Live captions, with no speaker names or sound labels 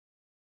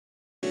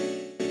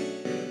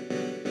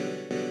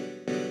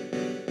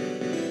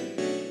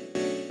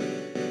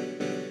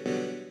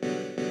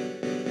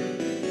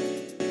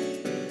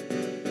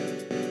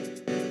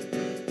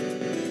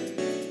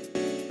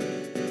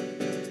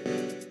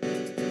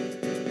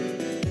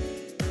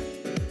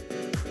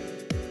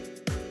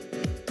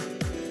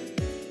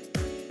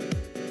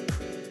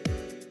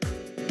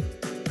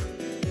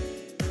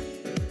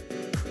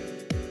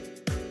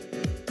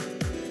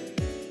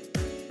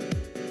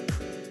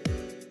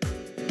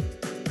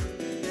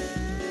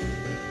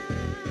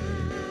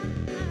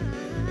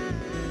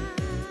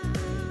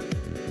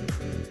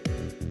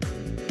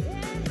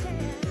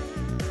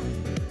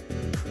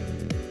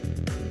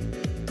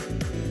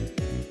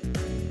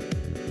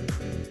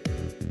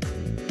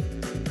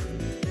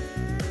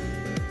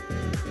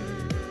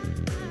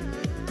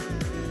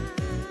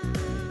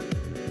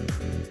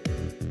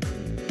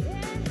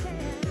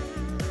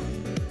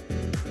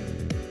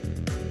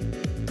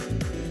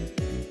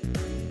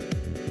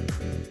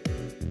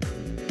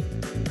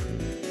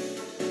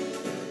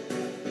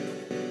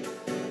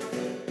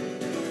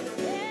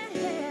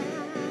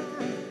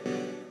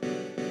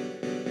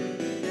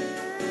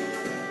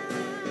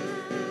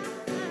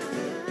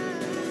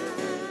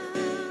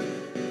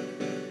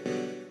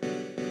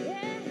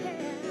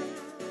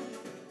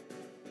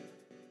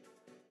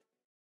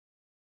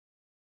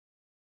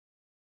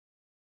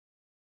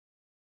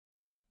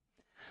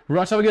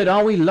Right, so we're good.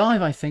 Are we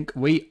live? I think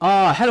we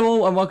are. Hello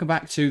all and welcome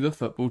back to the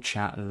Football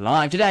Chat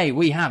Live. Today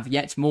we have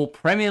yet more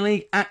Premier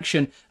League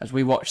action as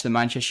we watch the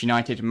Manchester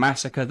United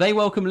massacre. They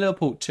welcome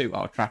Liverpool to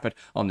Old Trafford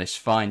on this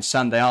fine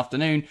Sunday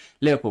afternoon.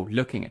 Liverpool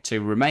looking to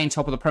remain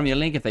top of the Premier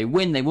League. If they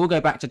win, they will go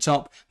back to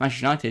top.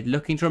 Manchester United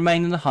looking to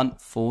remain in the hunt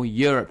for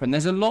Europe. And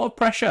there's a lot of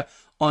pressure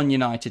on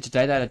United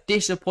today. They had a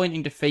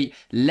disappointing defeat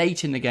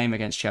late in the game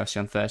against Chelsea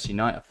on Thursday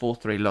night, a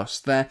 4-3 loss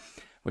there,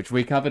 which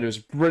we covered. It was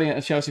brilliant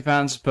as Chelsea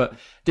fans, but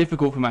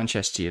difficult for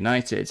Manchester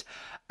United.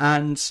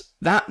 And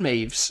that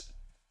leaves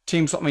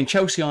teams,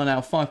 Chelsea are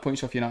now 5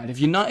 points off United. If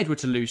United were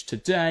to lose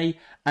today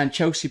and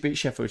Chelsea beat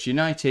Sheffield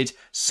United,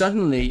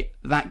 suddenly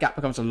that gap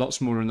becomes a lot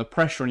smaller and the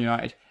pressure on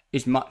United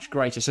is much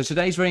greater. So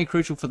today's very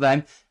crucial for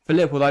them. For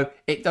Liverpool, though,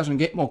 it doesn't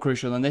get more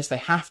crucial than this. They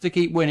have to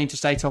keep winning to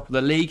stay top of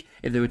the league.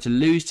 If they were to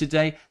lose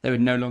today, they would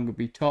no longer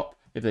be top.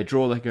 If they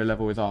draw, they go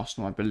level with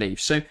Arsenal, I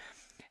believe. So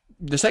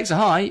the stakes are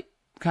high.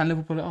 Can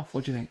Liverpool pull it off?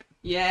 What do you think?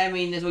 Yeah,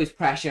 there's always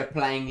pressure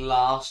playing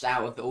last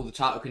out of all the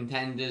title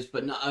contenders,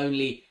 but not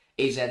only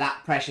is there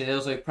that pressure,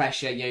 there's also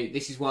pressure,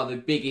 this is one of the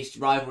biggest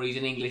rivalries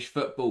in English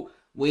football.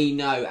 We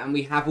know, and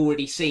we have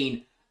already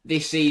seen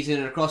this season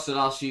and across the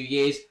last few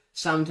years,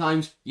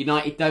 sometimes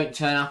United don't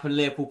turn up and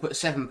Liverpool put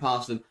 7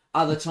 past them.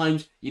 Other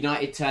times,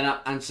 United turn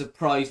up and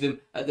surprise them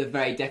at the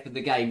very depth of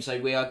the game. So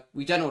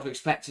we don't know what to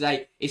expect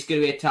today. It's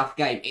going to be a tough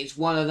game. It's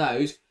one of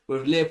those where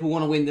if Liverpool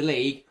want to win the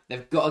league,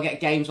 they've got to get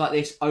games like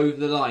this over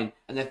the line.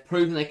 And they've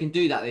proven they can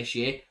do that this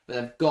year, but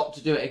they've got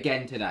to do it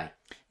again today.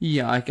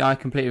 Yeah, I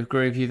completely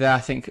agree with you there. I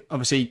think,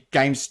 obviously,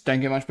 games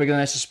don't get much bigger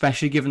than this,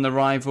 especially given the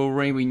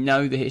rivalry. We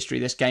know the history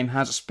this game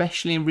has,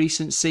 especially in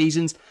recent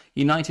seasons.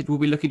 United will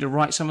be looking to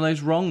right some of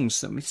those wrongs.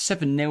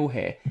 7-0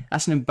 here.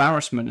 That's an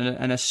embarrassment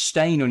and a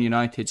stain on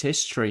United's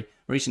history,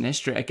 recent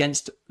history,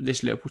 against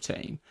this Liverpool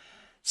team.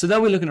 So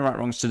they'll be looking to right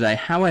wrongs today.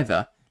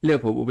 However,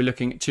 Liverpool will be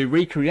looking to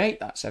recreate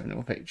that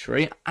 7-0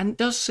 victory, and it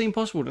does seem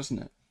possible, doesn't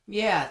it?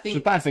 Yeah, I think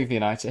it's a bad thing for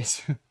United.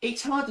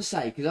 It's hard to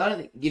say, because I don't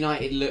think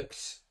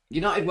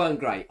United weren't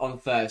great on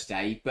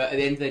Thursday, but at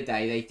the end of the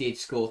day, they did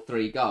score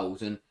 3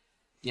 goals, and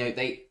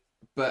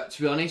but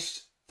to be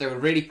honest, they were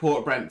really poor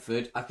at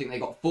Brentford. I think they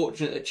got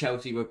fortunate that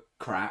Chelsea were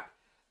crap,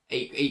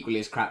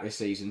 equally as crap this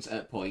season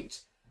at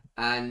points,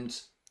 and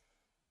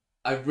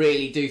I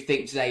really do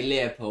think today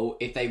Liverpool,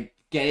 if they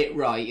get it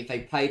right, if they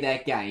play their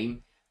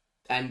game,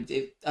 and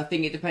I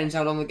think it depends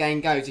how long the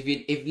game goes.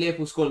 If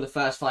Liverpool score in the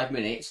first 5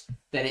 minutes,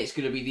 then it's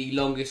going to be the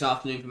longest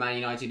afternoon for Man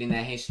United in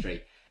their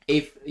history.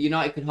 If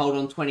United can hold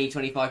on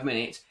 20-25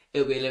 minutes,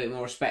 it'll be a little bit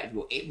more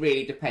respectable. It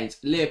really depends.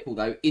 Liverpool,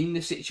 though, in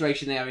the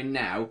situation they are in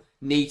now,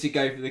 need to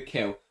go for the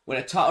kill. When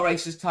a title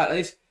race is tight like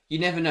this, you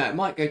never know. It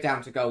might go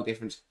down to goal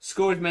difference.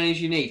 Score as many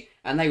as you need,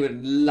 and they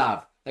would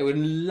love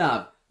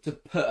to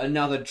put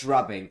another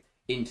drubbing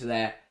into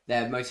their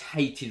most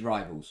hated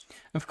rivals.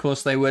 Of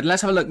course they would.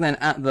 Let's have a look then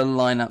at the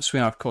lineups. We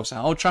are, of course, at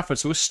Old Trafford.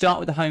 So we'll start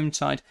with the home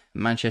side,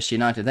 Manchester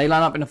United. They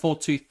line up in a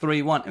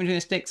 4-2-3-1. In between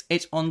the sticks,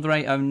 it's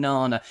Andre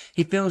Onana.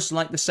 He feels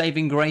like the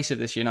saving grace of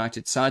this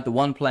United side, the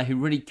one player who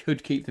really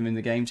could keep them in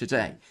the game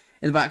today.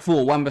 In the back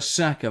four,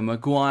 Wan-Bissaka,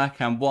 Maguire,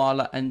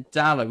 Kambwala and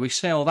Dalot. We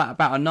say all that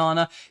about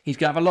Onana. He's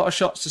going to have a lot of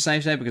shots to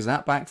save today because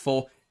that back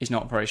four is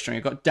not very strong.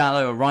 You've got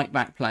Dalot, a right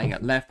back, playing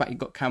at left back. You've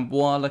got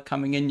Kambwala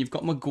coming in. You've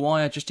got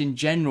Maguire just in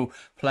general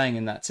playing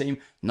in that team.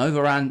 No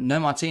Varane, no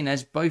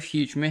Martinez, both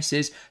huge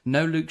misses.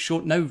 No Luke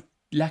Shaw, no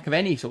lack of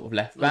any sort of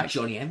left back. Like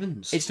Johnny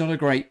Evans. It's not a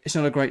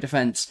great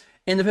defence.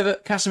 In the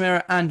pivot,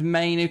 Casemiro and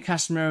Mainu.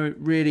 Casemiro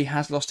really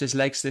has lost his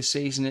legs this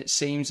season, it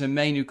seems, and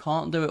Mainu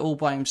can't do it all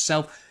by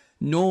himself,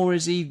 nor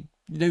is he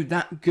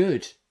that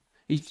good.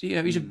 He's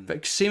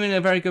seemingly a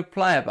very good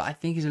player, but I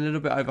think he's a little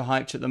bit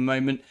overhyped at the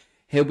moment.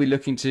 He'll be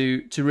looking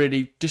to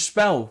really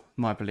dispel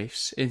my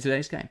beliefs in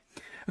today's game.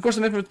 Across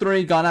the midfield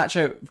three,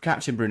 Garnacho,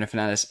 captain Bruno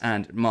Fernandes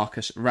and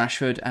Marcus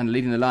Rashford, and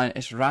leading the line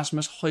is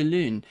Rasmus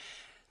Højlund.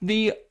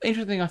 The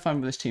interesting thing I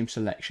find with this team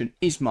selection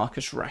is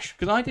Marcus Rashford,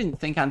 because I didn't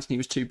think Anthony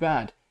was too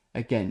bad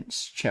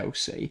against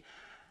Chelsea.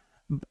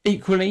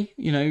 Equally,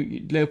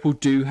 Liverpool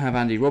do have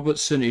Andy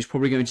Robertson, who's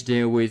probably going to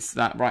deal with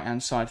that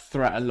right-hand side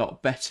threat a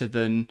lot better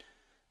than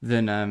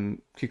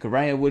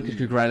Cucurella would, because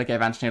Cucurella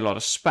gave Anthony a lot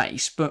of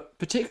space. But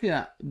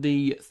particularly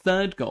the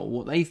third goal,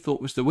 what they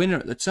thought was the winner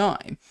at the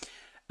time,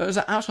 it was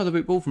that outside the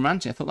boot ball from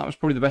Anthony. I thought that was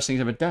probably the best thing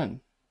he's ever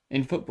done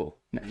in football.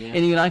 Yeah.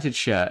 In a United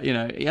shirt,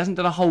 he hasn't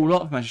done a whole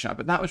lot for Manchester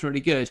United, but that was really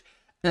good.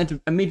 And then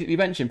to immediately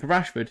bench him for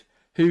Rashford,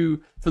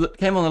 who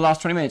came on the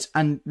last 20 minutes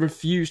and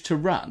refused to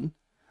run,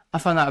 I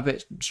find that a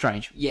bit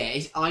strange. Yeah,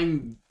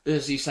 I'm,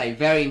 as you say,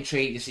 very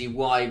intrigued to see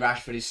why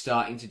Rashford is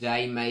starting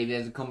today. Maybe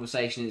there's a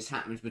conversation that's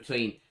happened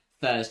between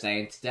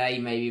Thursday and today.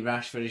 Maybe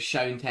Rashford has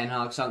shown Ten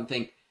Hag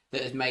something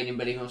that has made him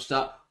believe he'll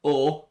start.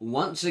 Or,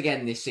 once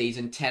again this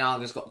season, Ten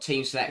Hag has got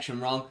team selection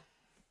wrong.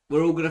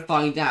 We're all going to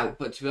find out.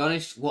 But to be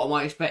honest, what am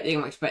I expecting?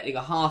 I'm expecting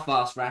a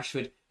half-assed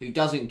Rashford who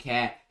doesn't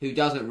care, who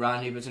doesn't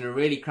run, who puts in a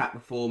really crap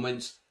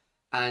performance.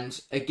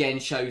 and again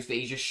shows that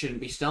he just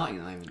shouldn't be starting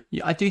at the moment.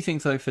 Yeah, I do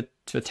think, though, for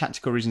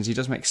tactical reasons, he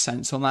does make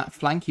sense on that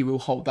flank. He will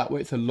hold that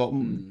width a lot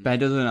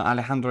better than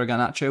Alejandro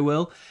Garnacho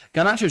will.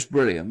 Garnacho's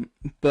brilliant,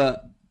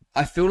 but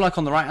I feel like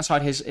on the right-hand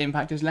side, his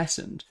impact is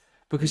lessened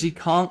because he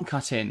can't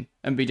cut in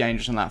and be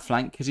dangerous on that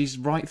flank because he's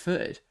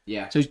right-footed.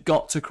 Yeah. So he's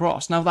got to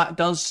cross. Now, that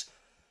does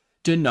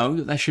denote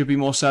that there should be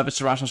more service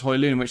to Rasmus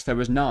Højlund, which there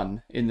was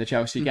none in the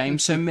Chelsea game.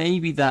 So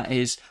maybe that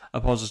is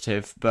a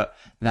positive, but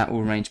that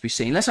will remain to be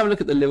seen. Let's have a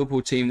look at the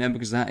Liverpool team then,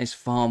 because that is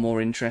far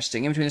more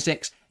interesting. In between the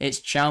sticks,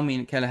 it's Xiaomi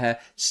and Kelleher.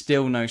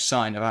 Still no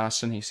sign of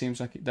Alisson. He seems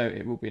like though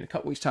it will be in a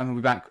couple of weeks' time. He'll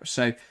be back.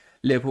 So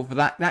Liverpool for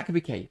that could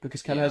be key,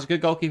 because Kelleher's a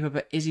good goalkeeper,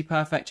 but is he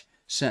perfect?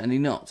 Certainly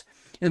not.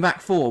 In the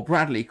back four,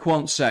 Bradley,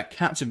 Quansah,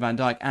 Captain Van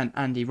Dijk and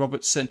Andy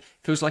Robertson.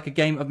 Feels like a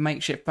game of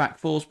makeshift back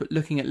fours, but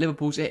looking at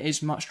Liverpool's, it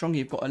is much stronger.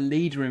 You've got a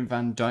leader in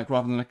Van Dijk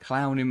rather than a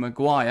clown in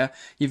Maguire.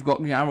 You've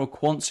got Jarrell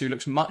Quansah, who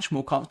looks much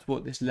more comfortable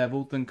at this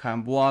level than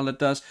Kambuala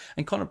does.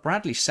 And Conor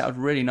Bradley settled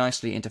really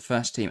nicely into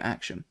first-team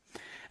action.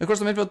 Across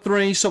the midfield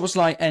three,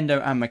 Szoboszlai, Endo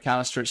and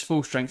McAllister. It's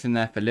full strength in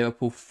there for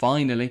Liverpool.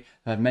 Finally,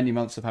 they've had many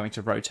months of having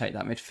to rotate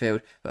that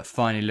midfield, but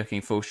finally looking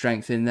full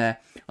strength in there.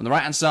 On the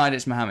right-hand side,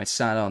 it's Mohamed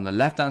Salah. On the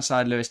left-hand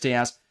side, Luis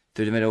Diaz.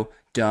 Through the middle,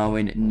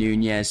 Darwin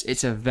Nunez.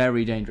 It's a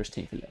very dangerous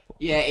team for Liverpool.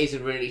 Yeah, it is a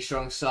really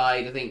strong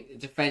side. I think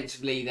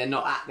defensively, they're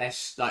not at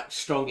their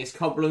strongest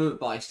complement,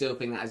 but I still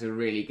think that is a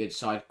really good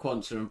side.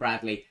 Quansah and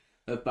Bradley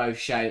have both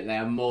shown that they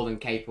are more than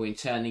capable in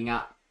turning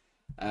up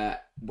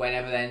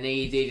whenever they're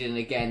needed, and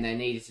again, they're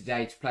needed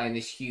today to play in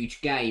this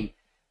huge game.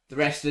 The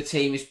rest of the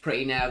team is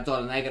pretty nailed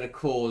on, and they're going to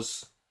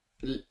cause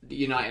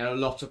United a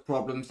lot of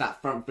problems.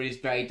 That front three is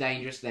very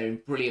dangerous. They're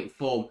in brilliant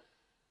form.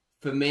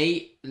 For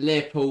me,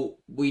 Liverpool,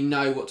 we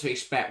know what to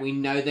expect. We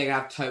know they're going to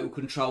have total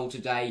control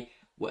today.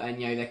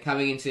 And, they're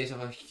coming into this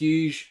off a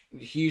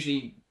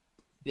hugely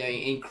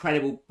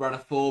incredible run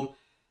of form.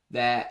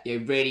 They're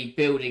really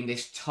building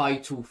this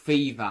title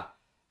fever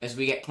as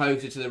we get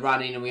closer to the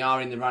run-in, and we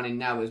are in the run-in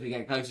now as we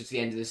get closer to the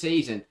end of the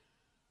season.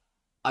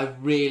 I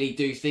really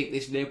do think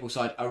this Liverpool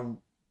side,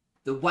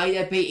 the way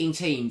they're beating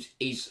teams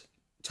is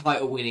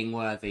title-winning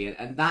worthy.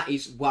 And that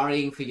is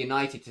worrying for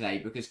United today,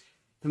 because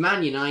for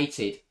Man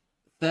United,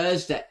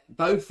 Thursday,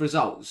 both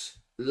results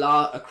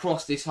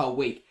across this whole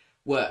week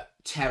were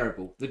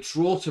terrible. The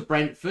draw to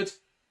Brentford,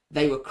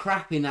 they were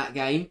crap in that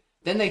game.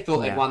 Then they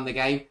thought they'd won the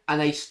game,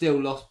 and they still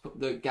lost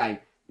the game.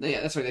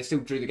 They still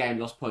drew the game and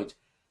lost points.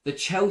 The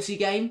Chelsea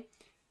game,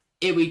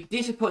 it would be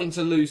disappointing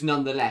to lose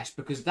nonetheless,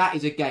 because that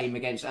is a game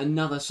against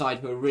another side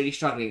who are really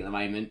struggling at the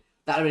moment.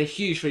 That would have been a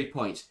huge 3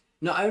 points.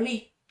 Not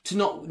only to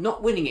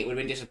not winning it would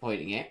have been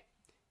disappointing,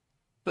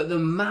 but the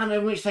manner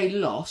in which they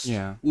lost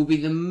will be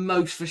the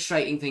most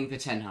frustrating thing for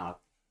Ten Hag.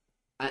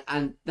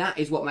 And that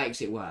is what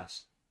makes it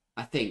worse,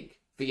 I think,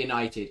 for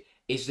United,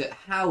 is that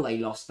how they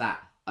lost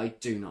that, I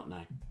do not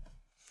know.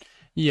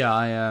 Yeah,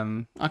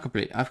 I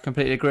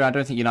completely agree. I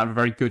don't think United were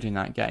very good in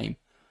that game.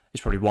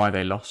 It's probably why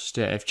they lost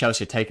it. If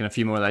Chelsea had taken a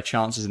few more of their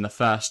chances in the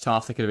first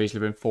half, they could have easily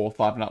been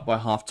 4-5 and up by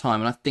half time.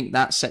 And I think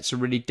that sets a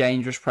really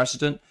dangerous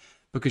precedent,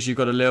 because you've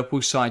got a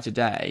Liverpool side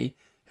today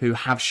who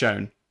have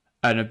shown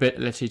an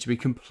ability to be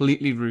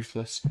completely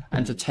ruthless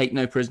and to take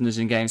no prisoners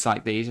in games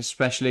like these,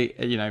 especially,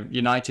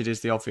 United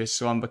is the obvious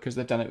one because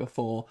they've done it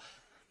before.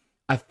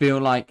 I feel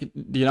like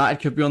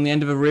United could be on the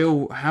end of a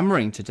real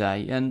hammering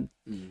today. And,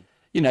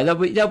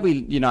 there'll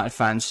be United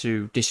fans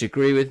who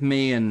disagree with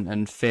me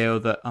and feel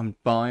that I'm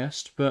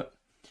biased, but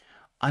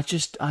I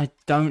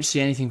don't see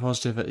anything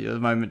positive at the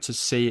moment to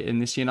see it in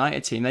this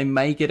United team. They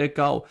may get a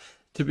goal.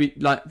 To be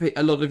like,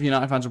 a lot of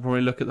United fans will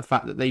probably look at the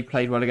fact that they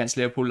played well against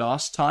Liverpool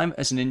last time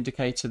as an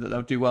indicator that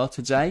they'll do well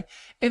today.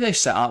 If they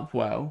set up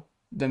well,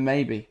 then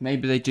maybe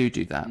they do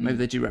that. Maybe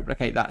they do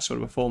replicate that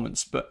sort of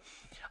performance. But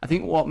I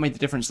think what made the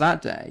difference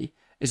that day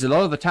is a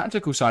lot of the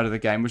tactical side of the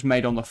game was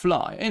made on the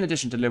fly. In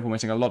addition to Liverpool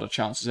missing a lot of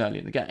chances early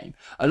in the game,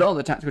 a lot of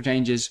the tactical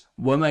changes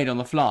were made on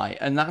the fly,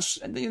 and that's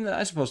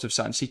a positive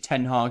sign to see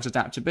Ten Hag's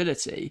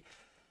adaptability.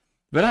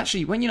 But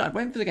actually, when United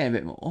went for the game a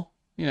bit more,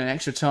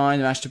 extra time,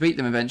 they managed to beat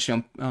them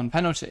eventually on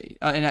penalty,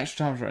 in extra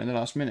time, in the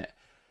last minute.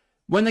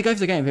 When they go for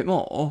the game a bit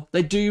more,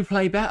 they do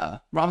play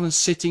better, rather than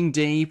sitting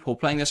deep or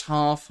playing this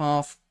half,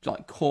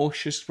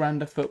 cautious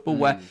brand of football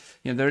where,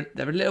 they're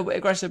a little bit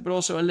aggressive, but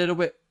also a little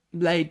bit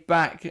laid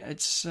back.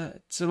 It's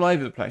all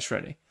over the place,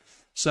 really.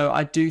 So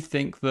I do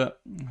think that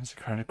it's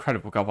an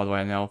incredible goal, by the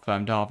way, in the Old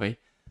Firm derby.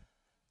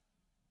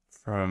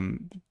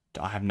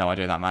 I have no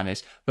idea who that man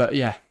is, but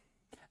yeah,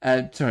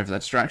 sorry for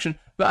that distraction.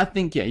 But I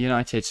think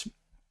United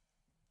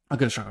are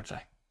going to struggle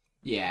today.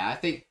 Yeah, I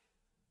think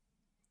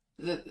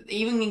that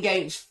even in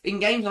games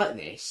like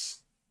this,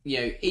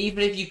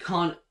 even if you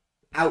can't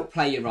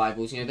outplay your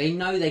rivals, they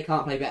know they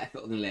can't play better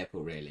football than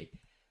Liverpool, really.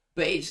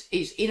 But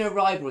it's in a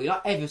rivalry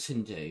like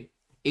Everton do,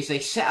 is they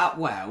set up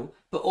well,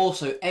 but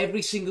also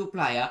every single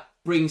player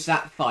brings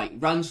that fight,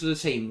 runs for the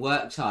team,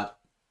 works hard.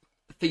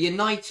 For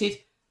United,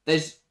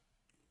 there's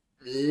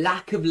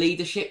lack of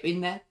leadership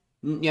in there.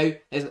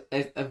 There's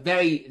a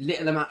very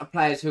little amount of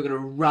players who are going to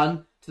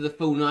run to the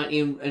full 90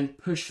 and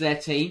push their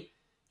team,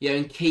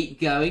 and keep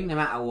going no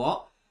matter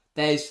what.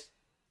 There's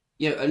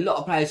a lot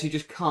of players who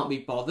just can't be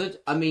bothered.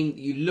 I mean,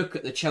 you look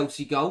at the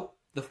Chelsea goal,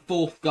 the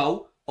 4th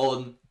goal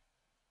on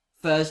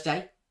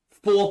Thursday,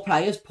 4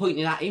 players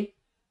pointed at him,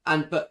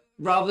 but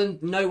rather than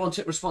no one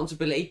took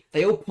responsibility,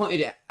 they all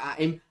pointed it at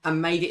him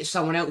and made it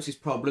someone else's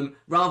problem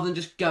rather than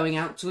just going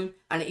out to him.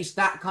 And it's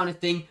that kind of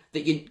thing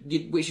that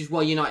which is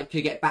why United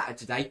could get battered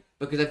today,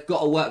 because they've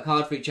got to work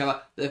hard for each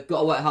other. They've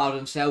got to work hard on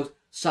themselves.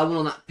 Someone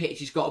on that pitch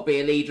has got to be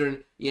a leader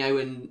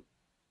and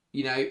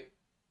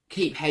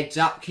keep heads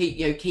up,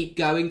 keep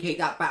going, keep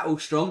that battle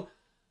strong.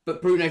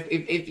 But Bruno,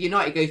 if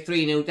United go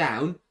 3-0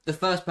 down, the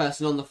first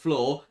person on the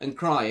floor and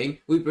crying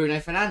will be Bruno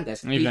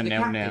Fernandes. Even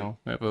 0-0,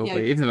 it will be.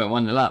 Even if it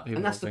went 1-0 up,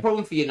 and that's the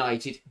problem for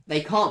United.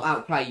 They can't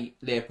outplay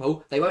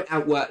Liverpool. They won't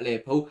outwork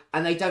Liverpool,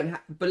 and they don't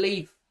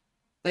believe.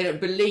 They don't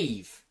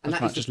believe, and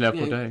that's just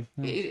Liverpool do.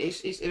 Yeah.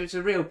 It's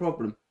a real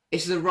problem.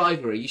 This is a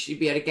rivalry. You should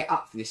be able to get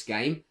up for this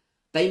game.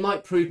 They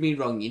might prove me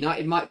wrong.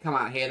 United might come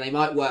out here and they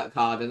might work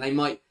hard and they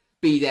might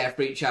be there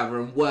for each other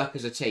and work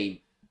as a team.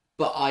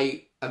 But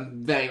I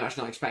am very much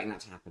not expecting that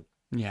to happen.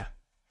 Yeah.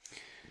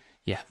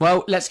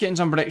 Well, let's get into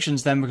some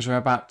predictions then, because we're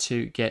about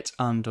to get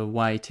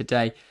underway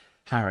today.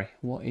 Harry,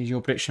 what is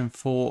your prediction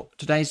for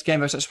today's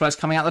game versus Spurs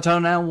coming out the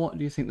tunnel now? What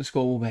do you think the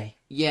score will be?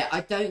 Yeah,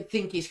 I don't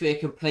think it's going to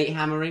be a complete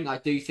hammering. I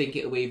do think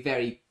it will be a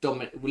very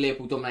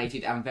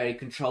Liverpool-dominated and very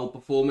controlled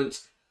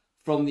performance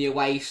from the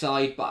away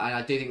side, but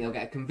I do think they'll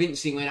get a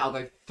convincing win. I'll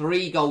go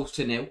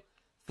 3-0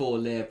 for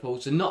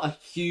Liverpool. So not a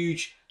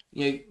huge,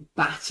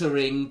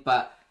 battering,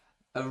 but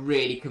a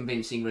really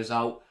convincing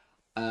result.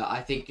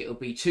 I think it'll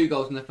be 2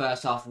 goals in the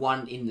first half,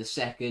 1 in the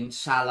second.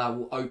 Salah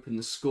will open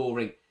the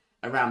scoring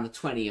around the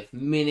 20th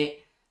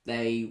minute.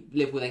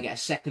 Liverpool then get a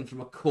second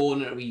from a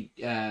corner. It'll be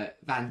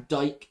Van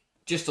Dijk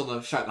just on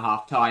the stroke of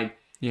half time.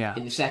 Yeah.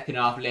 In the second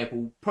half,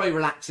 Liverpool probably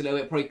relax a little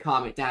bit, probably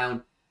calm it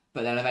down,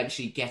 but they'll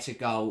eventually get a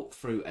goal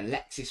through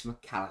Alexis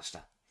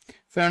McAllister.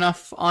 Fair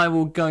enough. I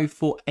will go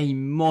for a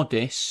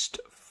modest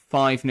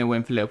 5-0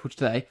 win for Liverpool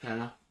today. Fair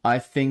enough. I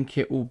think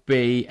it will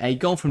be a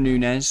goal from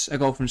Núñez, a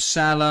goal from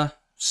Salah,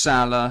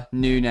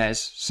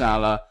 Núñez,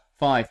 Salah,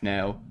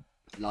 5-0.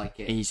 Like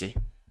it. Easy.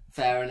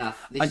 Fair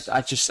enough.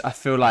 I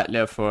feel like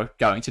Liverpool are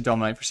going to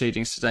dominate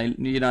proceedings today.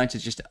 United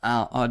just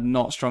are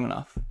not strong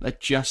enough. They're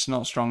just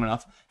not strong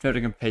enough to be able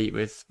to compete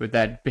with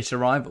their bitter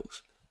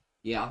rivals.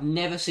 Yeah, I've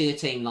never seen a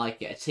team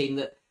like it. A team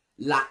that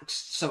lacks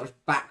so much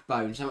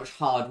backbone, so much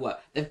hard work.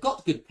 They've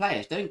got good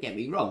players, don't get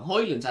me wrong.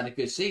 Højlund's had a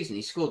good season.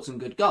 He scored some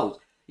good goals.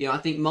 I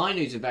think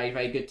Mainoo's a very,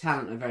 very good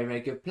talent and a very,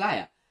 very good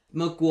player.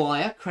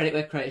 Maguire, credit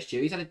where credit's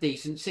due, he's had a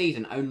decent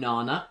season.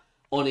 Onana,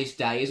 on his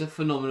day, is a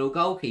phenomenal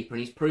goalkeeper,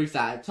 and he's proved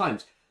that at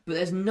times. But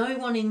there's no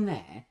one in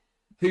there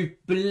who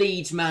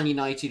bleeds Man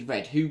United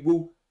red, who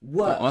will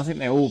work I think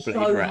they all bleed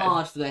so red.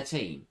 hard for their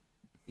team,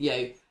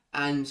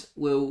 and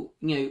will,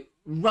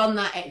 run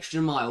that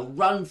extra mile,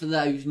 run for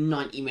those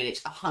 90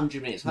 minutes,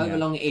 100 minutes, however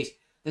long it is.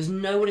 There's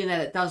no one in there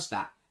that does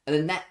that.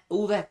 And then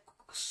all their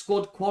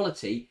squad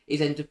quality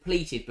is then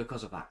depleted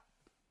because of that.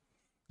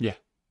 Yeah.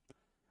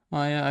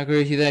 I agree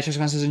with you there. Chelsea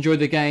fans, enjoyed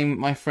the game,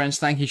 my friends.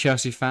 Thank you,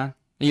 Chelsea fan.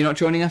 Are you not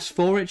joining us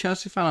for it,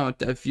 Chelsea fan?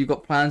 Or have you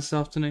got plans this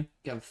afternoon?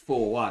 Going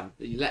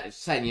 4-1.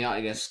 Saying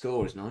United going to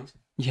score is nice.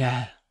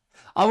 Yeah.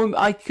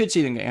 I could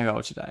see them getting a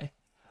goal today.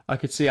 I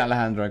could see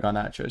Alejandro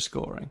Garnacho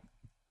scoring.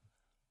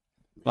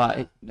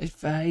 But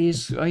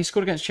he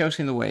scored against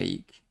Chelsea in the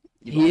week.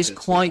 He is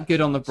quite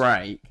good on the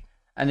break.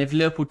 And if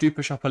Liverpool do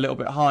push up a little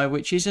bit higher,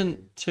 which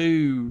isn't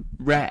too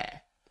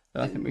rare,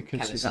 then I think we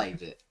could see that.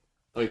 Saved it.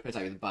 Or he put it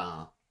over the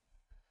bar.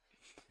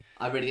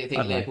 I really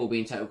think Liverpool will be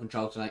in total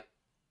control tonight.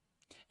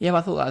 Yeah, but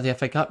I thought that was the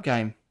FA Cup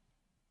game.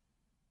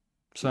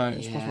 So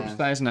it's possible to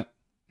say, isn't it?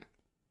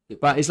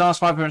 But his last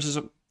 5 appearances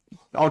at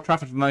Old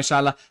Trafford for Mo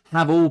Salah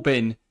have all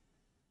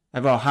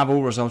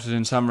resulted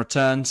in some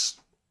returns.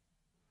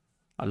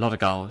 A lot of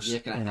goals. You're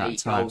looking at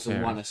 8 goals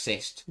and 1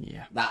 assist.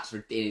 Yeah. That's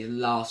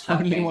ridiculous. Last 5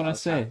 Only games 1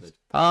 assist.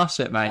 Pass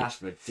it, mate.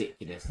 That's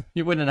ridiculous.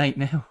 You're winning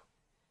 8-0.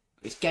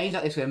 It's games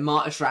like this where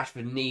Marcus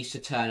Rashford needs to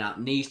turn up,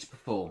 needs to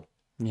perform.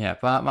 Yeah,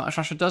 but Marcus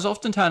Rashford does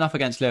often turn up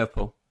against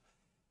Liverpool.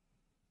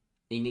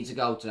 He needs a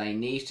goal today. He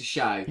needs to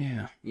show.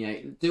 Yeah.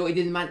 Do what he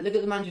did in look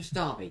at the Manchester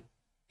derby.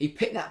 He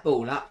picked that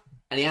ball up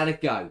and he had a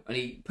go and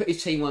he put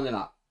his team 1-0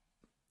 up.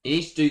 He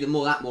needs to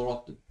do that more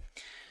often.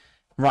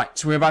 Right,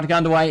 so we're about to get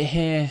underway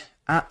here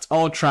at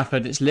Old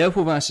Trafford. It's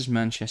Liverpool versus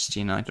Manchester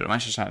United. Or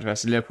Manchester United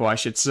versus Liverpool, I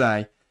should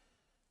say.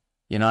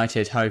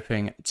 United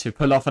hoping to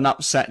pull off an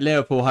upset.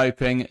 Liverpool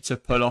hoping to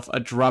pull off a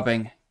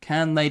drubbing.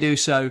 Can they do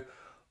so?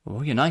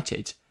 Or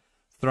United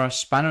throw a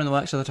spanner in the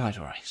works of the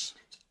title race?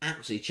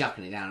 Absolutely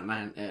chucking it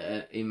down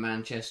in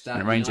Manchester.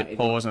 And arrange it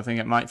pause, and I think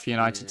it might for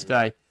United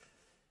today.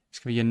 It's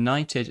going to be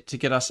United to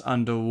get us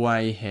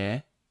underway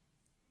here.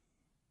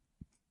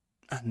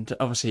 And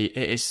obviously,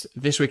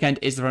 this weekend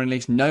is the running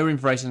league's no room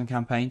for racism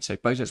campaign, so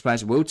both those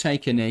players will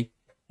take a knee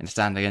and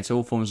stand against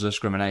all forms of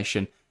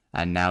discrimination.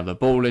 And now the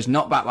ball is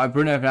knocked back by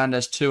Bruno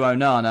Fernandes to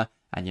Onana,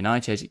 and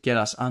United get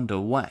us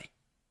underway.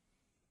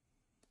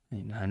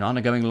 And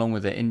Onana going along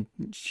with it. In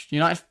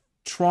United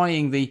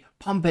trying the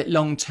pump it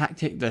long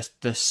tactic,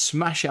 the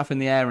smash it up in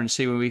the air and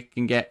see where we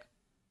can get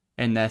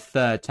in their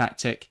third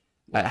tactic.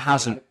 It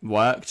hasn't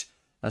worked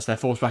as they're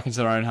forced back into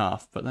their own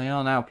half, but they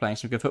are now playing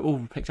some good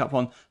football. Picked up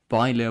on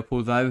by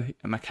Liverpool though.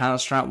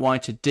 McAllister out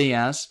wide to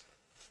Diaz,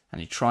 and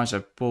he tries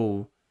to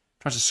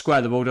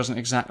square the ball, doesn't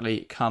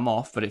exactly come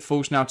off, but it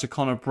falls now to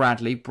Conor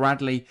Bradley.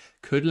 Bradley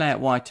could lay it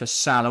wide to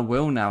Salah,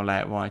 will now lay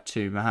it wide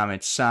to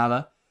Mohamed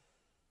Salah,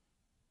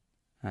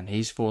 and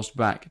he's forced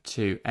back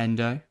to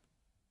Endo.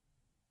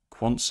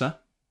 Quansah,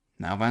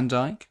 now Van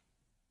Dijk.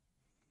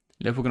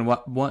 Liverpool going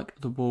to work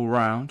the ball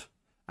round.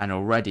 And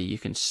already you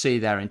can see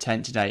their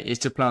intent today is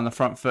to play on the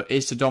front foot,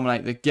 is to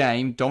dominate the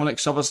game. Dominic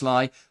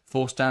Szoboszlai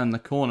forced down in the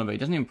corner, but he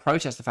doesn't even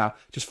protest the foul.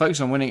 Just focus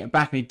on winning it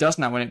back, and he does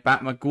now win it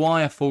back.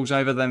 Maguire falls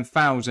over, then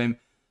fouls him.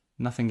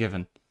 Nothing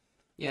given.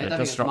 Yeah, it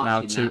does drop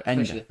now to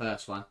Endo. Especially the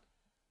first one.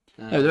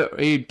 No,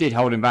 he did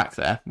hold him back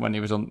there when he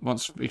was on.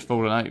 Once he'd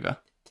fallen over.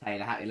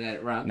 Taylor had to let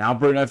it run. Now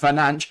Bruno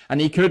Fernandes, and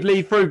he could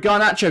lead through.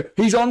 Garnacho,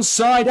 he's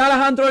onside.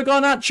 Alejandro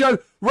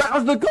Garnacho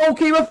rounds the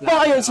goalkeeper,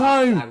 fires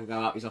home. Flag will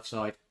go up. He's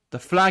offside. The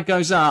flag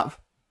goes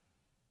up.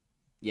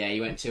 Yeah, he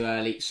went too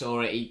early.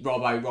 Saw it.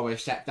 Robbo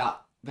stepped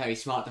up. Very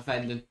smart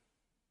defending.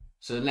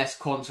 So unless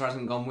Quansah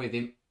hasn't gone with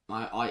him,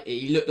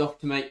 he looked off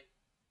to make.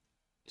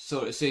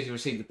 Saw it as soon as he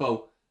received the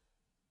ball.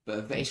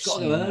 But it's got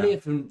to go earlier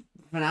from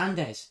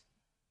Fernandes.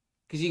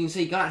 Because you can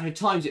see Garnacho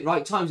times it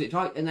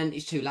right, and then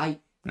it's too late.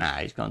 Nah,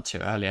 he's gone too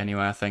early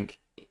anyway, I think.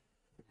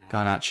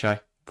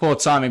 Garnacho. Poor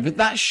timing, but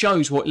that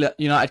shows what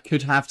United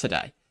could have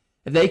today.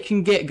 If they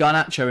can get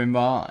Garnacho in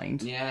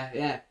behind,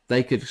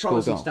 they could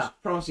score goals.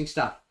 Promising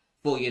stuff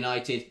for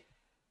United,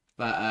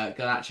 but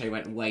Garnacho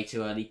went way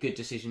too early. Good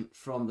decision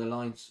from the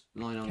line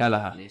on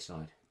Kelleher. the near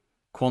side.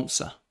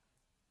 Quansah.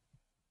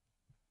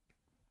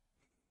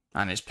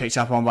 And it's picked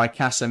up on by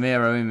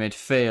Casemiro in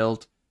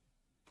midfield.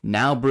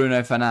 Now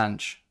Bruno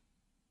Fernandes.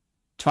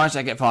 Tries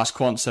to get past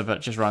Quansah,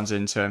 but just runs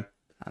into him.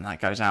 And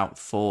that goes out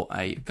for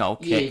a goal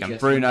kick. And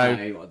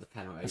Bruno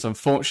has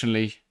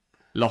unfortunately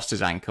lost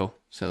his ankle.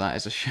 So that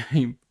is a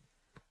shame.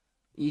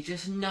 You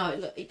just know.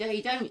 Look,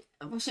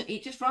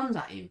 he just runs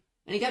at him.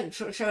 And he don't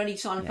show any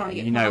sign of trying to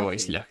get You know what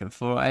he's looking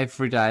for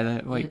every day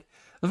of the week.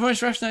 The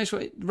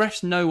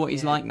refs know what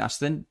he's like now,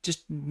 so then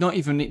just not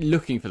even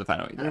looking for the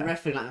penalty. And a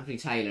referee like Anthony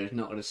Taylor is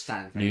not going to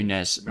stand for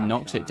Nunez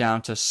knocked it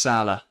down to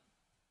Salah.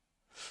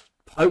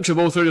 Pokes the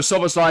ball through to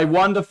Szoboszlai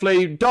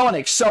wonderfully.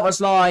 Dominic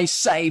Szoboszlai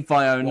saved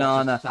by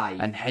Onana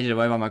and headed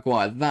away by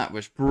Maguire. That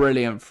was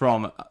brilliant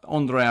from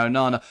Andre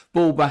Onana.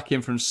 Ball back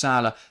in from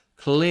Salah.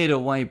 Cleared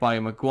away by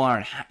Maguire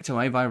and hacked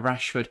away by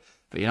Rashford.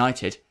 But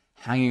United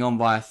hanging on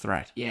by a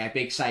thread. Yeah,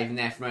 big save in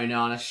there from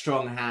Onana.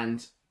 Strong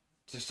hand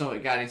to stop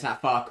it going into that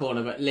far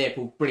corner. But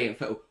Liverpool, brilliant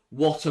football.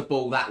 What a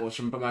ball that was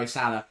from Mo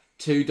Salah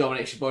to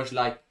Dominic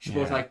Szoboszlai.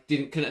 Szoboszlai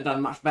couldn't have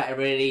done much better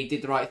really. He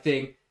did the right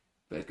thing.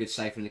 But a good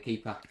save from the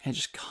keeper. He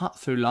just cut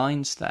through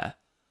lines there.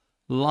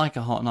 Like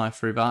a hot knife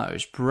through butter. It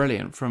was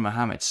brilliant from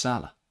Mohamed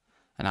Salah.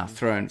 And now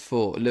thrown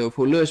for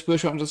Liverpool. Lewis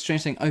Bushrock does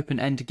strange thing.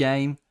 Open-end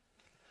game.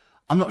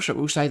 I'm not sure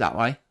we'll say that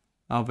way.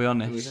 I'll be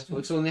honest.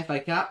 We saw in the FA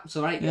Cup.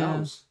 Saw 8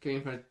 goals.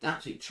 Going for an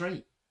absolute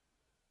treat.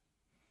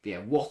 But yeah,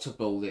 what a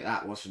ball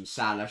that was from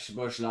Salah.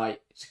 Szoboszlai,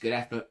 it's a good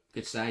effort.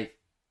 Good save.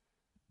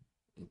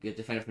 And good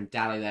defender from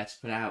Daly there to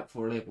put out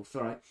for a Liverpool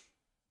throw.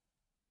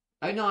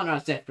 Onana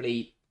has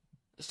definitely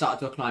started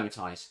to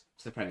acclimatise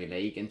to the Premier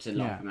League and to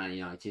Man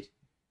United.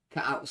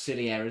 Cut out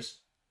silly errors.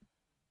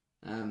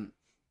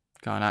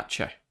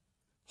 Garnacho.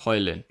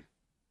 Højlund.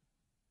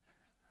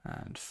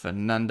 And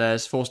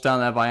Fernandes forced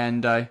down there by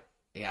Endo.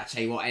 Yeah, I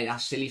tell you what,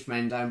 that's silly from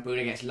Endo, and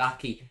Bruno gets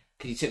lucky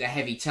because he took a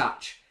heavy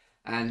touch.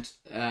 And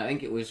I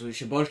think it was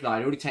Szoboszlai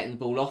had already taken the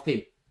ball off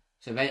him.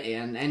 So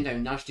and Endo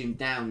nudged him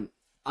down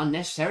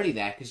unnecessarily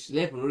there because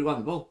Liverpool already won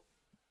the ball.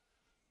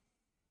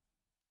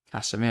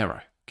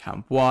 Casemiro.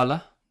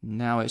 Cambuala.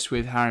 Now it's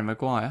with Harry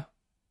Maguire.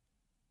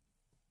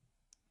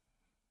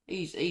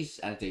 He's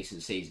had a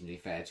decent season, to be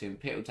fair to him.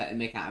 People will take the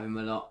mick out of him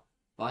a lot,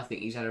 but I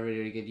think he's had a really,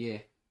 really good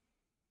year.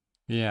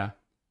 Yeah.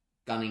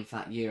 Gunning for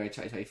that Euro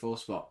 2024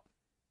 spot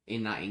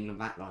in that England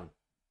backline.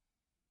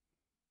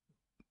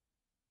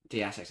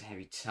 Diaz takes a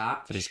heavy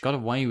touch. But he's got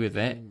away with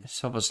it.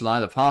 Szoboszlai,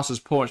 the pass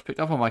was poor. It's picked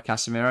up on by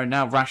Casemiro.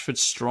 Now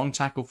Rashford's strong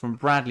tackle from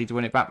Bradley to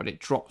win it back, but it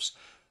drops.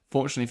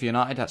 Fortunately for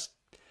United, that's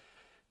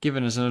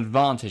given as an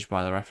advantage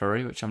by the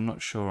referee, which I'm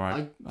not sure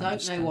I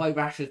don't know why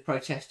Rashford's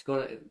protest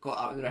got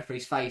up in the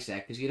referee's face there,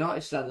 because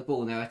United still had the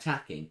ball and they were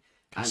attacking.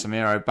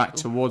 Casemiro back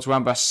towards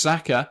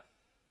Wan-Bissaka.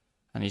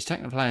 And he's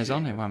taking the players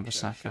on him,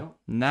 Wan-Bissaka.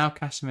 Now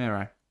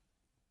Casemiro.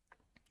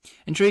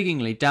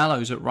 Intriguingly,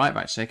 Dallow's at right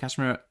back, so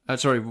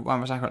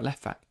Wan-Bissaka at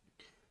left back.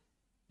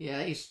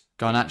 Yeah, he's...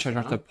 Garnacho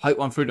tried to poke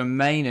one through to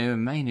Mainu,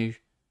 and Mainu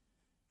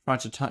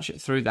tried to touch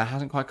it through there.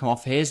 Hasn't quite come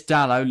off. Here's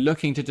Dallow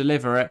looking to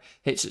deliver it.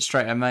 Hits it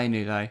straight at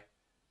Mainu, though.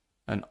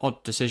 An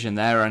odd decision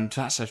there, and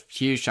that's a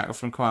huge tackle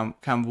from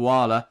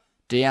Cambuala.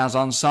 Diaz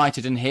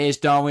unsighted, and here's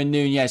Darwin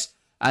Nunez.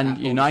 And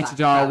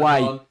United are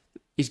away.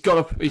 He's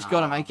got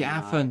to make it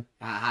happen.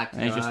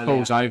 And he just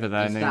falls over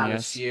there, That Nunez.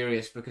 was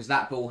furious because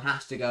that ball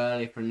has to go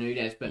earlier for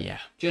Nunez. But Yeah.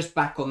 just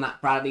back on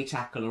that Bradley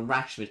tackle on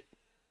Rashford.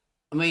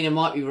 I mean, I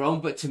might be wrong,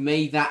 but to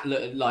me, that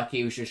looked like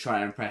he was just trying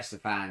to impress the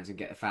fans and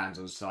get the fans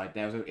on side.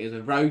 It was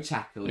a road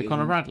tackle.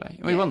 Conor Bradley.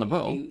 Well, he won the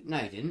ball. No,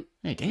 he didn't.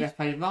 He did. He left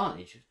playing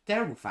advantage.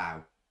 Terrible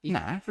foul. He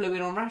Nah. flew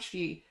in on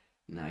Rashford.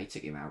 No, he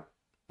took him out.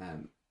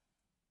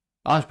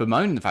 I was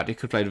bemoaning the fact he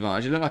could play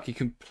advantage. It looked like he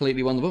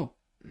completely won the ball.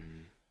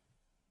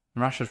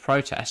 Rashford's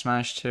protest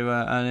managed to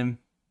earn him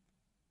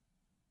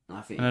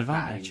I think an he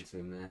advantage. into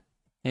him there.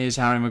 Here's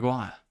Harry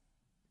Maguire.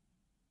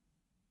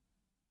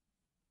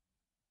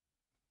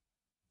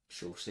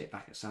 She'll sit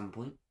back at some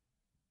point.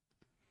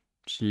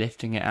 Just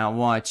lifting it out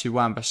wide to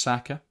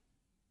Wan-Bissaka.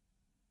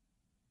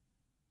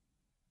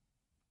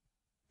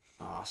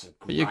 Oh, that's a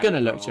But you're great going to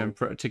look goal.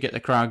 to him to get the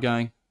crowd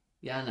going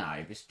Yeah, I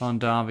know. But on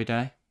Derby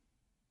Day.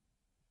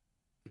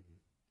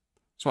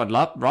 That's what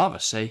I'd rather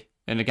see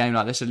in a game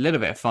like this. A little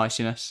bit of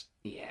feistiness.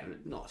 yeah,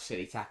 but not a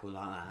silly tackle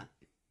like that.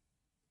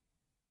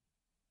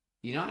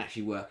 You're not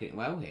actually working it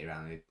well here,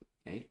 around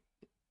the.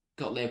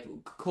 Caught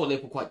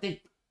Liverpool quite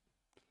deep.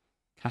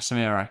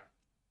 Casemiro.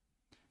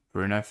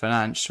 Bruno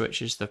Fernandes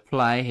switches the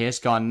play. Here's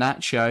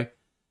Garnacho.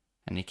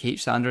 And he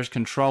keeps that under his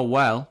control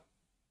well.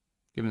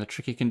 Given the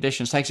tricky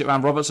conditions. Takes it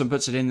around Robertson,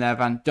 puts it in there.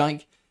 Van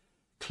Dijk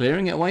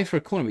clearing it away for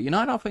a corner. But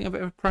United are putting a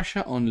bit of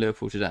pressure on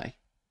Liverpool today.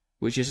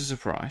 Which is a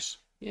surprise.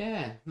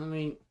 Yeah, I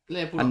mean,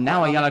 Liverpool. And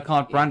now a yellow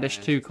card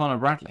brandished to Conor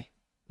Bradley.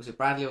 Was it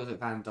Bradley or was it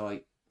Van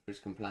Dijk for his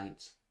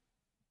complaints?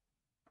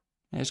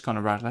 Here's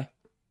Conor Bradley.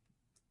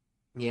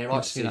 Yeah, You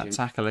right. see that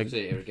decision. tackle See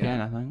it here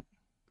again, I think.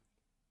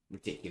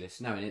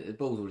 Ridiculous. No, the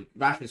ball's already.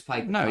 Rashford's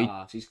played the No,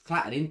 pass. He's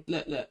clattered in.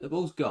 Look, the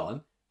ball's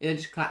gone. He then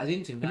just clatters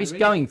into him. If he's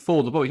going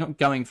for the ball, he's not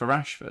going for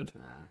Rashford.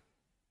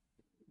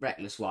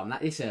 Reckless one.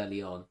 That is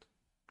early on.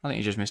 I think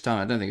he just missed time.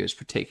 I don't think it was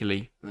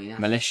particularly I mean, that's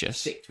malicious.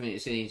 6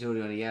 minutes in, he's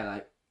already on a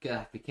yellow. Gonna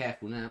have to be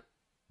careful now.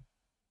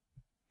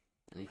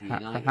 And if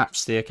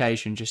Perhaps the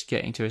occasion just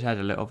getting to his head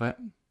a little bit.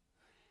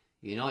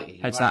 United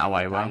Heads that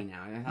away well.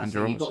 now. And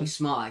You've got to be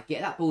smart.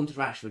 Get that ball into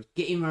Rashford.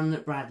 Get him running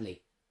at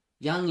Bradley.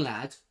 Young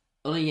lad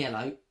on a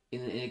yellow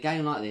in a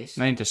game like this.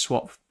 They need to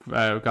swap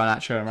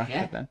Garnacho and Rashford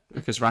Yeah. then,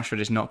 because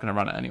Rashford is not going to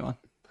run at anyone.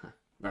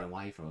 Run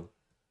away from him.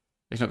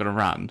 He's not going to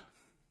run.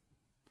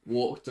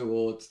 Walk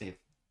towards him.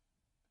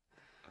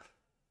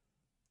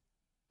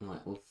 Right,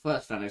 well,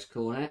 first Fernandes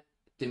corner.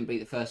 Didn't beat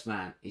the first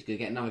man. He's going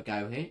to get another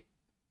go here.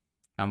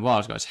 And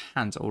Wild's got his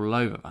hands all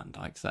over Van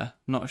Dijk there.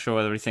 Not sure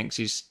whether he thinks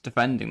he's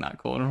defending that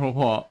corner or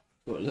what.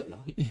 What it looked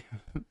like.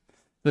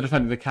 They're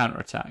defending the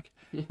counter-attack.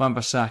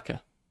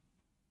 Wan-Bissaka.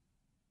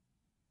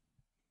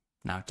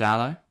 Now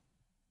Dallo.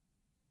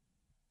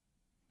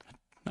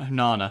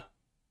 Onana.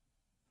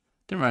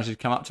 Didn't realise he'd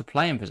come up to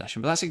play in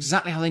possession, but that's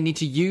exactly how they need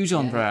to use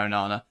Andre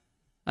Onana.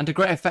 And to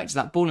great effect,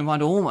 that ball in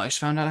mind almost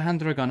found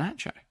Alejandro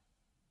Garnacho.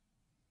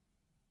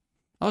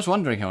 I was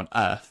wondering who on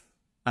earth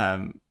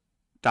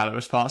Dallo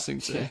was passing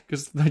to,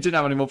 because they didn't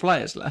have any more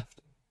players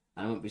left.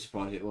 I wouldn't be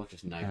surprised if it was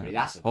just nobody.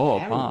 That's a Poor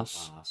terrible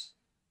pass.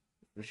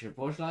 Richard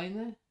Watchalong in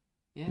there?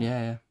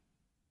 Yeah.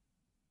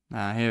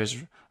 Now here's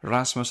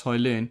Rasmus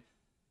Højlund.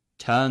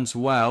 Turns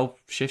well,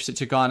 shifts it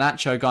to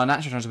Garnacho.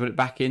 Garnacho tries to put it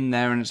back in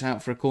there, and it's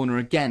out for a corner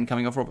again,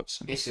 coming off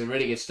Robertson. It's a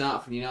really good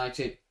start from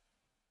United.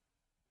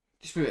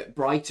 Just be a bit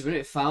brighter, a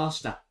bit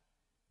faster.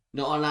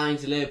 Not allowing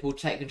to Liverpool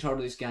take control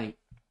of this game.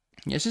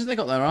 Yeah, since they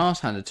got their arse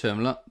handed to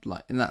them,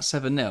 like in that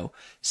 7-0,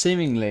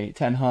 seemingly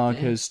Ten Hag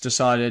has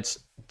decided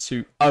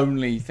to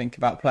only think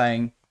about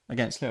playing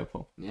against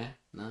Liverpool. Yeah,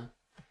 no.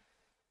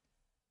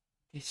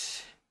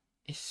 It's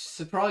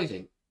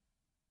surprising.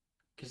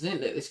 Because they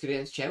didn't look this good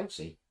against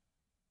Chelsea.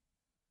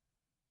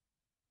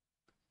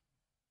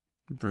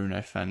 Bruno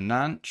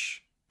Fernandes,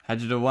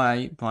 headed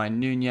away by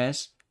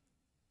Nunez.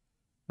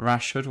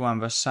 Rashford,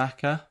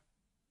 Wan-Bissaka.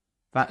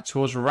 Back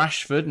towards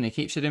Rashford, and he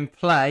keeps it in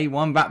play.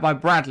 One back by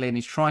Bradley, and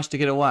he tries to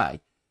get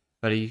away.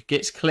 But he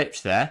gets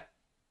clipped there.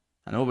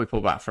 And will be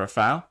pulled back for a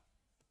foul.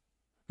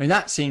 I mean,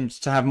 that seems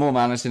to have more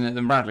malice in it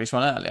than Bradley's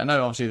one earlier. I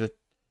know, obviously,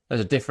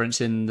 there's a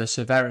difference in the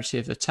severity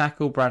of the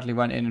tackle. Bradley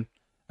went in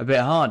a bit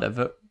harder,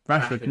 but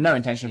Rashford no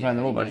intention of playing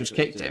the ball, but just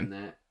kicked him.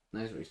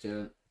 Knows what he's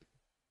doing.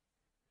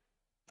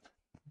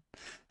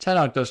 Ten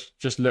Hag does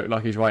just look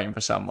like he's waiting for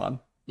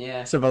someone.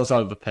 Yeah. Stood by the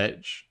side of the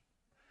pitch.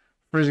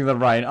 Freezing the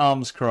rain,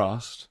 arms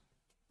crossed.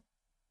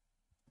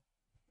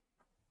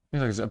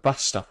 Looks like it's a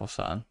bus stop or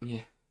something.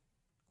 Yeah.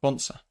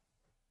 Quanza.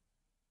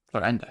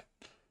 Like Endo.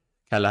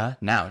 Keller,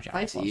 now Jack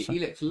Basically, he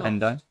looks lost.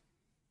 Endo.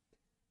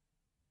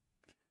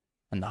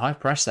 And the high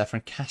press there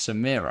from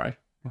Casemiro.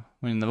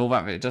 Winning the ball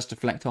back, but it does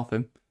deflect off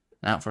him.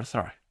 And out for a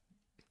throw.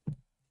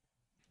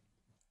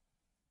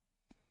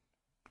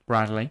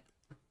 Bradley.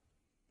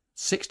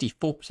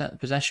 64% of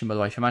possession, by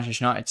the way, for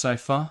Manchester United so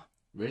far.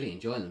 Really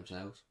enjoying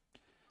themselves.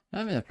 I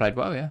think they've played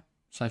well, yeah,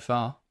 so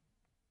far.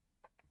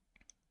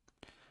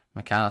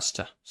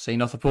 McAllister,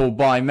 seen off the ball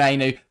by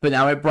Mainu, but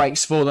now it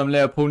breaks for them.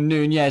 Liverpool,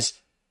 Nunez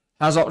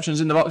has options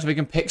in the box. If he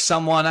can pick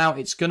someone out,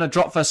 it's going to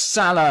drop for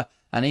Salah.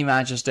 and he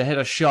manages to hit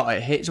a shot.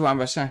 It hits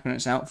Wan-Bissaka and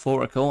it's out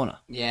for a corner.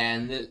 Yeah,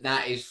 and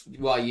that is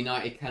why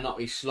United cannot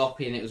be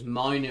sloppy, and it was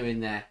Mino in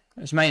there.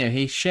 It was Mainu.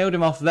 He shielded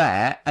him off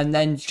there and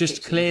then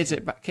just clears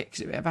it back, kicks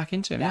it back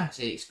into him. That's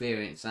the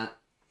experience, that.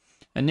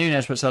 And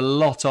Núñez puts a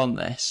lot on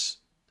this,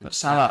 but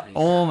Salah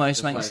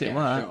almost makes it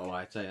work.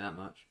 I'll tell you that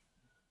much.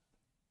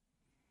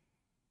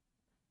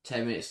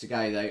 10 minutes to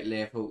go, though.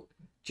 Liverpool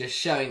just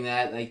showing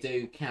there they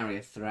do carry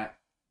a threat.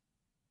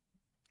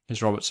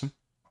 Here's Robertson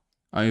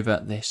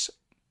over this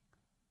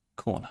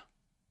corner.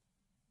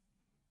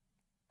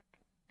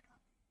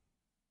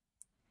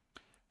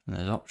 And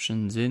there's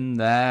options in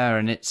there,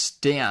 and it's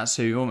Diaz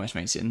who almost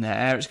makes it in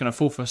there. It's going to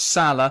fall for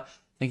Salah. I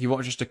think he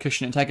wanted just to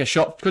cushion it and take a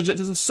shot because it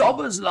does a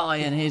Szoboszlai,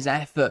 and his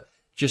effort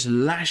just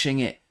lashing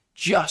it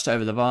just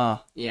over the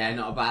bar. Yeah,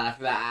 not a bad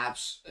after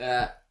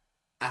that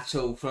at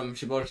all from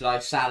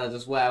Szoboszlai. Salah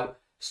as well.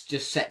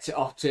 Just sets it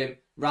off to him,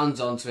 runs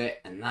onto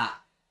it, and that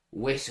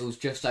whistles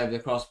just over the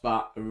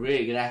crossbar. A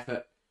really good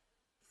effort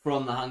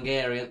from the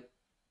Hungarian.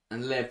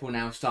 And Liverpool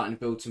now starting to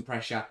build some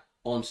pressure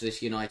onto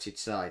this United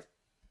side.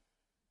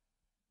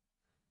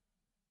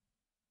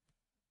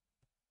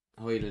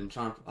 Højlund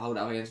trying to hold it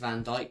up against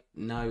Van Dijk.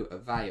 No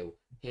avail.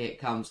 Here it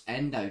comes.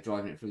 Endo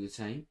driving it through the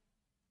team.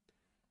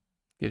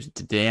 Gives it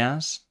to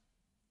Diaz.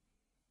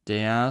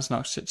 Diaz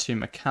knocks it to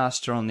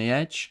McAllister on the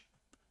edge.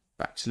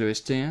 Back to Luis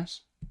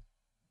Diaz.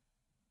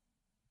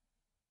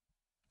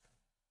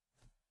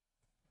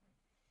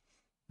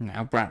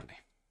 Now Bradley.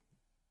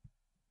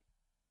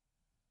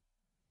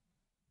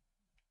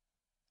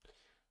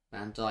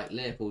 Van Dijk,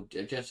 Liverpool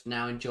are just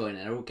now enjoying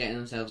it. They're all getting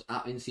themselves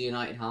up into the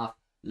United half,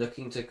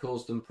 looking to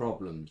cause them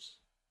problems.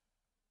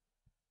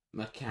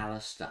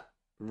 McAllister,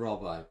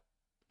 Robbo.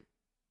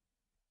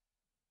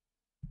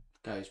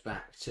 Goes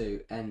back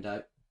to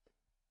Endo.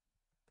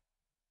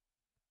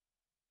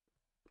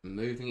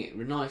 Moving it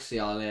nicely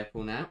are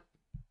Liverpool now.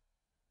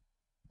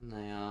 And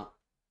they are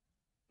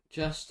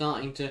just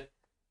starting to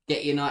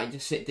get United to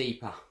sit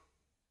deeper.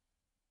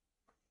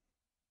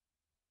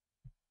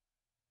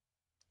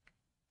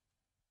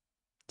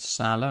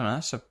 Salah,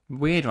 that's a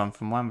weird one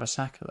from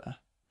Wan-Bissaka there.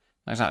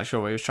 Not exactly sure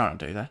what he was trying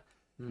to do there.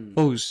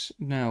 Ball's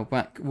now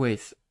back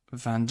with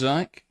Van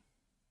Dijk.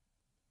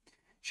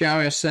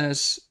 Sharia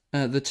says,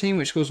 the team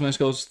which scores most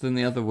goals than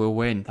the other will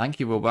win. Thank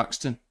you, Will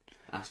Buxton.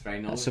 That's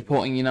very nice.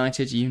 Supporting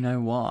United, you know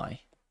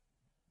why.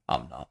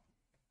 I'm not.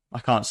 I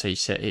can't see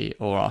City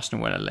or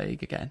Arsenal win a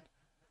league again.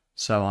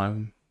 So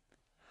I'm...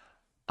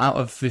 Out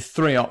of the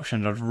three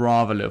options, I'd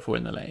rather Liverpool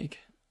win the league.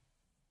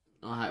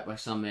 I hope by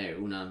some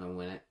miracle none of them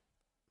win it.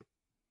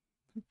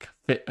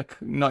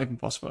 Not even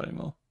possible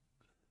anymore.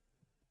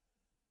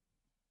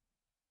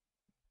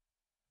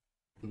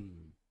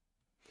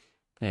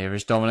 Here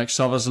is Dominic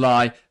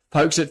Szoboszlai.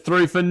 Pokes it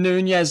through for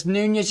Núñez.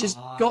 Núñez just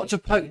got to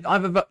poke,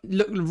 either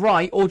look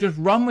right or just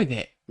run with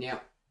it. Yeah. I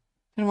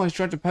don't know why he's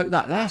tried to poke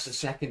that That's left. the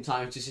second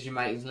time his decision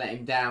making's let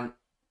him down.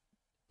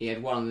 He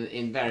had one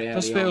in very early I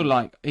just feel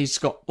like he's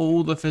got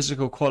all the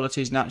physical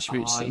qualities and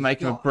attributes that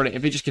make him a brilliant.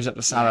 If he just gives up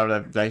the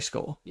Salah, they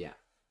score. Yeah.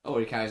 Oh,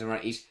 he carries on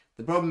right.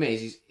 The problem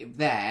is, he's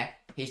there.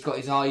 He's got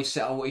his eyes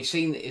set on what he's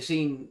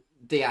seen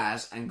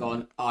Diaz and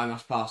gone, I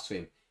must pass to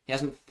him. He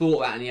hasn't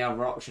thought about any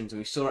other options, and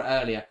we saw it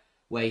earlier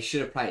where he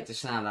should have played it to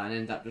Salah and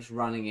ended up just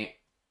running it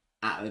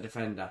at the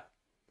defender.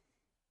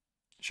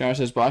 Shara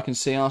says, but I can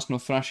see Arsenal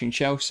thrashing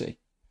Chelsea.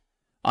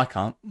 I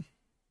can't. If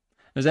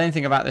there's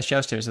anything about this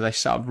Chelsea team is that they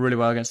set up really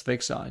well against the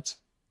big sides.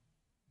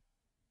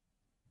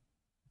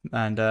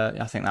 And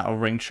I think that will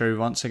ring true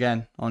once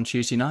again on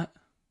Tuesday night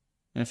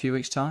in a few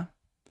weeks' time.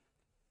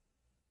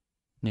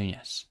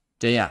 Núñez.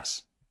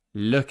 Diaz.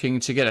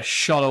 Looking to get a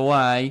shot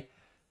away.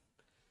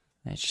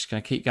 He's just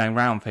going to keep going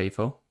round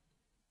people.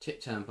 Tip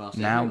turn pass.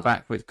 Now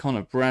back with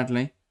Connor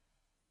Bradley.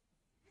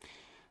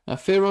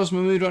 Firoz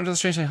Mahmood onto the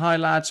stream saying, hi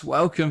lads,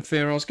 welcome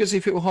Firoz. Good to see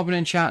people hopping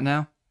in chat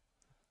now.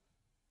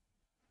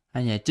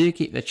 And yeah, do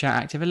keep the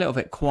chat active. A little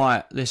bit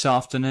quiet this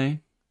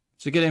afternoon.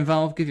 So get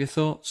involved, give your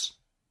thoughts.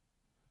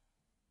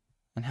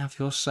 And have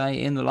your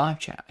say in the live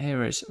chat.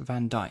 Here is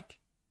Van Dijk.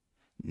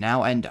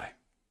 Now Endo.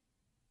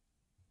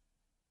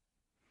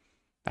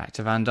 Back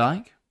to Van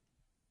Dijk.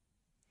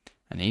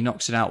 And he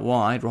knocks it out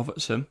wide.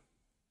 Robertson.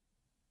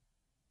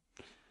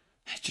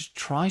 Just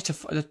trying to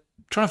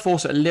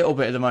force it a little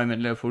bit at the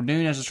moment, Liverpool.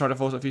 Núñez has tried to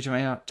force it a few too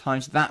many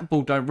times. That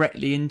ball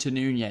directly into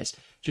Núñez.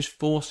 Just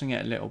forcing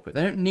it a little bit.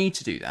 They don't need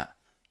to do that.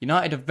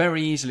 United are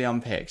very easily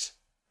unpicked.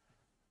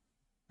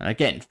 And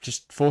again,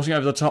 just forcing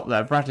over the top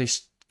there.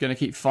 Bradley's going to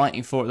keep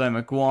fighting for it though.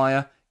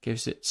 Maguire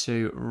gives it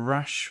to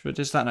Rashford.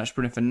 Does that? No, it's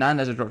Bruno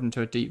Fernandes has dropped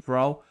into a deep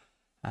roll.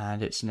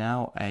 And it's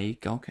now a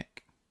goal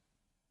kick.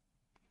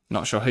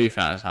 Not sure who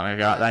Fernandes having a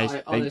go at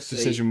that. The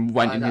decision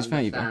went in his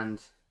favour.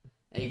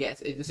 He gets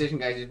the decision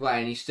goes his way,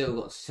 and he's still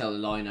got to tell the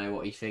lino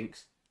what he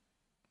thinks.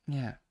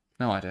 Yeah,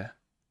 no idea.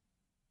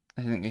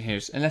 I think he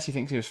was, unless he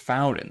thinks he was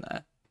fouled in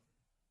there.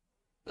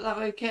 But that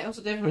okay, what's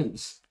the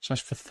difference? It's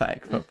most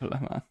pathetic footballer,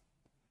 man.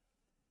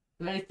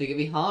 If anything, it'd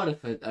be harder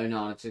for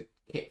Onana to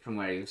kick from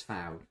where he was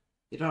fouled.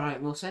 He'd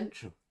alright more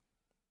central.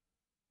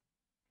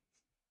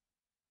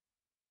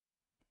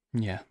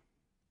 Yeah.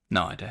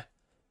 No idea.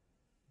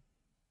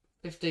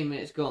 15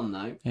 minutes gone,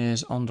 though.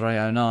 Here's Andre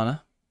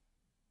Onana.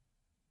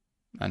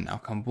 And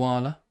now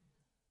Kambwala.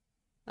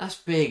 That's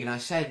big, and I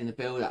said in the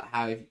build-up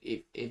how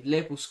if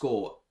Liverpool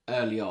score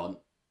early on,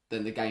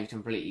 then the game's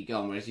completely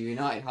gone. Whereas if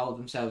United hold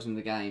themselves in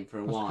the game for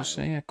a while,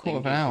 A quarter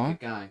of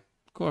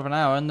an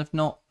hour, and they've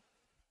not.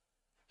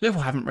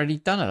 Liverpool haven't really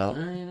done a lot.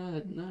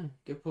 No,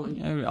 good point.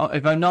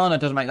 If Onana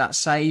doesn't make that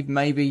save,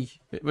 maybe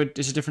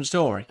it's a different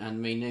story.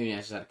 And Nunez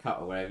has had a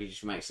cut or whatever, he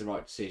just makes the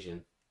right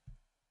decision.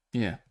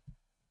 Yeah.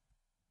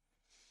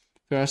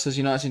 Ferrer says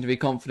United seem to be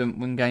confident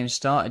when games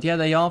started. Yeah,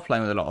 they are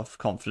playing with a lot of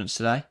confidence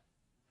today.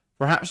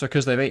 Perhaps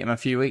because they beat them a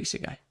few weeks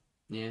ago.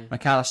 Yeah.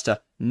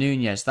 McAllister,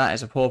 Nunez, that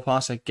is a poor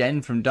pass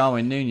again from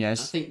Darwin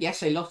Nunez. I think, yes,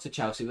 they lost to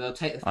Chelsea, but they'll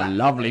take the fact.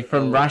 Lovely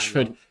from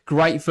Rashford.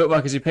 Great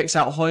footwork as he picks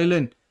out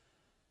Højlund.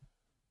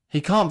 He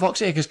can't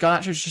box it because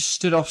Garnacho's just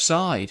stood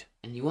offside.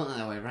 And you want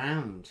that way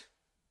round.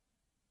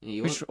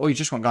 Or you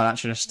just want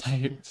Garnacho to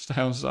stay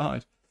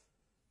onside.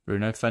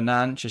 Bruno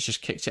Fernandes has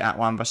just kicked it at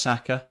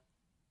Wan-Bissaka.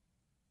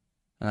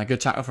 And a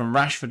good tackle from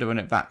Rashford to win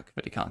it back,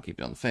 but he can't keep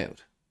it on the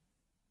field.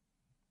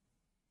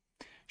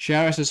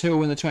 Sharia says, who will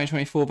win the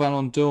 2024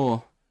 Ballon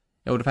d'Or?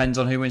 It all depends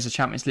on who wins the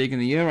Champions League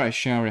and the Euros,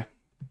 Sharia.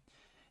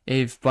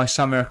 If by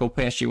some miracle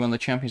PSG won the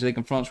Champions League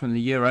and France win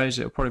the Euros,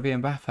 it'll probably be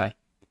Mbappe.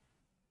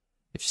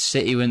 If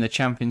City win the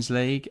Champions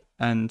League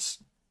and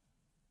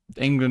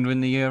England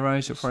win the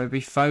Euros, it'll probably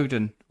be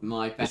Foden.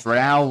 If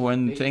Real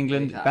win to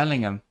England,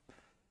 Bellingham.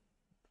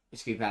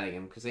 It's going to be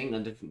Bellingham because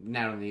England have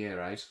now won the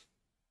Euros.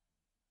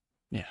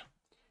 Yeah.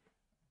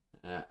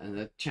 And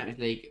the Champions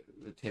League,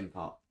 the Tim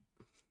Pot.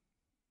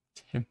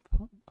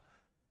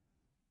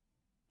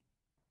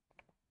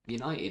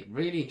 United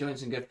really enjoying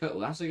some good football.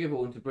 That's a good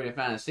ball into Bruno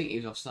Fernandes. I think he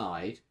was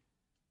offside.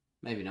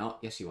 Maybe not.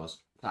 Yes, he was.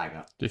 Flag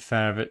up. To be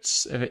fair,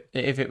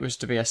 if it was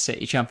to be a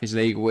City Champions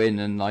League win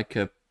and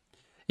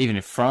even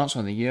if France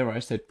won the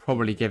Euros, they'd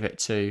probably give it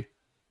to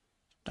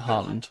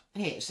Haaland.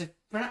 Here, so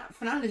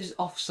Fernandes is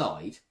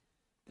offside.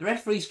 The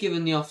referee's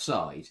given the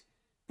offside.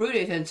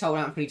 Bruno then told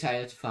Anthony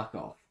Taylor to fuck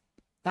off.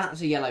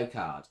 That's a yellow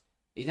card.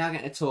 He's now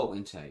getting a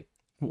talking to.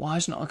 Why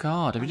is it not a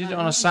card? If he did it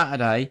on a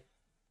Saturday,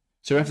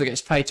 so if he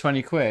gets paid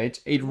 20 quid,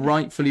 he'd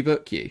rightfully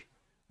book you.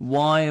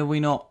 Why are we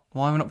not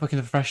booking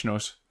the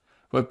professionals?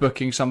 We're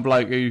booking some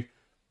bloke who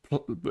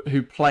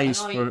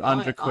plays for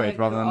 100 quid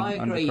rather than 100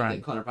 grand. I agree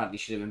that Conor Bradley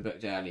should have been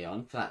booked early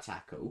on for that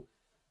tackle.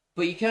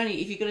 But you can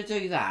only, if you're going to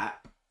do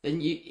that,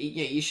 then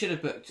you should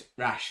have booked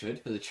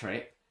Rashford for the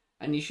trip,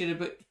 and you should have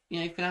booked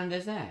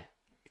Fernandes there.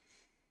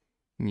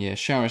 Yeah,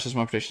 Sharon says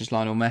my prediction is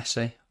Lionel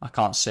Messi. I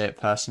can't see it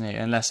personally,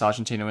 unless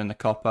Argentina win the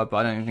Copa.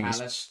 But I don't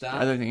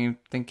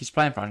think he's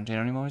playing for Argentina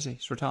anymore, is he?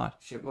 He's retired.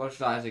 Watch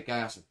that as a go.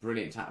 That's a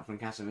brilliant tackle from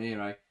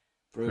Casemiro.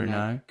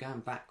 Bruno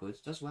going backwards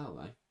does well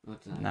though.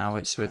 Now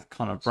it's with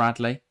Conor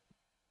Bradley,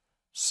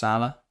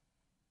 Salah,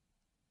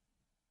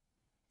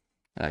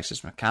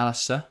 Alexis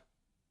McAllister.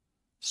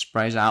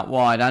 Sprays out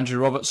wide.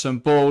 Andrew Robertson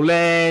ball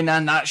in,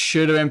 and that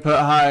should have been put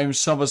home.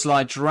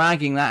 Szoboszlai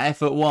dragging that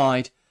effort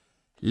wide.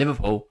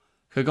 Liverpool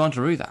could go on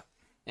to rue that.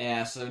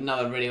 Yeah, so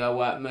another really well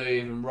worked move,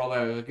 and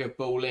Robbo with a good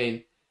ball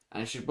in.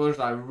 And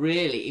Szoboszlai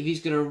really, if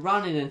he's going to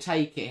run in and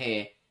take it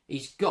here,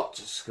 he's got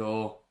to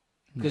score.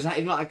 Because that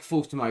is like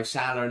falls to Mo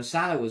Salah, and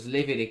Salah was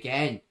livid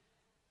again.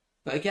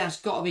 But again,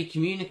 it's got to be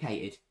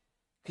communicated.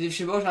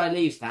 Because if Szoboszlai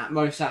leaves that,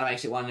 Mo Salah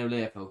makes it 1-0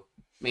 Liverpool.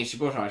 I mean,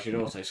 Szoboszlai should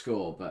also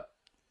score, but...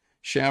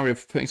 Sharia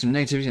putting some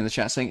negativity in the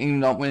chat saying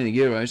England aren't winning the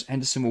Euros,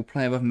 Henderson will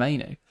play above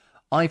Mainu.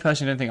 I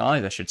personally don't think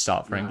either should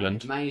start for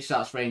England. If Mainu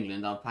starts for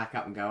England, I'll pack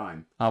up and go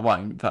home. I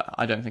won't, but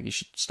I don't think he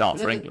should start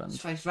for England.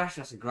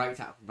 That's a great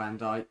tackle from Van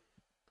Dijk.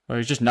 Well,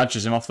 he just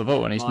nudges him off the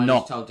ball and he's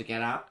not told to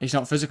get out. He's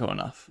not physical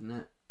enough.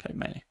 No. Okay,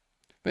 Mainu.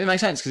 But it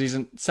makes sense because he's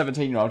a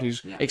 17-year-old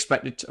who's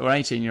expected to, or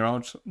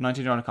 18-year-old,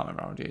 19-year-old, I can't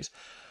remember how old he is.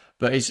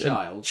 But he's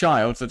a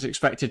child that's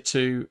expected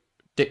to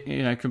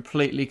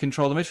completely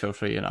control the midfield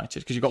for United.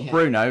 Because you've got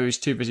Bruno, who's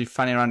too busy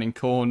fanning around in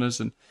corners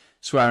and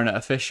swearing at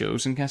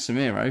officials, and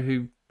Casemiro,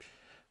 who,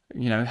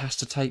 has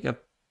to take a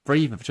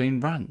breather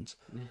between runs.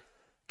 Yeah.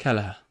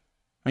 Kelleher.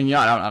 I mean,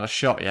 United haven't had a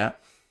shot yet.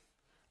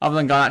 Other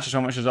than Garnacho, how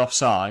much is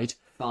offside.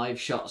 5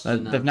 shots.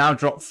 They've now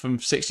dropped from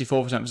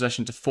 64%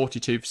 possession to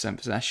 42%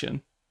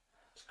 possession.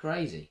 It's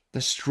crazy.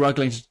 They're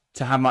struggling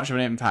to have much of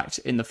an impact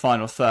in the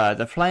final third.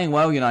 They're playing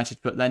well, United,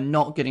 but they're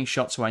not getting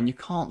shots away, and you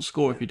can't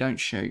score if you don't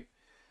shoot.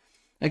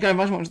 Again,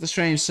 I watched the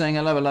stream saying,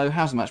 hello,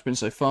 how's the match been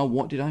so far?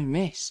 What did I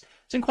miss?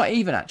 It's been quite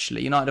even,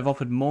 actually. United have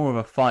offered more of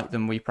a fight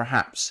than we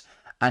perhaps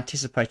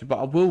anticipated, but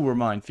I will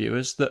remind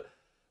viewers that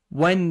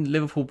when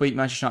Liverpool beat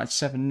Manchester United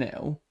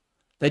 7-0,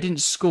 they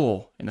didn't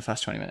score in the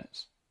first 20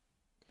 minutes.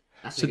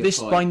 So this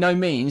point by no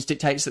means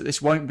dictates that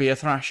this won't be a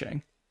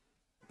thrashing.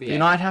 Yeah.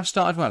 United have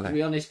started well. To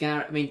be honest,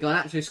 Gareth, I mean,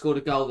 Garnacho scored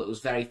a goal that was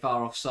very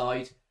far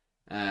offside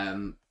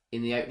in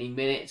the opening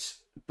minutes,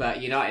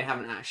 but United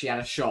haven't actually had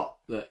a shot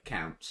that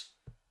counts.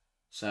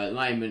 So at the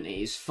moment,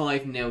 it is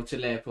 5-0 to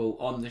Liverpool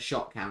on the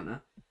shot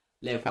counter.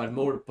 Liverpool had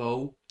more of the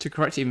ball. To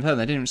correct it even further,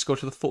 they didn't even score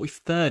till the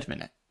 43rd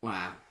minute.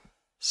 Wow.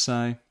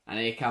 So... And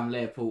here come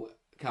Liverpool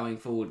coming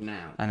forward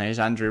now. And there's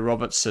Andrew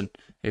Robertson,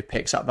 who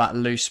picks up that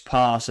loose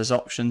pass as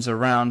options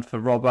around for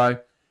Robbo.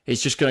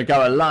 He's just going to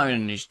go alone,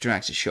 and he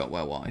drags his shot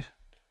well wide.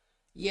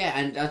 Yeah,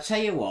 and I'll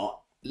tell you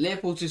what,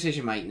 Liverpool's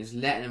decision making is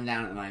letting them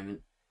down at the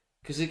moment.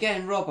 Because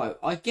again, Robbo,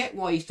 I get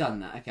why he's done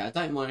that. Okay, I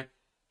don't mind,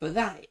 but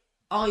that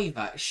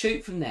either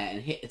shoot from there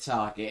and hit the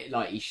target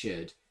like he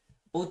should,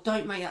 or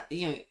don't make that.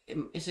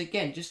 It's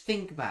again, just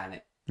think about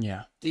it.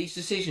 Yeah. These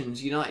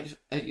decisions,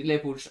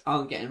 Liverpool just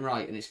aren't getting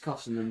right, and it's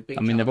costing them big.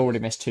 They've already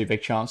missed 2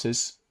 big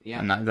chances.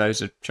 Yeah. And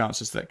those are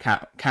chances that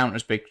count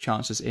as big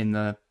chances in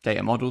the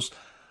data models.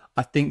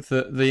 I think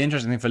that the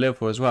interesting thing for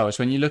Liverpool as well is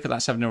when you look at that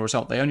 7-0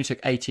 result, they only took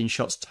 18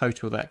 shots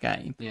total that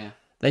game. Yeah.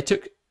 They've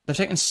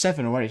taken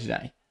 7 already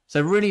today.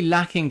 So really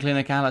lacking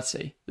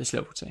clinicality, this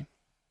Liverpool team.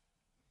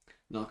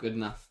 Not good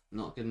enough.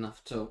 Not good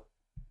enough at all.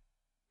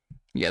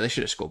 Yeah, they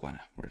should have scored by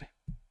now, really.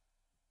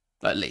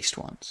 At least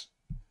once.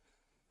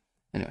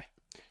 Anyway,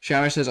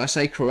 Shower says, I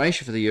say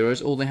Croatia for the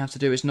Euros. All they have to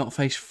do is not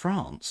face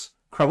France.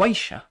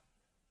 Croatia?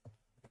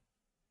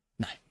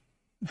 No.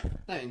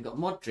 They haven't got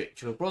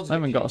Modric or Brozovic.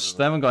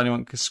 They haven't got anyone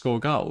who can score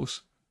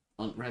goals.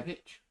 On Rebic.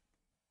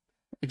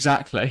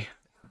 Exactly.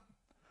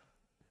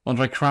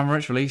 Andre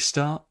Kramaric, will he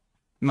start?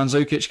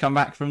 Mandzukic come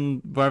back from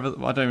wherever,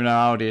 I don't even know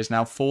how old he is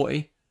now,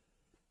 40?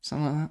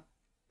 Something like that.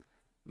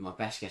 My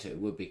best guess it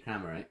would be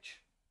Kramaric.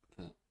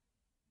 But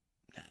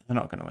they're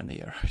not going to win the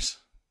Euros.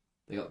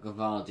 They got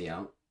Gavardi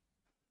out.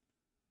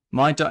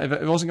 If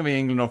it wasn't going to be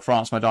England or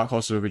France, my dark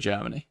horses would be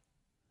Germany.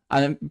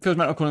 And it feels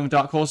meant to calling them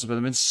dark horses, but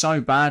they've been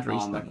so bad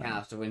recently.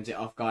 McAllister wins it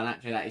off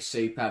Garnacho. That is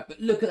superb. But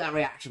look at that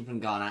reaction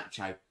from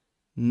Garnacho.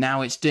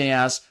 Now it's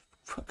Diaz.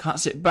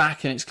 Cuts it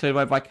back and it's cleared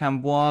away by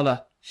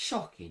Camboire.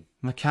 Shocking.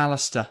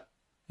 McAllister.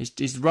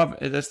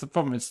 That's the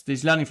problem.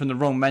 He's learning from the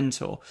wrong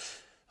mentor.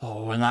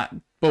 Oh, and that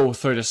ball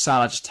through to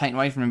Salah, just taken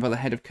away from him by the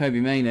head of Kobe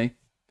Mainoo.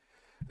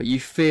 But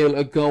you feel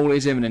a goal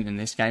is imminent in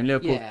this game.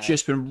 Liverpool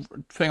just been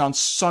putting on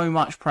so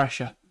much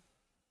pressure.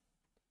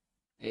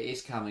 It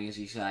is coming, as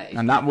you say.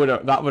 And that would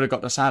have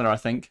got to Salah, I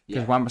think,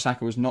 because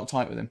Wan-Bissaka was not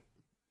tight with him.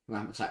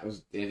 Wan-Bissaka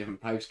was in a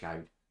different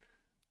postcode.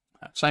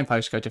 Same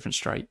postcode, different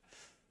straight.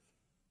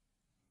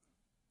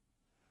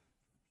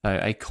 So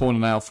a corner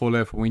nail for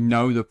Liverpool. We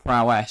know the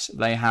prowess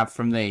they have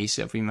from these.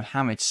 It'll be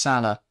Mohamed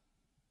Salah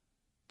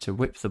to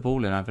whip the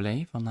ball in, I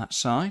believe, on that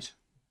side.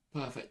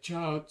 Perfect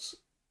chance.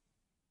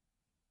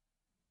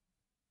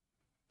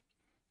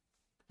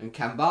 And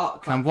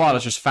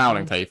Camboire's just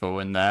fouling people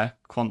in there.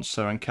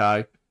 Quansah and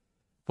co.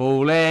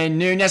 Ball in.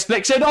 Núñez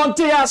flicks it on.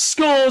 Diaz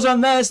scores,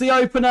 and there's the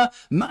opener.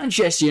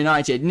 Manchester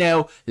United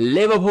 0.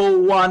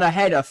 Liverpool 1. A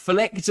header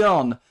flicked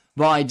on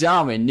by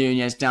Darwin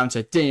Núñez down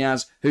to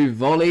Diaz, who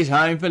volleys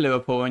home for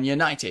Liverpool, and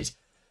United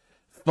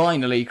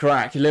finally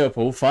crack.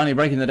 Liverpool finally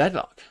breaking the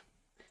deadlock.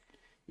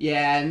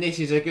 Yeah, and this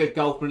is a good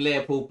goal from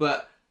Liverpool,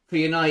 but for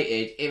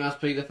United, it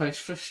must be the most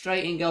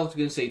frustrating goal to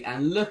concede.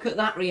 And look at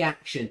that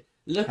reaction.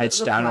 Look heads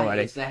at the down players.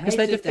 already. Their heads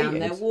are down.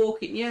 They're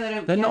walking.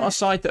 Yeah, they're not a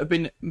side that have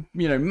been,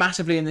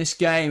 massively in this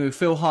game who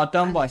feel hard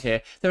done by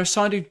here. They're a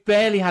side who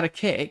barely had a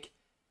kick,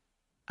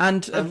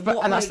 and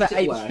that's their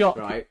eighth shot.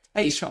 Right?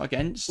 Eighth shot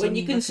against. When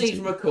you concede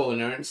from a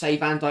corner and say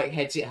Van Dijk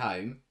heads it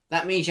home,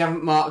 that means you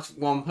haven't marked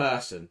one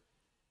person.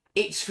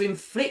 It's been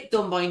flicked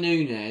on by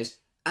Núñez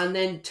and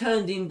then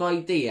turned in by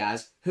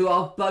Diaz, who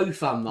are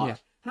both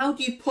unmarked. Yeah. How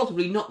do you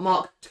possibly not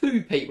mark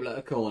 2 people at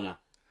a corner?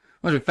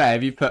 Well, to be fair,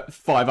 if you put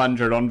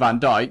 500 on Van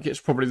Dijk, it's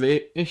probably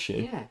the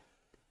issue. Yeah.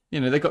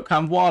 They've got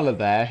Camboire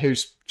there,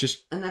 who's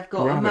just... And they've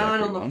got a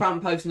man on the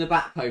front post and the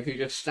back post who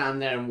just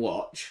stand there and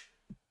watch.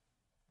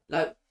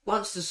 Like,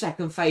 once the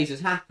second phase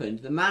has happened,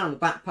 the man on the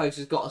back post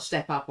has got to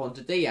step up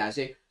onto Diaz.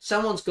 If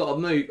someone's got to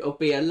move or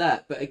be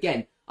alert. But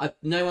again,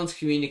 no one's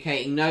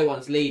communicating, no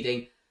one's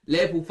leading.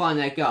 Liverpool find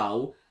their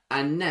goal,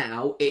 and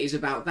now it is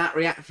about that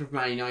reaction from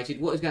Man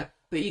United. What is going...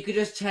 But you could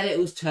just tell it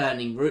was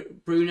turning.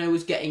 Bruno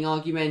was getting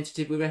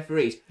argumentative with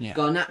referees. Yeah.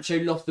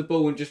 Garnacho lost the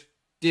ball and just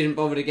didn't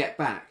bother to get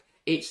back.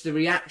 It's the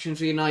reaction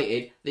to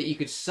United that you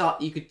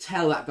could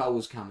tell that goal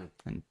was coming.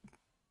 And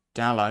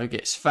Dalot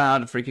gets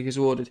fouled, a free kick is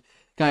awarded.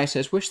 Guy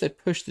says, wish they'd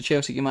pushed the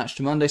Chelsea match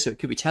to Monday so it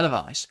could be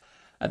televised.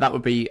 That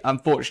would be,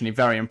 unfortunately,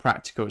 very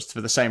impractical. It's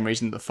for the same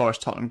reason that the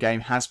Forest-Tottenham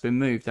game has been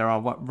moved. There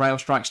are rail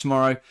strikes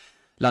tomorrow.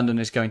 London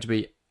is going to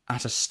be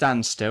at a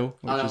standstill.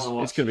 It's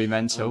going to be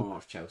mental. I want to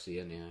watch Chelsea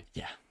anyway.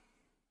 Yeah.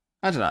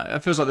 I don't know.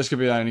 It feels like this could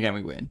be the only game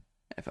we win,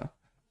 ever.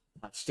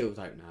 I still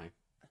don't know.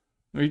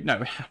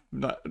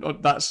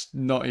 That's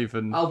not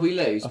even we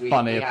lose. a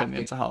funny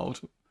opinion to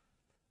hold.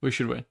 We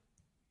should win.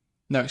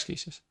 No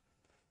excuses.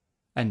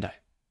 Endo.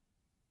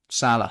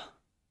 Salah.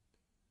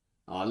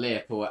 Oh,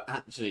 Liverpool are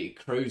absolutely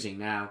cruising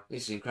now.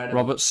 This is incredible.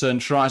 Robertson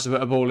tries to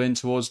put a ball in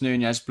towards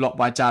Núñez, blocked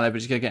by Dalot,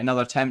 but he's going to get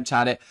another attempt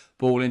at it.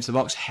 Ball into the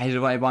box, headed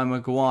away by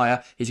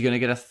Maguire. He's going to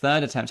get a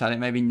third attempt at it.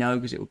 Maybe no,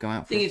 because it will go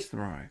out for a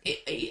throw.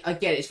 I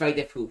get it's very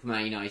difficult for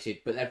Man United,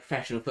 but they're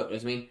professional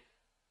footballers. I mean,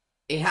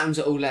 it happens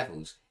at all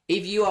levels.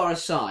 If you are a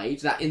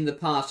side that in the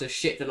past has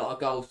shipped a lot of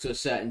goals to a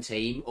certain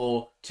team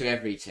or to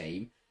every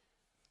team,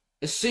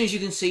 as soon as you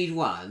concede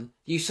one,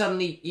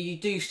 you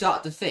do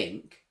start to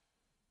think,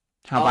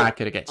 How bad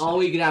could it get?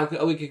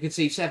 We could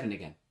concede 7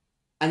 again.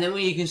 And then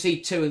when you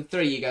concede 2 and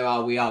 3, you go,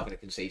 oh, we are going to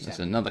concede 7. That's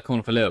another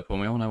corner for Liverpool.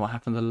 We all know what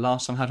happened the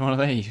last time I had one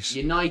of these.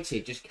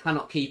 United just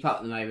cannot keep up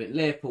at the moment.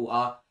 Liverpool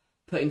are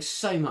putting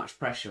so much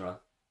pressure on.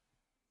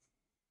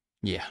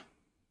 Yeah.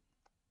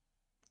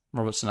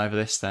 Robertson over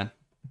this then.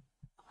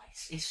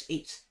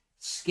 It's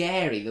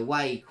scary the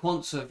way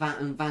Quansah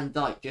and Van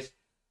Dijk just,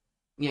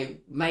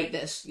 make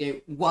this,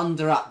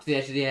 wander up to the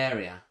edge of the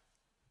area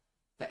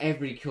for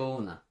every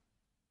corner.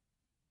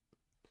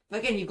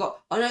 But again,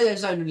 I know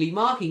there's only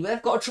marking, but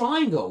they've got a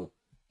triangle.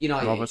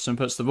 Robertson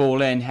puts the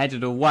ball in,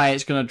 headed away.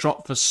 It's going to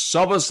drop for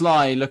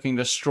Szoboszlai, looking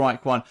to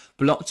strike one.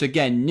 Blocked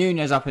again.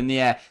 Nunez up in the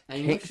air.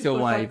 Kicked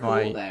away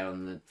by... there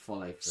on the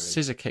follow-through.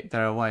 Scissor kick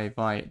there away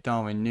by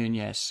Darwin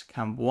Nunez.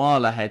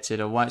 Cambuala heads it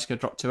away. It's going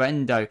to drop to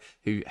Endo,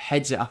 who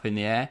heads it up in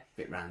the air.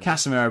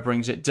 Casemiro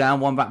brings it down.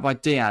 One back by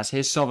Diaz.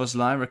 Here's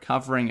Szoboszlai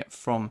recovering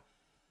from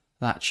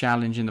that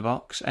challenge in the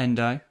box.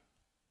 Endo. And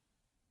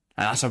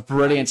that's a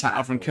brilliant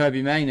tackle from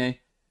Kirby Mainoo.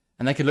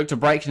 And they could look to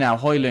break now.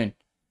 Højlund.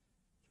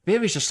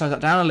 Beery's just slowed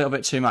that down a little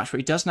bit too much, but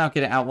he does now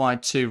get it out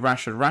wide to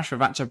Rashford. Rashford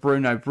back to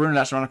Bruno. Bruno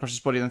lets it run across his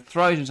body, then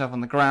throws himself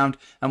on the ground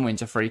and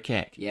wins a free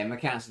kick. Yeah,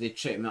 McAllister did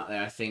trip him up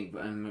there, I think,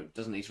 but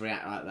doesn't need to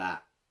react like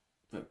that.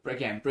 But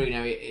again,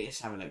 Bruno,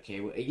 let's have a look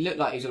here. He looked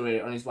like he's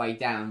already on his way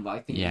down, but I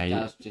think he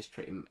does just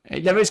trip him.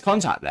 There is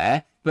contact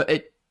there,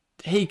 but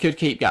he could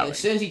keep going. As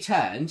soon as he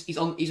turns, he's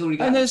already going.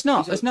 And there's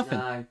nothing.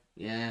 No,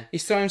 yeah.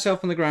 He's throwing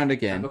himself on the ground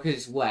again. And because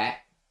it's wet,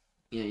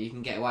 you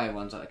can get away with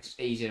ones like it's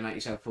easier to make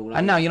yourself fall over.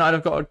 And now United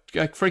have got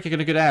a free kick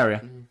in a good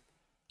area.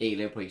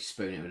 He'll probably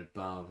spoon it with a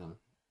bar on.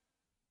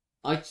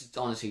 I just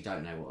honestly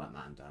don't know what that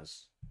man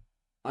does.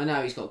 I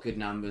know he's got good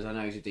numbers. I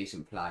know he's a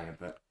decent player,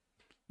 but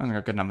I think he's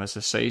got good numbers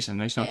this season.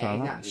 He's not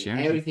done that this year.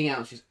 Everything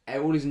else,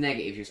 all his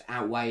negatives just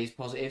outweigh his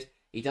positives.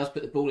 He does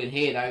put the ball in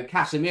here though.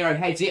 Casemiro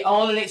heads it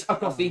on, and it's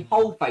across the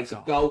whole face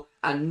of goal,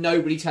 and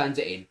nobody turns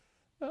it in.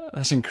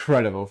 That's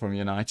incredible from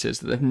United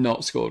that they've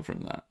not scored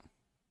from that.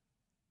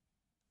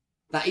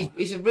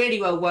 It's a really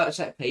well worked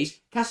set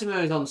piece.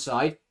 Casemiro's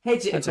onside,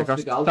 heads it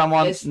across the goal.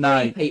 There's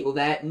 3 people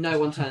there, no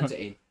one turns it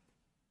in.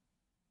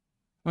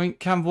 I mean,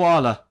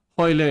 Cambuala,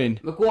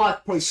 Højlund.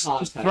 Maguire probably can't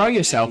just throw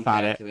yourself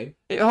at it.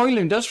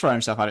 Højlund does throw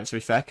himself at it, to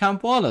be fair.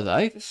 Cambuala,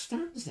 though, just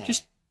stands there.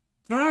 Just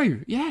throw.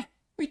 Yeah,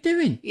 what are you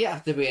doing? You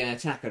have to be an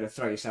attacker to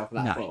throw yourself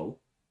at that ball.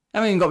 I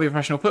mean, you've got to be a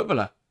professional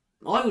footballer.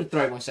 I would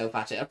throw myself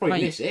at it. I'd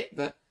probably miss it,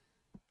 but,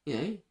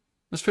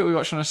 There's people we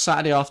watch on a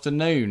Saturday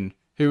afternoon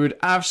who would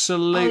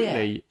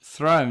absolutely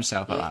throw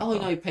himself at that ball. I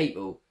know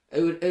people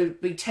who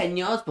would be 10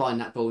 yards behind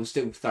that ball and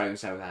still throw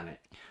himself at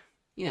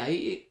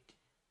it.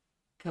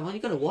 Come on,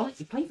 you've got a wallet.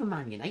 You play for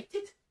Man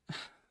United.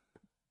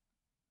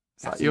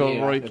 It's like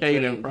your Roy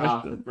Keane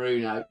impression.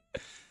 Bruno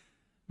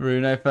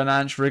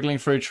Fernandes wriggling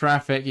through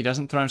traffic. He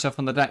doesn't throw himself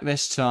on the deck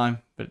this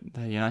time, but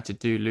the United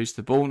do lose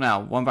the ball now.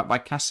 One back by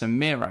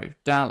Casemiro.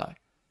 Dallo.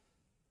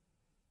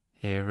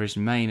 Here is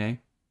Mainoo.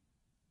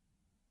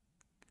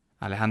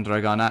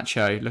 Alejandro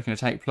Garnacho looking to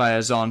take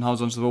players on,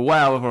 holds onto the ball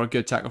well before a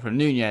good tackle from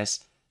Nunez.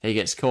 He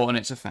gets caught and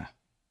it's a foul.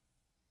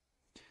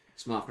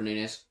 Smart for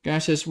Nunez. Guy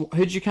says,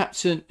 who'd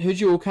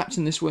you all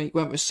captain this week?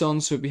 Went with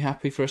Son, so would be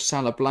happy for a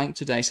Salah blank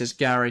today, says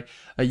Gary.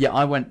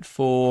 I went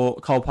for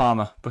Cole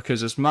Palmer,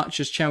 because as much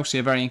as Chelsea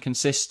are very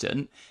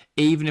inconsistent,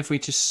 even if we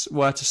just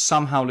were to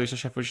somehow lose to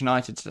Sheffield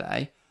United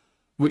today,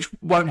 which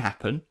won't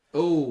happen,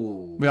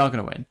 we are going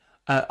to win.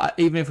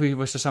 Even if we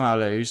were to somehow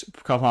lose,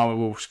 Cole Palmer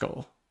will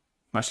score.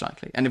 Most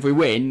likely. And if we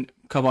win,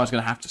 Cobar's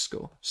going to have to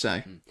score.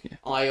 So, yeah.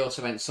 I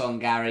also went Son,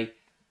 Gary.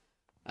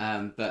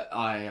 But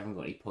I haven't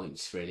got any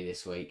points really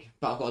this week.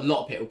 But I've got a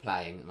lot of people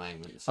playing at the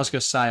moment. So. I was going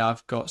to say,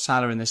 I've got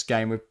Salah in this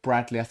game with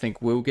Bradley, I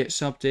think, will get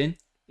subbed in.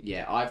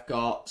 Yeah, I've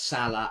got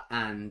Salah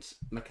and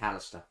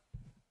McAllister.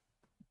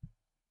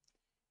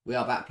 We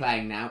are back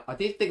playing now. I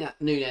did think that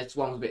Nunez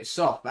one was a bit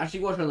soft, but actually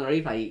watching on the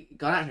replay,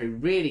 Garnacho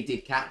really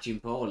did catch him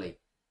poorly.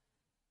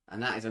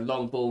 And that is a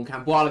long ball, and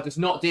Cambuala does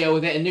not deal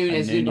with it, and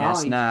Nunez is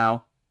behind.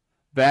 Now,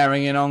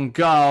 bearing in on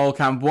goal,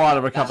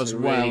 Cambuala recovers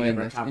well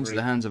into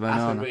the hands of Onana.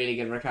 That's a really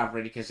good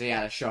recovery because he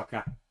had a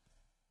shocker.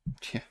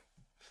 Yeah.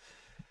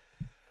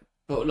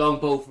 But long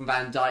ball from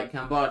Van Dijk,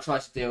 Cambuala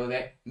tries to deal with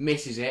it,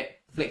 misses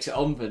it, flicks it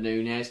on for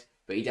Nunez,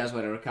 but he does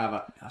well to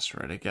recover. That's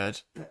really good.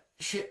 But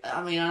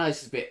I know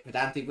this is a bit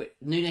pedantic, but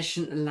Nunez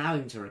shouldn't allow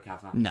him to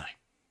recover. No.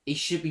 He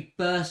should be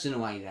bursting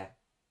away there.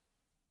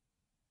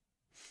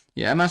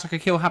 Yeah, Mass like a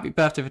kill. Happy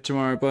birthday for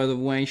tomorrow, by the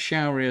way.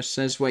 Shauria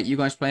says, wait, you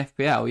guys play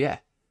FPL? Yeah.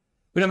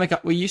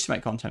 We used to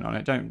make content on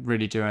it, don't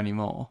really do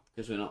anymore.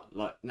 Because we're not,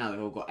 now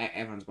everyone's got a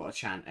FPL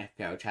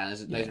channel.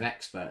 There's loads of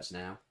experts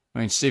now. I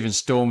mean, Stephen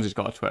Storms has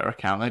got a Twitter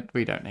account.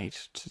 We don't need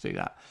to do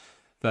that.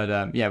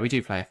 But, we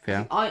do play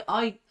FPL.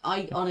 I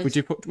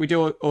honestly... We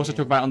do also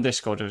talk about it on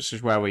Discord, which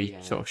is where we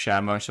sort of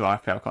share most of our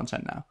FPL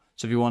content now.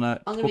 So if you want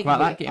to talk about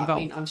that, get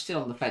involved. I'm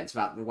still on the fence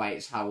about the way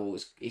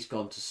it's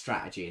gone to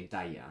strategy and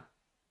data.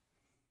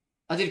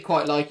 I did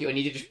quite like it when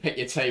you did just pick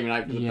your team and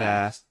hope for the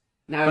best.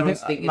 Now I everyone's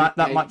think thinking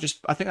that might just.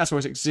 I think that's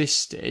always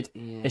existed.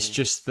 Yeah. It's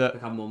just that.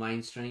 Become more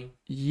mainstream.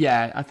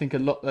 Yeah, I think a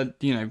lot. With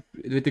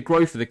the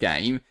growth of the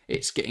game,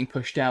 it's getting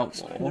pushed out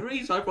The more.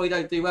 reason I probably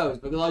don't do well is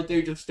because I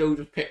do still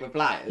pick my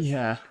players.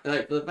 Yeah.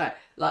 Like, for the bet.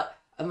 Like,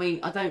 I mean,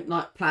 I don't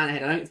like plan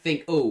ahead. I don't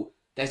think, oh,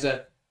 there's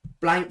a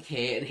blank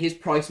here and his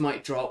price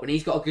might drop and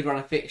he's got a good run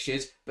of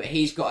fixtures, but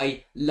he's got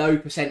a low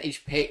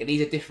percentage pick and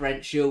he's a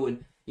differential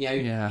and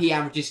he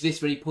averages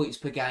this many points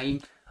per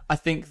game. I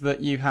think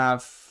that you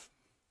have.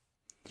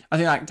 I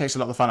think that takes a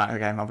lot of the fun out of the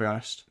game. I'll be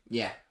honest.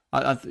 Yeah.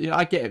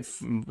 I get it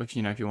if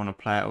you want to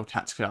play it all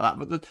tactically like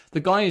that, but the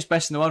guy who's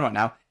best in the world right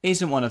now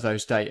isn't one of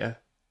those data.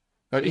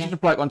 He's just a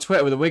bloke on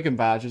Twitter with a Wigan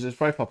badge as his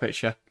profile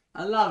picture.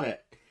 I love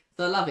it.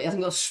 I love it. He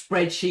hasn't got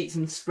spreadsheets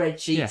and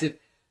spreadsheets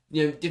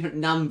of different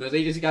numbers.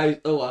 He just goes,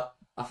 oh,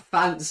 I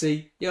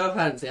fancy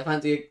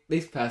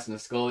this person to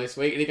score this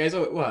week, and he goes,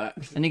 oh, it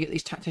works. And you get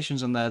these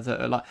tacticians on there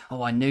that are like,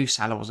 oh, I knew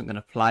Salah wasn't going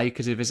to play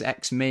because of his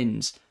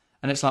ex-mins,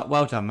 and it's like,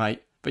 well done,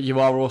 mate. But you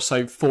are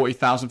also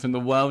 40,000th in the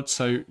world,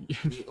 so...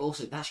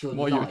 Also, that's your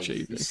what life. Are you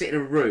achieving? You sit in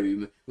a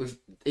room with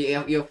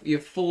your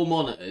 4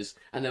 monitors,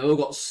 and they've all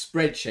got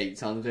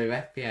spreadsheets on to do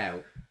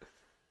FPL.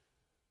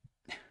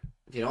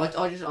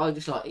 I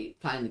just like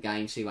playing the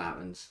game, see what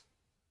happens.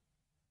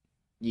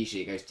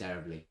 Usually it goes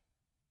terribly.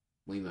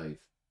 We move.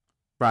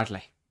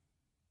 Bradley.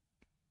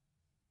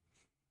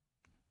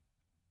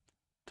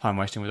 Time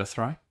wasting with a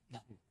throw. No.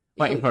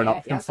 Waiting for an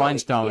option,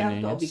 finds Darwin Núñez.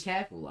 You've got to be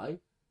careful, though.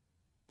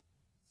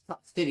 That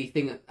silly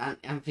thing that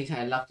Anthony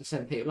Taylor loved to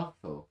send people off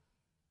for.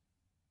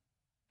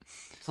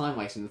 Time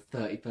wasting the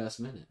 31st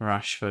minute.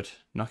 Rashford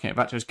knocking it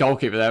back to his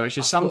goalkeeper there, which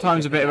is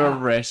sometimes a bit of a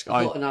risk.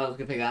 I thought another was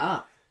going to pick that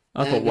up.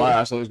 I thought, wow,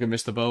 I thought he was going to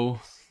miss the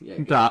ball. Yeah,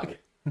 Duck.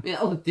 Yeah,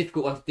 that was a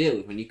difficult one to deal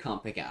with when you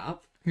can't pick it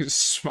up. He just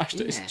smashed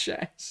at his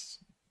chest.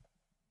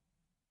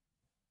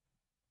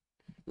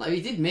 Like, if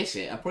he did miss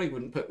it, I probably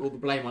wouldn't put all the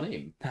blame on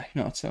him. No,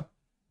 not at all.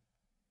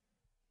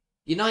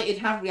 United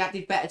have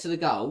reacted better to the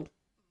goal.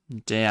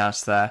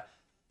 Diaz there,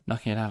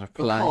 knocking it out of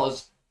play.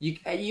 Because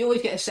you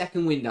always get a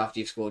second wind after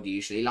you've scored,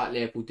 usually, like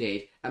Liverpool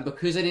did. And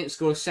because they didn't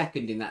score a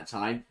second in that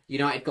time,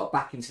 United got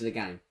back into the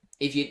game.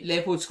 If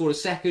Liverpool had scored a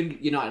second,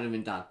 United would have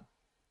been done.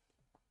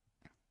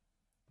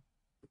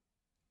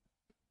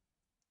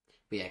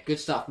 But yeah, good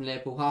start from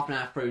Liverpool. Half an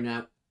hour through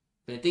now.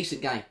 Been a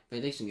decent game.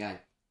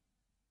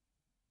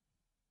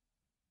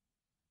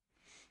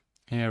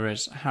 Here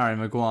is Harry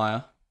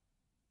Maguire.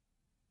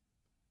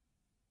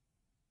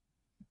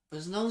 But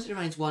as long as it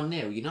remains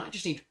 1-0, United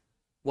just need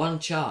one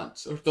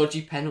chance or a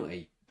dodgy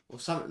penalty or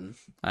something.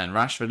 And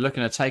Rashford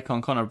looking to take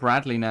on Conor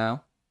Bradley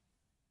now.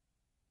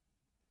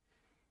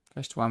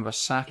 Goes to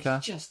Wan-Bissaka.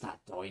 It's just that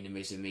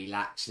dynamism he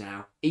lacks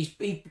now.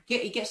 He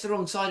gets the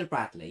wrong side of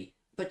Bradley,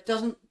 but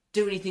doesn't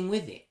do anything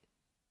with it.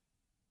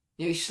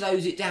 He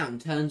slows it down,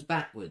 turns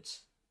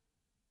backwards.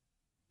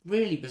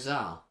 Really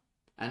bizarre.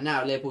 And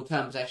now Liverpool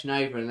turn possession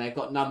over and they've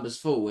got numbers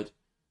forward.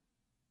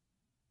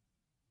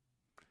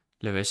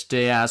 Luis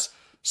Diaz.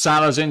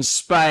 Salah's in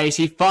space.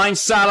 He finds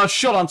Salah.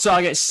 Shot on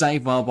target.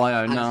 Saved well by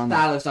Onana. And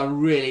Salah's done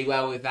really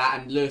well with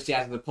that. And Luis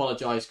Diaz has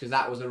apologised because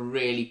that was a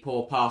really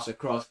poor pass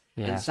across.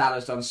 Yeah. And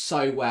Salah's done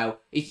so well.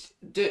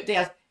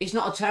 Diaz, it's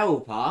not a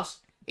terrible pass.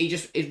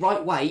 His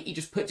right way, he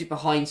just puts it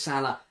behind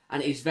Salah.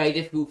 And it's very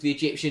difficult for the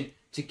Egyptian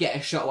to get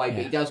a shot away,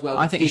 but he does well.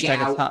 I think he's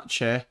taking a touch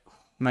here,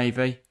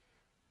 maybe.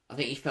 I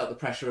think he felt the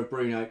pressure of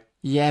Bruno.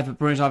 Yeah, but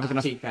Bruno's either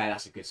going to... fair,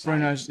 that's a good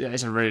save.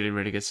 It's a really,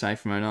 really good save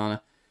from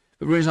Onana.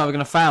 But Bruno's either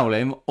going to foul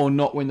him or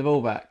not win the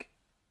ball back.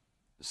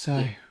 So...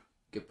 Yeah,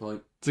 good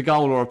point. It's a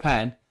goal or a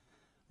pen.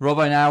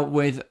 Robbo now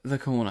with the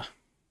corner.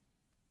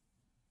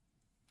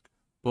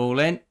 Ball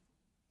in.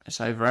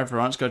 It's over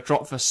everyone. It's going to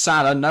drop for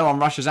Salah. No one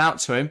rushes out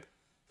to him.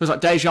 Feels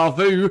like deja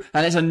vu,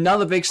 and it's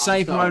another big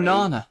save from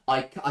Onana.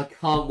 I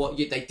can't watch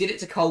you. They did it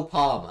to Cole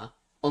Palmer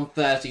on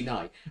Thursday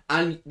night,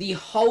 and the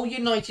whole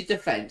United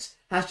defence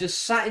has just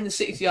sat in the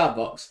 6-yard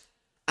box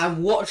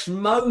and watched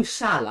Mo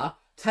Salah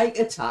take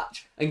a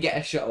touch and get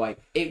a shot away.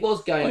 It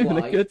was going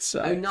wide. A good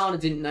save. Onana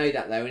didn't know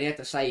that though, and he had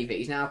to save it.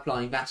 He's now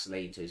applying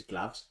Vaseline to his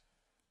gloves.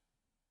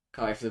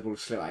 Can't wait for the ball to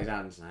slip out his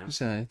hands now.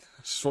 So,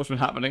 that's what's been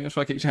happening. That's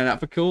why I keep turning out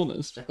for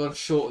corners. They've gone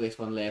short of this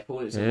one, Liverpool.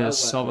 Here's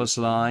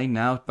Szoboszlai.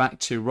 Now back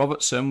to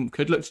Robertson.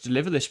 Could look to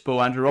deliver this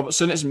ball, Andrew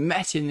Robertson. It's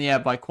met in the air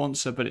by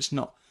Quansah, but it's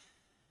not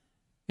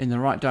in the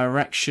right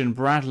direction.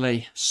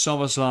 Bradley,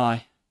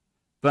 Szoboszlai.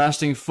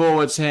 Bursting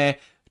forwards here.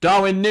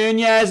 Darwin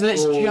Núñez, and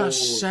it's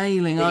just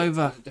sailing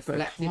over.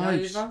 Deflected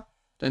over?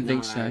 Don't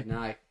think so.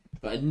 No.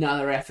 But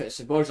another effort.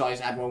 Szoboszlai's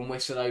had one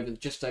whistle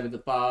just over the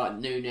bar.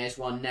 Núñez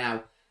one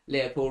now.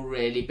 Liverpool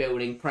really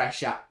building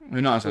pressure.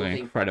 United's had an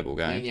incredible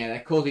game. Yeah, they're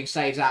causing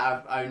saves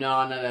out of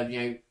Onana.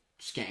 They're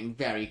just getting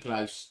very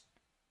close.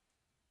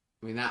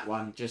 I mean, that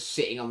one just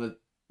sitting on the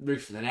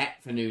roof of the net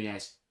for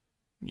Núñez.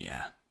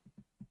 Yeah.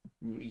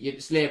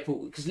 It's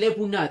Liverpool, because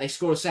Liverpool know they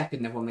score a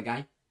second, they've won the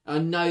game. I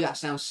know that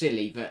sounds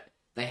silly, but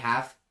they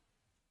have.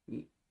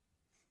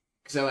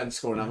 Because they'll then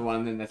score another one,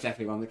 and then they've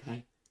definitely won the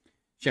game.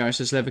 Jared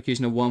says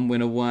Leverkusen a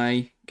 1-win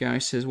away. Gary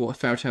says, what a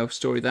fairy tale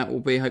story that will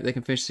be. Hope they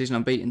can finish the season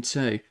unbeaten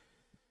too.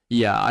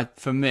 Yeah,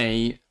 for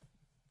me,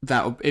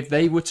 if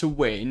they were to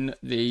win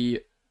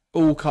the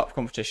all cup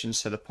competitions,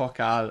 so the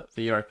Pokal,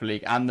 the Europa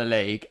League, and the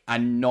League,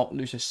 and not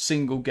lose a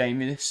single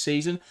game in this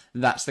season,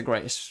 that's the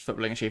greatest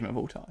footballing achievement of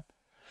all time.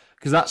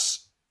 Because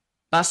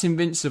that's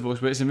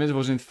Invincibles, but it's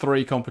Invincibles in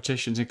 3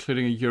 competitions,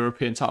 including a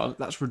European title.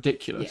 That's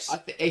ridiculous.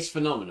 Yeah, it's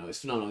phenomenal. It's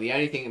phenomenal. The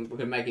only thing that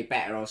could make it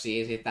better, obviously,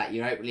 is if that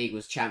Europa League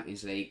was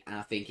Champions League, and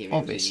I think it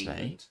was in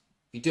England.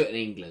 If you do it in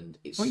England,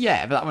 it's... Well,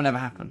 yeah, but that would never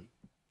happen.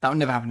 That would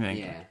never happen in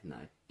England. Yeah, no.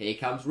 Here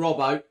comes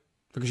Robbo.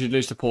 Because you'd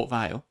lose to Port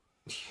Vale.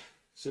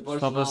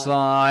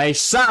 Szoboszlai.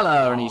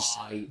 Salah, and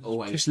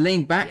he's just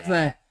leaned back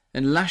there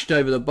and lashed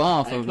over the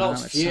bar for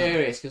Klopp's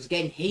furious because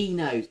again he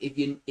knows if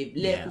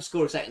Liverpool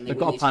score a second, they've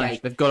got to punish.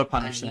 They've got to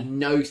punish. And he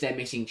knows they're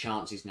missing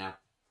chances now.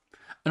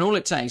 And all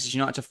it takes is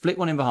United to flick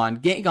one in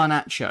behind, get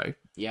Garnacho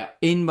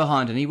in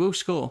behind, and he will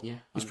score. Yeah,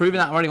 he's proven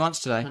that already once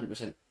today.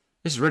 100%.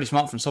 This is really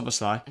smart from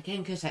Szoboszlai.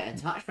 Again, because a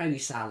touch maybe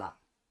Salah,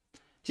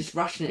 just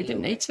rushing it. He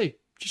didn't need to.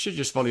 He should have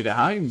just volleyed it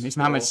home. It's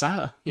Mohamed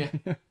Salah. Yeah.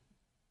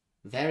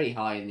 Very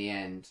high in the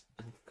end.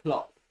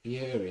 Klopp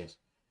furious.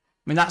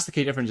 I mean, that's the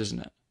key difference, isn't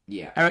it?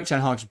 Yeah. Erik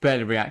ten Hag's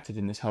barely reacted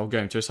in this whole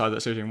game to a side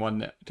that's losing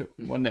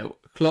 1-0.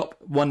 Klopp,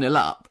 1-0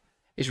 up,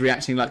 is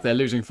reacting like they're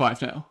losing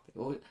 5-0.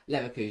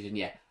 Leverkusen,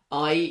 yeah.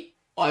 I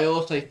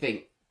also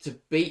think to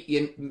beat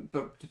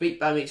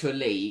Bayern to a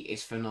league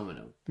is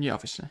phenomenal. Yeah,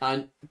 obviously.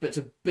 But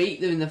to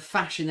beat them in the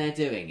fashion they're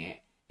doing it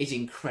is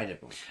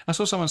incredible. I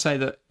saw someone say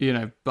that,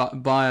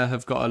 Bayern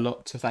have got a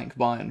lot to thank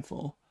Bayern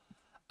for.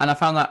 And I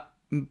found that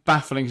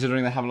baffling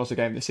considering they haven't lost a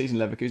game this season,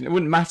 Leverkusen. It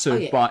wouldn't matter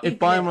if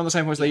Bayern were on the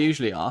same points they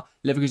usually are,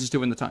 Leverkusen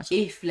still win the title.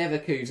 If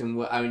Leverkusen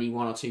were only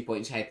 1 or 2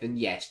 points ahead, then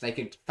yes, they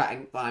could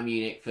thank Bayern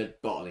Munich for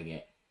bottling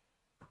it.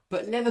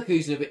 But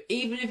Leverkusen,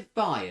 even if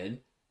Bayern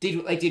did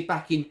what they did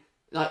back in,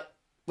 like,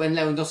 when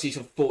Lewandowski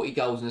scored 40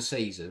 goals in a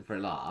season for a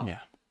laugh,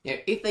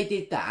 if they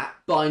did that,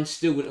 Bayern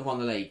still wouldn't have won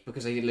the league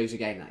because they did lose a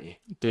game that year.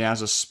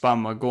 Diaz has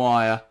spun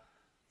Maguire,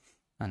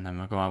 and then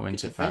Maguire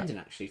wins it back. Defending,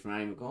 actually, from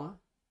Harry Maguire.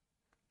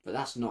 But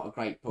that's not a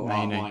great pull.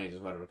 Mine as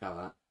well to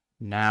recover that.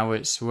 Now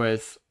it's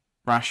with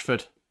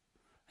Rashford.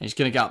 He's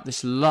going to get up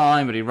this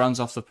line, but he runs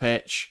off the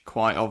pitch,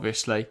 quite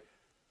obviously.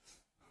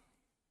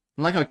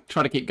 Like I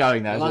try to keep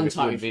going there. One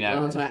time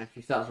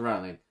he starts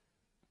running.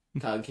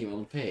 Can't keep him on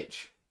the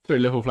pitch. 3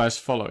 Liverpool players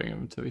following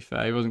him, to be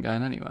fair. He wasn't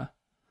going anywhere.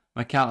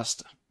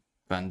 McAllister.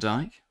 Van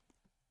Dijk.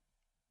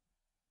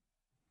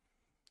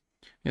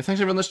 Yeah,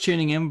 thanks everyone that's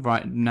tuning in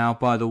right now,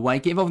 by the way.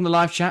 Get involved in the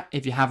live chat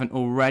if you haven't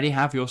already.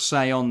 Have your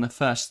say on the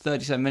first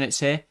 37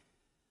 minutes here.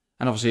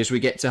 And obviously, as we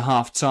get to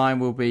half-time,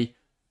 we'll be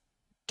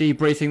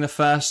debriefing the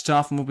first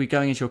half and we'll be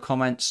going into your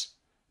comments,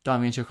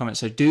 diving into your comments.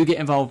 So do get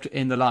involved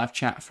in the live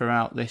chat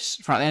throughout the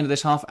end of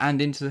this half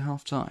and into the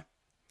half-time.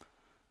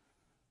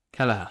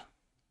 Kelleher.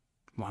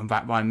 One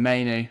back by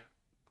Mainu.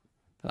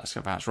 That's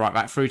right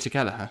back through to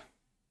Kelleher.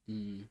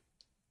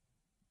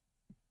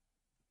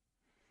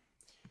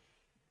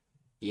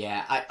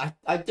 Yeah,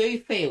 I do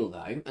feel,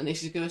 though, and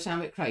this is going to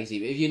sound a bit crazy,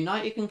 but if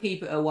United can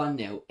keep it at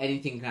 1-0,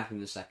 anything can happen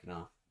in the second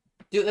half.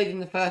 Do what they did in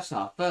the first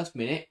half. First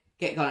minute,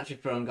 get Garnacho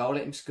for on goal,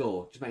 let him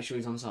score. Just make sure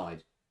he's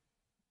onside.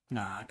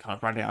 Nah, Carl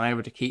Bradley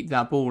unable to keep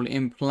that ball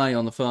in play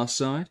on the far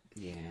side.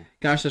 Yeah.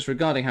 Gareth says,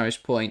 regarding Harry's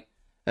point,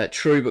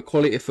 true, but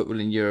quality of football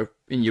in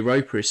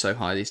Europa is so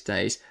high these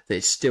days that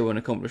it's still an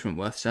accomplishment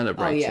worth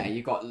celebrating. Oh yeah,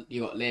 you've got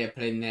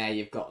Liverpool in there.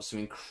 You've got some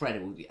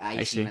incredible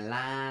AC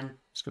Milan.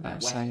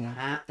 West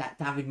Ham. That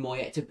David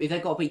Moyes. If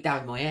they've got to beat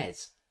David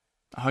Moyes,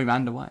 home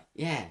and away.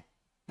 Yeah,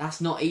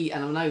 that's not easy.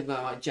 And I know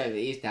I might joke that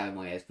it is David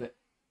Moyes, but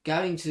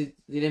going to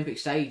the Olympic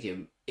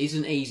Stadium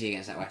isn't easy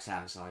against that West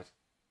Ham side.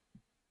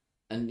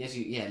 And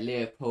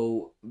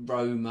Liverpool,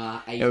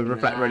 Roma, AC It would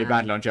reflect Milan. really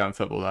badly on German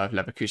football though if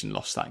Leverkusen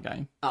lost that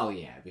game. Oh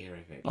yeah, it'd be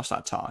horrific. Lost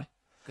that tie.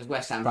 Because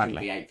West Ham should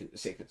be 8th,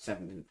 6th,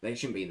 7th. They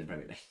shouldn't be in the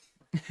Premier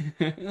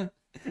League.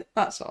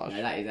 That's harsh.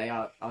 No, they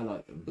are. I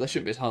like them. They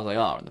shouldn't be as hard as they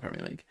are in the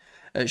Premier League.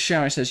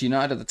 Sherry says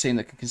United are the team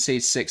that can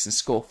concede 6 and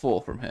score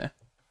 4 from here.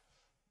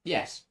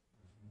 Yes.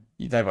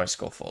 They won't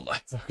score 4 though.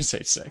 They'll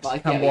concede 6. But I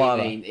get what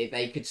you mean. If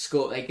they could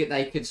score, they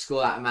could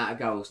score that amount of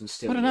goals and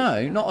still. I don't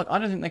know. I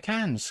don't think they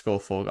can score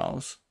 4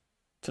 goals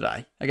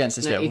today against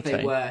this Liverpool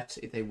team.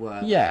 If they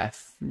were. Yeah.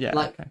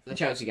 Like the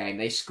Chelsea game,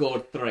 they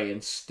scored 3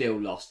 and still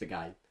lost the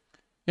game.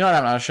 United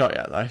haven't had a shot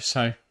yet though,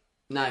 so.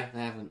 No,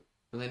 they haven't.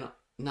 Are they not?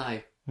 No.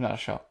 Not a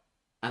shot.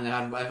 And they've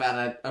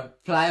had a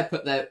player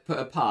put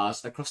a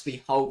pass across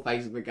the whole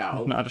face of the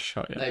goal. Not had a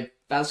shot yet.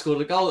 They've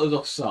scored a goal that was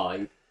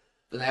offside,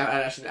 but they haven't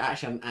actually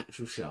had an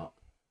actual shot.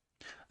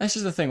 This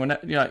is the thing when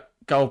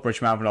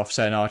Goldbridge mouthing off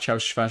saying, "Oh,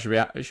 Chelsea fans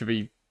should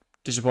be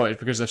disappointed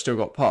because they've still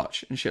got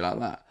Poch and shit like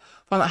that."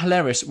 I find that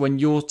hilarious when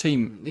your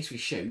team. At least we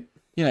shoot.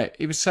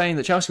 He was saying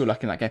that Chelsea were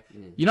lucky in that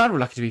game. United were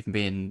lucky to even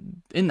be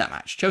in that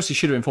match. Chelsea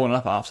should have been 4-0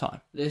 up at half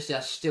time. They're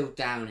still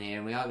down here,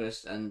 and we are going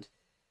to. And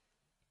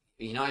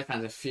United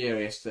fans are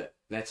furious that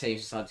their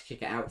teams decided to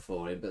kick it out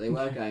for him, but they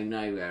were going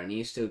nowhere, and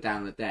he's still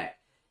down the deck.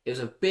 It was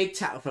a big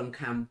tackle from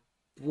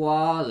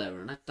Cambuala,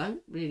 and I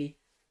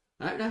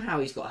don't know how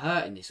he's got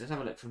hurt in this. Let's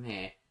have a look from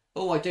here.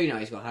 Oh, I do know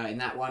he's got hurt in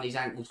that one. His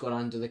ankle's gone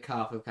under the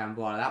calf of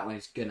Camboire. That one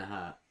is gonna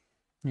hurt.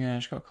 Yeah,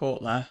 he's got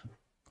caught there.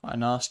 Quite a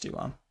nasty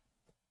one.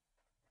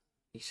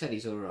 He said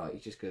he's all right.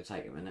 He's just gonna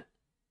take a minute.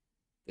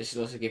 This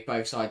will also give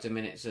both sides a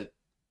minute to.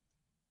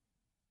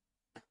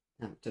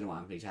 I don't know what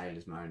Anthony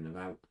Taylor's moaning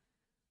about.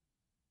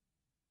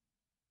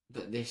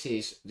 But this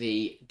is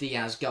the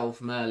Diaz goal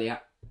from earlier.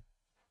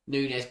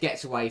 Nunes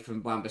gets away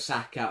from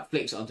Wan-Bissaka,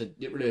 flicks it onto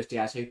Luis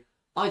Diaz, who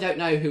I don't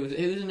know who was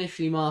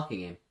initially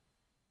marking him.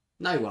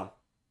 No one.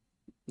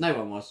 No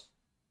one was.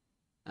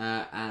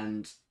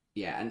 And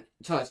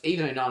so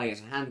even though Nani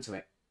gets a hand to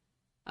it,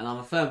 and I'm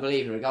a firm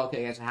believer, a goal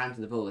kicker gets a hand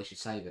to the ball, they should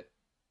save it.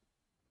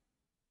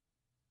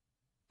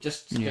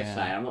 Just to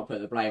say, I'm not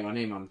putting the blame on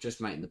him, I'm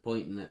just making the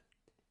point that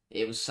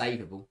it was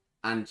savable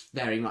and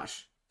very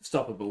much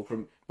stoppable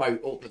from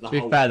both up at the whole.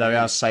 To be fair though, he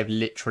has saved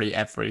literally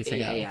everything.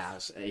 Yeah, he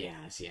has.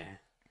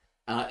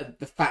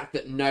 The fact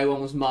that no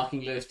one was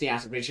marking Luis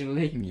Diaz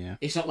originally,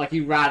 it's not like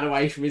he ran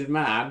away from his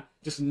man,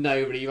 just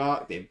nobody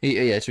marked him.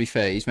 To be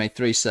fair, he's made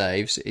 3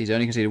 saves. He's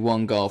only conceded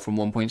 1 goal from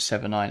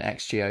 1.79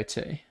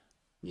 xGOT.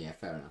 Yeah,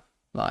 fair enough.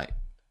 Like,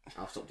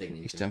 I'll stop digging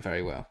into he's done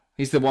very well.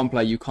 He's the one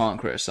player you can't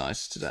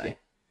criticise today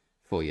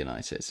for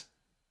United.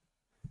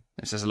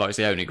 It says a lot. It's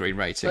the only green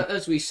rating. But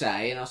as we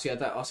say, and obviously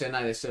I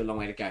know there's still a long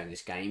way to go in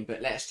this game,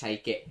 but let's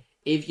take it.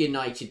 If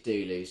United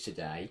do lose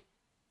today,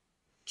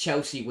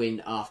 Chelsea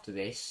win after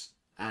this,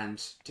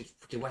 and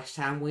did West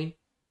Ham win?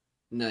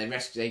 No,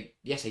 yes, they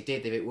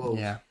did. They beat Wolves.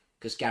 Yeah.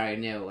 Because Gary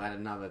O'Neill had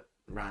another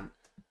rant.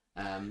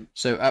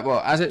 So,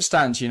 as it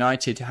stands,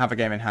 United have a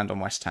game in hand on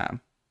West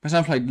Ham. West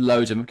Ham played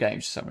loads of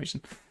games for some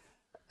reason.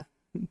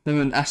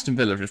 Them and Aston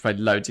Villa have just played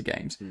loads of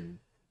games.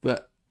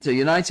 But so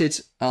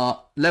United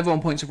are level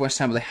on points of West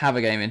Ham, but they have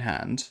a game in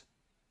hand.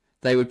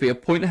 They would be a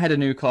point ahead of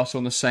Newcastle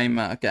on the same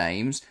amount of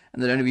games,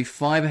 and they'd only be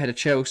 5 ahead of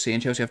Chelsea,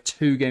 and Chelsea have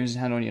 2 games in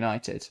hand on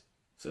United.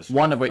 So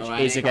one of which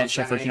is against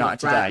Sheffield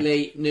United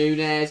Bradley, today.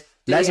 Nunes,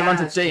 There's a run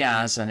to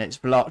Diaz, and it's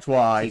blocked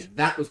wide.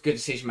 That was good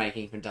decision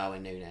making from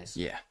Darwin Nunes.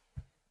 Yeah.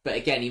 But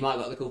again, he might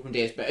have got the call from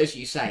Diaz. But as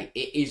you say,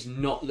 it is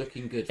not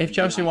looking good. If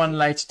Chelsea won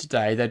later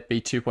today, they'd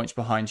be 2 points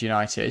behind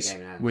United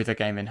with a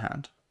game in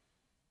hand.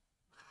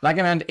 That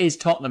game in hand is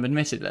Tottenham,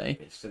 admittedly.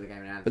 It's still a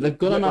game in hand. But they've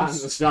got enough.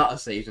 At the start of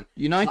the season.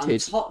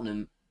 United.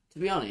 Tottenham, to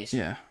be honest,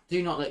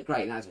 do not look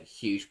great. That's a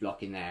huge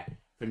block in there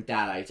from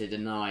Dallo to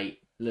deny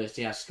Luis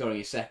Diaz scoring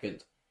his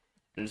second.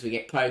 And as we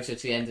get closer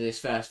to the end of this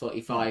first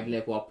 45,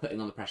 Liverpool are putting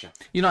on the pressure.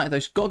 United,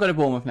 though, got to go to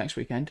Bournemouth next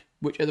weekend,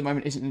 which at the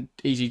moment isn't an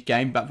easy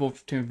game. But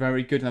Bournemouth team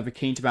very good and they'll be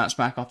keen to bounce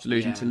back after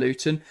losing to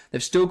Luton.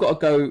 They've still got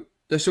to go.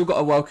 They've still got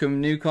to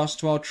welcome Newcastle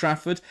to Old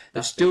Trafford.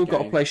 They've still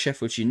got to play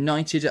Sheffield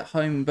United at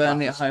home,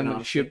 Burnley at home,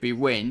 which should be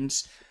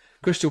wins.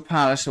 Crystal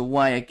Palace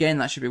away again,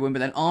 that should be a win. But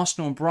then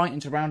Arsenal and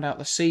Brighton to round out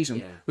the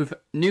season, with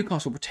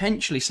Newcastle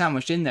potentially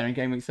sandwiched in there in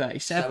game week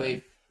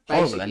 37.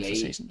 So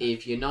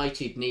if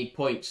United need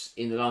points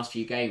in the last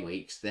few game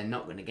weeks, they're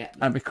not going to get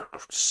them. I'd be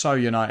so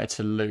United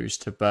to lose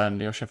to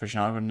Burnley or Sheffield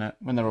United, wouldn't it?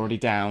 When they're already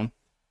down.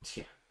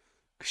 Yeah.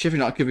 Sheffield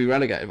United could be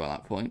relegated by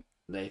that point.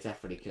 They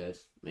definitely could.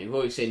 I mean, we've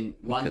always seen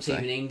one team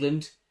in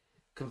England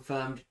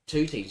confirmed,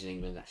 2 teams in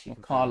England actually.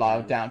 Well,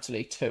 Carlisle down to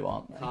League 2,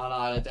 aren't they?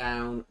 Carlisle are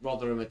down,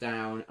 Rotherham are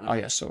down.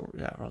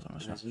 Rotherham.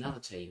 There's another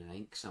team, I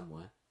think,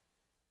 somewhere.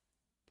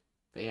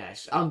 But yeah,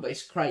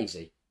 it's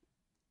crazy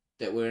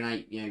that we're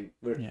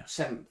we're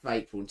 7th of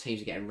April and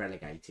teams are getting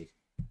relegated.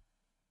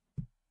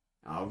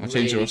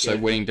 Teams are also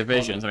winning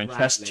divisions. I mean,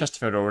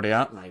 Chesterfield are already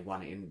up. They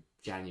won it in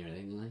January,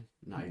 didn't they?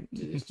 No,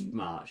 it's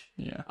March.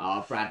 Yeah.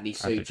 Bradley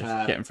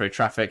superb. Getting through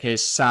traffic.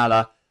 Here's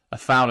Salah. A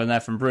foul in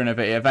there from Bruno,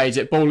 but he evades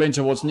it. Ball in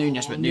towards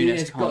Nunes, but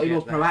Nunes can't got to be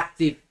more there.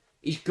 proactive.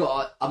 He's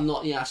got.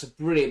 That's a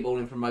brilliant ball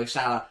in from Mo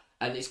Salah,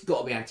 and it's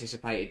got to be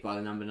anticipated by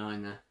the number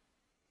 9 there.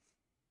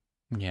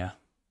 Yeah.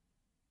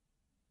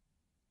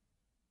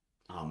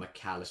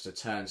 McAllister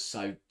turns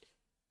so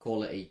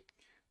quality.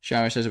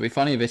 Shara says it'll be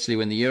funny if Italy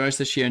win the Euros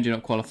this year and do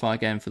not qualify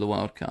again for the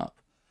World Cup.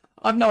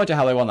 I've no idea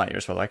how they won that year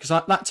as well, because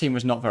that team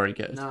was not very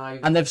good. No,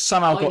 and they've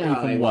somehow got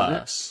even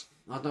worse.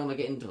 I don't want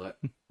to get into it.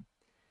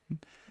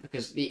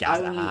 Because the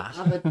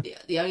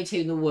only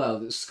team in the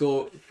world that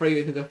scored 3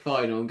 into the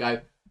final and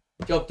go,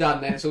 job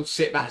done then, it's all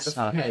sit back to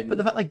pen. But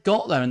the fact they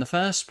got there in the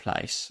first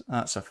place,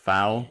 that's a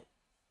foul.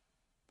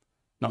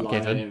 Not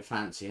given. I didn't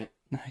fancy it.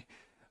 No.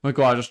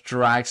 Maguire just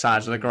drags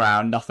out to the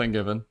ground, nothing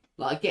given.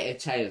 I get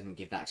if Taylor doesn't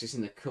give that because it's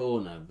in the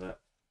corner, but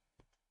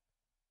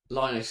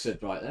Lino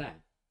stood right there.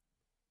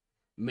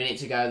 Minute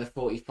to go, the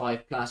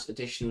 45 plus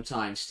additional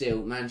time.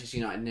 Still, Manchester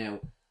United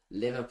 0,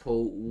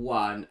 Liverpool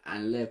 1,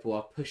 and Liverpool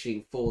are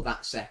pushing for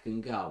that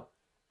second goal.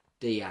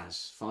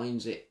 Diaz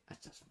finds it.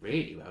 That's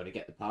really well to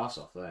get the pass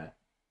off there.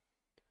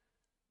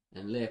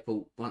 And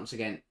Liverpool, once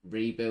again,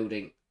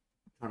 rebuilding,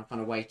 trying to find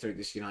a way through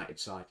this United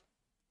side.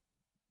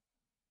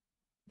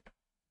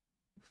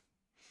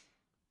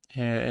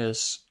 Here it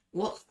is.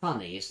 What's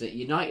funny is that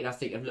United, I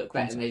think, have looked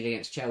better than they did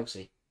against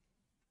Chelsea.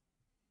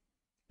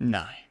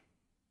 No.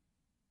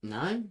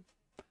 No?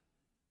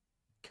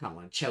 Come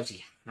on,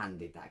 Chelsea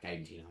handed that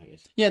game to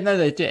United. Yeah, no,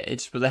 they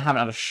did, but they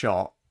haven't had a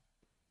shot.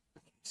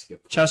 It's a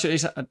good point. Chelsea,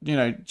 at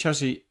least,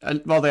 Chelsea,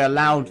 well, they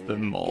allowed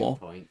them more.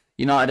 Good point.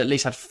 United at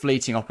least had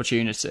fleeting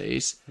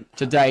opportunities.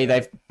 Today,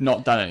 they've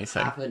not done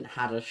anything. Haven't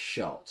had a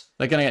shot.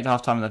 They're going to get to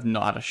half time and they've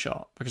not had a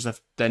shot because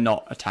they're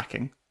not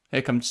attacking.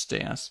 Here comes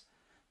Diaz.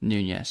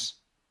 Nunez.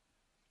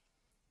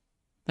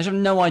 They have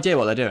no idea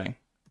what they're doing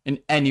in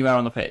anywhere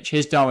on the pitch.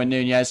 Here's Darwin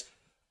Nunez.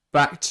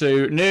 Back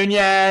to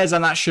Nunez,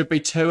 and that should be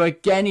 2.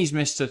 Again, he's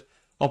missed an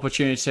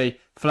opportunity.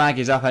 Flag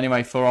is up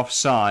anyway for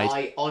offside.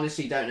 I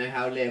honestly don't know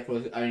how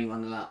Liverpool only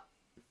won the lap.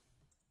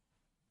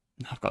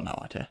 I've got no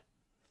idea.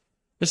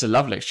 This is a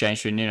lovely exchange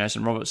between Nunez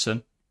and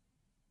Robertson.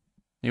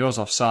 He was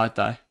offside,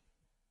 though.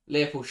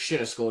 Liverpool should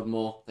have scored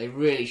more. They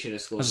really should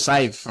have scored. It was a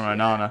save from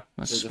Onana.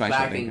 The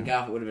flag didn't go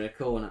up, it would have been a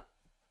corner.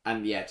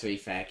 And yeah, to be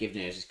fair, give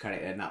Nunez his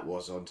credit, then that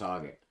was on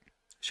target.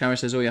 Shamrock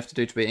says all you have to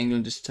do to beat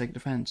England is to take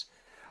defence.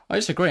 I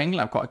disagree. England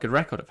have quite a good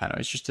record at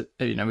penalties. Just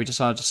we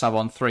decided to sub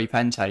on 3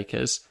 pen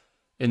takers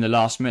in the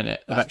last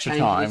minute of extra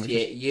time.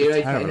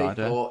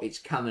 It's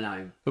coming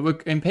home.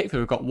 But in Pickford,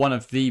 we've got one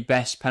of the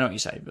best penalty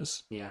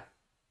savers. Yeah.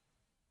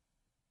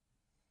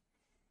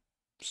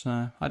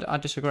 So I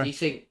disagree. Do you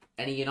think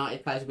any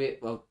United players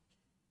will be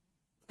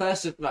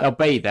first? They'll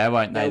be there,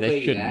 won't they?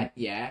 They shouldn't. There,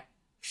 yeah.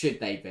 Should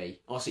they be?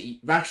 Obviously,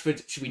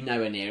 Rashford should be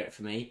nowhere near it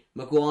for me.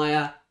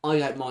 Maguire, I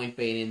don't mind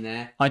being in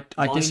there. I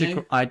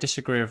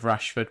disagree with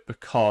Rashford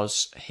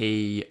because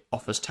he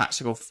offers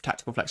tactical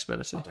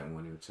flexibility. I don't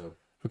want him at all.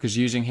 Because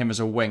using him as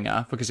a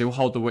winger, because he'll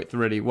hold the width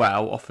really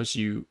well, offers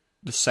you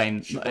the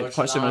same,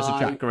 quite similar to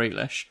Jack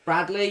Grealish.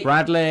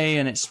 Bradley,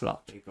 and it's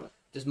flopped.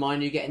 Does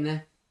Manu get in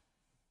there?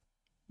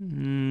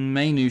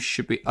 Mainu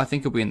should be. I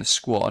think he'll be in the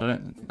squad. I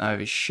don't know if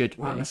he should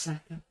be.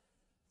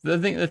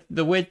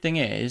 The weird thing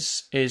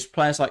is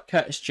players like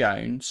Curtis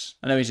Jones.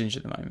 I know he's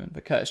injured at the moment,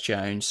 but Curtis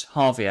Jones,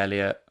 Harvey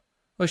Elliott.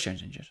 Where's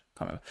Jones injured?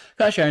 Can't remember.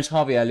 Curtis Jones,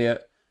 Harvey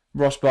Elliott,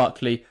 Ross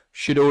Barkley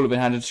should all have been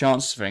handed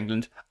chances for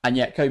England, and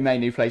yet Kobe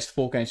Mainu plays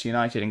 4 games for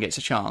United and gets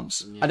a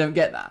chance. Yeah. I don't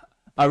get that.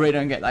 I really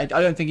don't get that.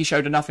 I don't think he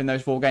showed enough in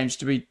those 4 games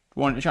to be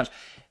wanting a chance.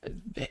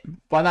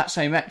 By that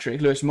same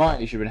metric, Lewis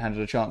Miley should have been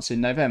handed a chance in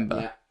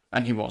November,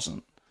 and he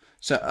wasn't.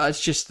 So it's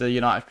just the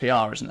United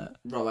PR, isn't it?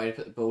 Right way to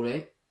put the ball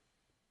in.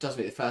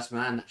 Doesn't beat the first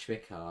man, that should be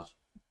a card.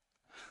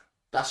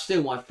 That's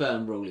still my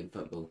firm rule in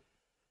football.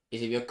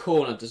 Is if your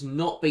corner does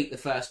not beat the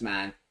first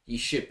man, you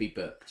should be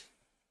booked.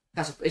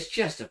 It's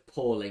just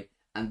appalling.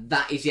 And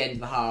that is the end of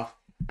the half.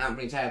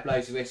 Anthony Taylor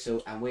blows the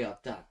whistle and we are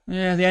done.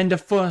 Yeah, the end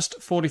of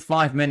first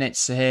 45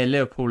 minutes here.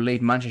 Liverpool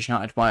lead Manchester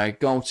United by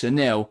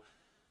 1-0.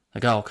 A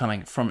goal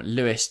coming from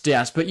Luis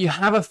Diaz. But you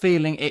have a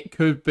feeling it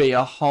could be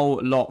a whole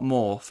lot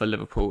more for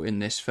Liverpool in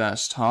this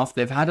first half.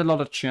 They've had a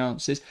lot of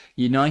chances.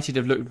 United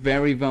have looked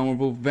very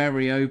vulnerable,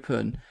 very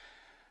open.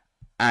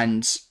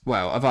 And,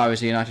 well, if I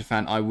was a United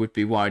fan, I would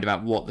be worried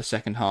about what the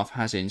second half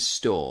has in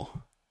store.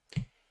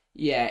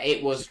 Yeah,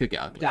 it was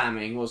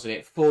damning, wasn't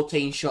it?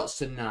 14 shots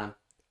to none.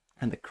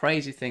 And the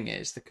crazy thing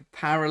is, the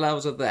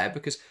parallels are there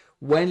because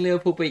when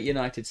Liverpool beat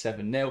United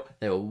 7-0,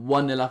 they were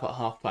 1-0 up at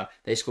half-time.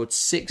 They scored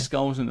 6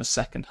 goals in the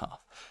second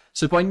half.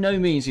 So by no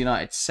means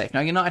United's safe.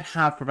 Now, United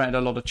have prevented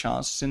a lot of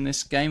chances in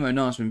this game.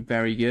 Onana's been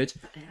very good.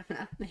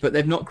 But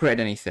they've not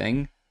created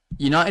anything.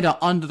 United are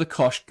under the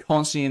cosh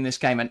constantly in this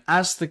game. And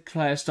as the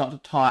players start to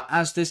tire,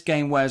 as this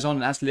game wears on,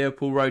 and as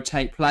Liverpool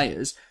rotate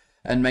players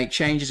and make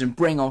changes and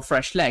bring on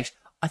fresh legs,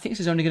 I think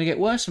this is only going to get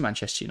worse for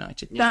Manchester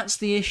United. Yeah. That's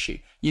the issue.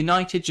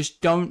 United just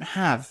don't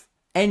have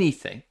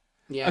anything.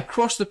 Yeah.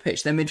 Across the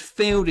pitch, their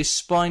midfield is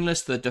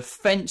spineless, the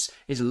defence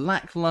is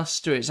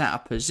lacklustre, it's out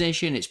of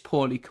position, it's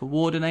poorly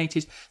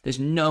coordinated, there's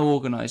no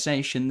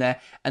organisation there,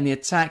 and the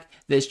attack,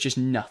 there's just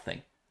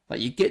nothing. Like,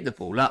 you get the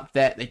ball up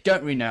there, they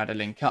don't really know how to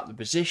link up, the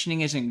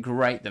positioning isn't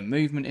great, the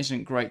movement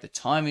isn't great, the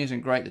timing isn't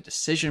great, the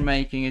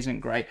decision-making isn't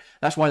great.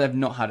 That's why they've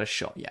not had a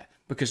shot yet,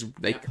 because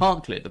they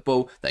can't clear the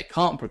ball, they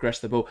can't progress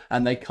the ball,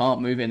 and they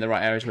can't move in the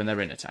right areas when they're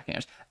in attacking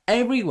areas.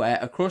 Everywhere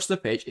across the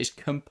pitch is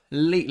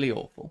completely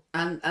awful.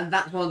 And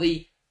that's one of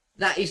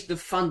that is the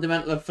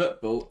fundamental of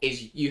football,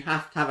 is you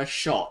have to have a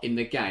shot in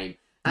the game.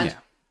 And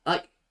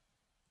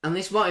and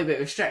this might be a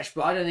bit of a stretch,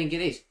 but I don't think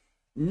it is.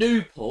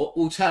 Newport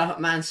will turn up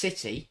at Man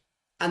City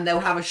and they'll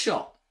have a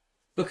shot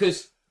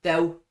because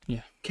they'll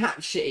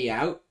catch City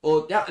out,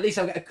 or at least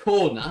they'll get a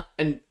corner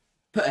and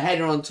put a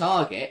header on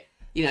target,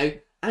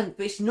 but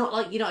it's not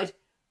like United.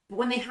 But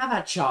when they have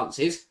had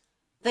chances,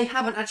 they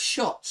haven't had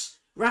shots.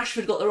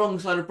 Rashford got the wrong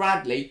side of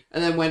Bradley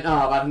and then went,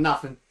 I've had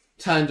enough, and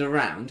turned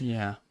around.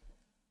 Yeah.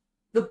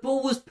 The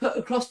ball was put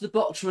across the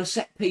box from a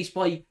set piece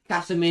by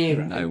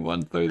Casemiro. No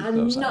one threw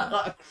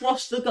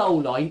across the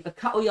goal line, a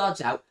couple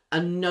yards out,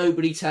 and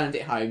nobody turned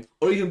it home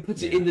or even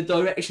put it in the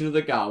direction of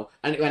the goal,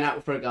 and it went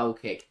out for a goal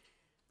kick.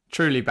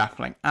 Truly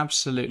baffling.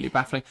 Absolutely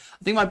baffling.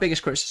 I think my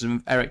biggest criticism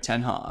of Erik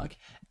ten Hag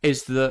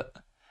is that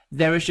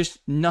there is just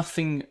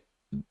nothing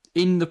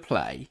in the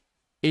play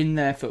in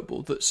their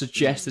football that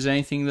suggests there's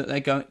anything that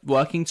they're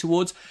working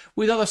towards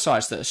with other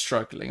sides that are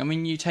struggling. I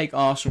mean, you take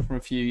Arsenal from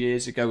a few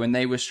years ago when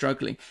they were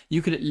struggling,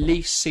 you could at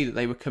least see that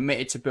they were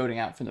committed to building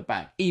out from the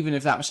back, even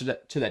if that was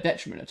to their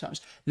detriment at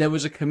times. There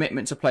was a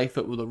commitment to play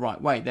football the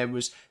right way. There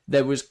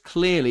was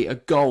clearly a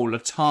goal, a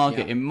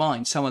target in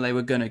mind, somewhere they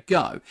were going to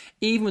go.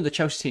 Even with the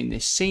Chelsea team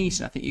this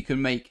season, I think you can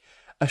make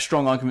a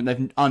strong argument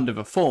they've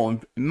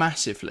underperformed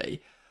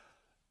massively.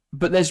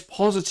 But there's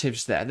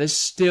positives there. There's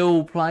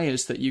still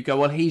players that you go,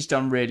 well, he's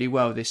done really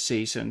well this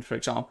season. For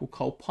example,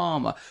 Cole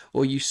Palmer.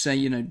 Or you say,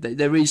 you know,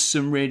 there is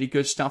some really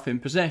good stuff in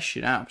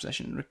possession, out of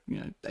possession, you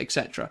know,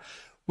 etc.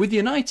 With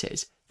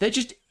United, there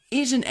just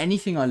isn't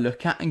anything I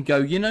look at and go,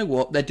 you know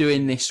what, they're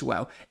doing this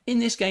well. In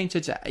this game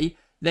today,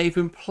 they've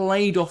been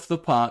played off the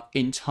park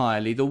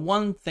entirely. The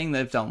one thing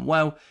they've done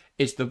well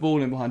is the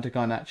ball in behind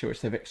Garnacho, which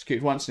they've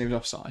executed once and he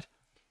was offside.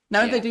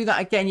 Now, if they do that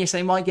again, yes,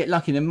 they might get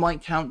lucky. They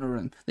might counter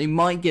them. They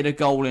might get a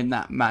goal in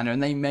that manner,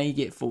 and they may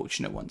get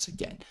fortunate once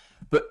again.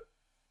 But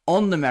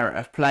on the merit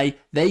of play,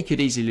 they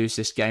could easily lose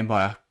this game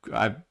by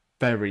a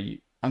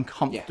very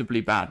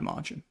uncomfortably bad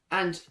margin.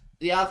 And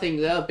the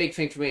other big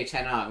thing for me,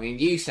 Ten Hag, I mean,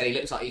 you said he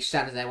looks like he's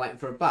standing there waiting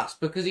for a bus,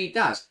 because he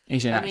does.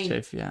 He's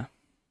inactive, yeah.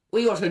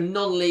 We watched a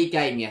non-league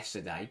game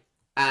yesterday,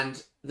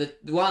 and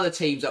one of the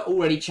teams are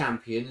already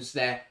champions.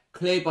 They're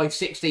cleared by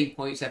 16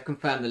 points. They've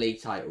confirmed the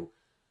league title.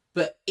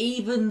 But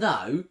even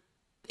though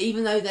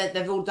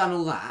they've all done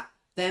all that,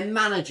 their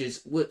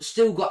managers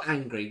still got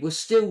angry, were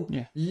still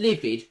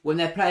livid when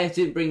their players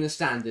didn't bring the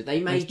standard.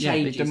 They made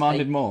changes. They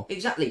demanded more.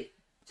 Exactly.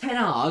 Ten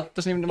Hag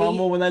doesn't even demand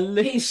more when they're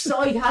livid. His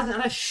side hasn't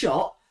had a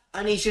shot,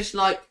 and he's just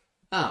like,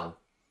 oh,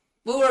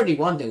 we're already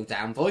 1-0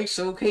 down, boys,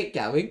 so we'll keep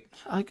going.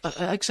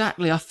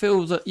 Exactly. I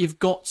feel that you've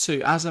got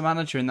to, as a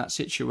manager in that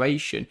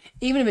situation,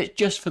 even if it's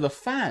just for the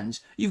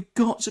fans, you've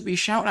got to be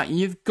shouting at them.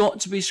 You've got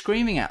to be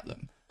screaming at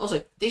them.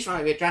 Also, this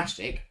might be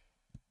drastic,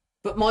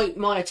 but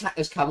my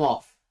attackers come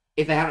off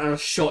if they haven't had a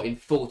shot in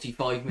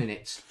 45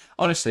 minutes.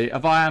 Honestly,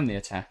 if I am the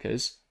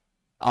attackers,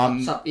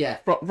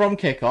 from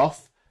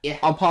kick-off,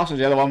 I'm passing to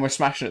the other one, we're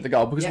smashing at the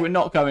goal, because we're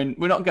not going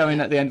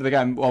at the end of the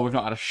game while we've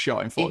not had a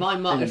shot in 40 minutes. If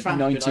I'm Marcus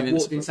Rashford, I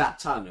walked into that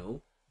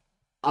tunnel,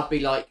 I'd be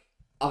like,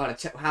 how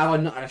have I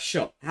not had a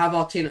shot? How have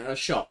our team not had a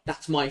shot?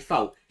 That's my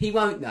fault. He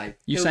won't though.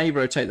 You say you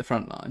rotate the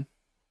front line.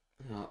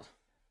 Oh.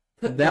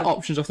 Their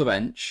options off the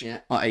bench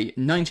are a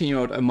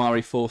 19-year-old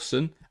Omari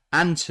Forson,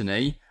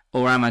 Anthony,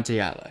 or Amad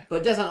Diallo. But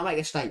it doesn't make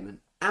a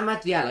statement.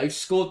 Amad Diallo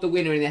scored the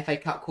winner in the FA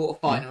Cup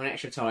quarter-final in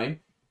extra time.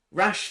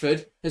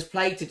 Rashford has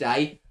played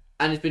today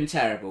and has been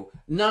terrible.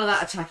 None of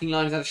that attacking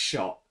line has had a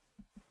shot.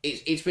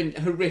 It's been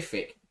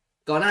horrific.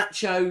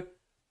 Garnacho,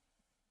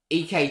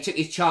 EK took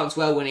his chance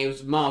well when he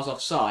was miles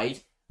offside,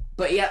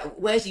 but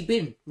where's he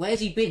been? Where's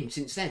he been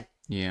since then?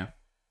 Yeah.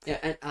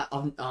 Yeah.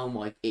 And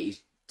it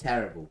is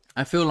terrible.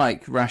 I feel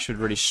like Rashford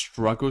really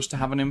struggles to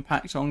have an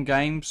impact on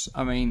games.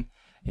 I mean,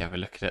 we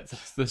look at it.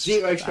 The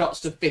 0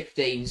 shots to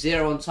 15,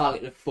 0 on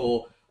target to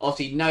 4.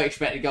 Obviously, no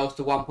expected goals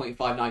to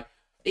 1.59.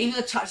 Even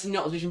the touches in the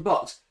opposition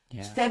box,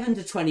 7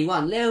 to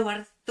 21. Leo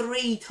had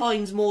 3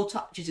 times more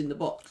touches in the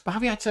box. But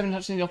have you had 7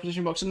 touches in the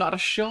opposition box and not had a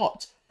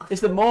shot? It's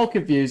the more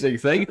confusing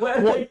thing.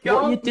 What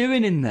are you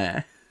doing in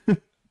there?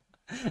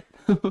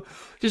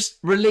 Just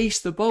release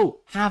the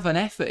ball. Have an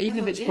effort, even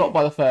if it's blocked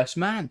by the first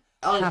man.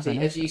 Honestly,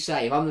 as you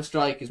say, if I'm the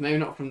strikers, maybe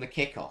not from the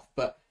kickoff,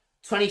 but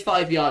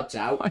 25 yards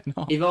out,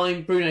 if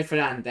I'm Bruno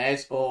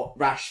Fernandes or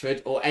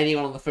Rashford or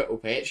anyone on the football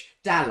pitch,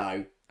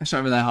 Dallo. It's not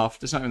even their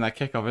half. It's not even their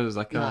kickoff. It's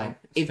like, no.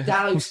 If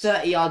Dallo's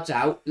 30 yards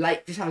out,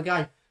 just have a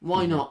go.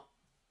 Why not?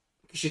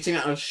 Because your team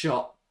out on a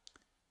shot.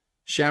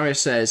 Sharia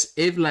says,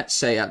 if, let's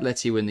say,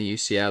 Atleti win the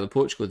UCL, the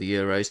Portugal the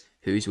Euros,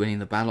 who's winning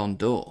the Ballon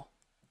d'Or?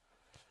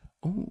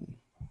 Oh,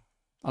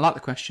 I like the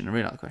question. I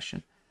really like the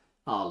question.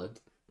 Haaland.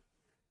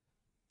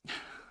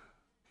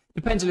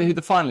 Depends on who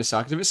the finalists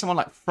are, because if it's someone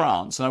like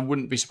France, then I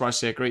wouldn't be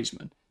surprised to see a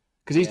Griezmann,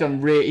 because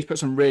he's put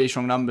some really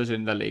strong numbers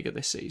in La Liga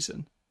this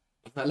season.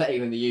 If I let you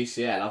win the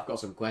UCL, I've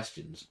got some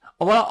questions.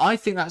 Oh, well, I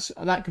think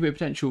that could be a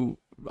potential.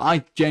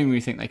 I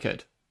genuinely think they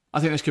could. I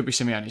think this could be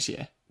Simeone's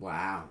year.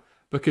 Wow.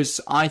 Because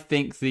I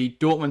think the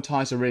Dortmund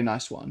tie is a really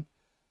nice one,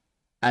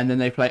 and then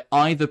they play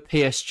either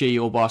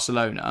PSG or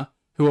Barcelona,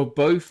 who are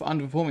both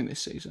underperforming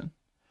this season,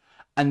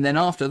 and then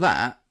after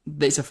that,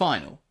 it's a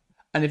final.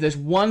 And if there's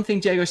one thing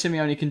Diego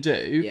Simeone can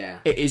do,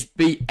 it is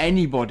beat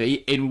anybody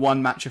in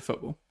one match of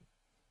football.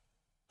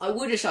 I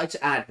would just like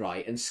to add,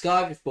 right, and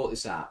Sky have brought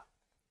this up.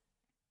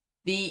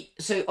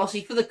 So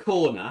obviously for the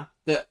corner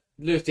that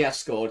Luis Diaz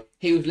scored,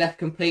 he was left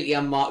completely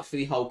unmarked for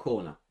the whole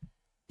corner.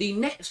 The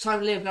next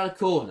time Liverpool had a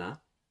corner,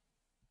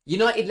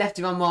 United left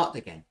him unmarked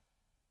again.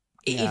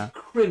 It is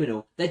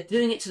criminal. They're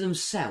doing it to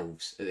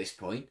themselves at this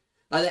point.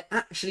 Like, they're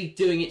actually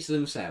doing it to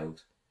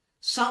themselves.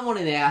 Someone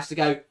in there has to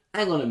go,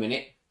 hang on a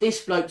minute,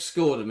 this bloke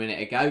scored a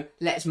minute ago,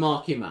 let's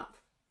mark him up.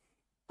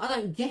 I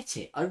don't get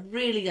it. I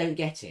really don't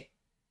get it.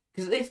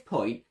 Because at this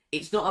point,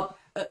 it's not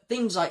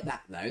things like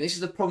that, though. This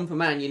is the problem for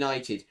Man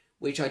United,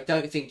 which I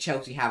don't think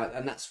Chelsea have,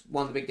 and that's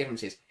one of the big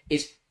differences,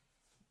 is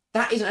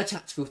That isn't a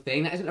tactical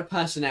thing. That isn't a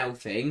personnel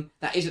thing.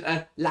 That isn't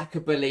a lack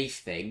of belief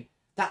thing.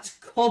 That's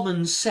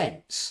common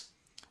sense.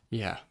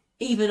 Yeah.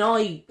 Even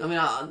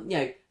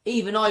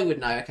even I would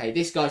know, okay,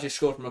 this guy's just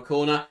scored from a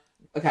corner.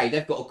 Okay,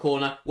 they've got a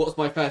corner. What's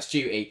my first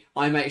duty?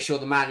 I make sure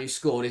the man who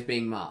scored is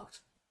being marked.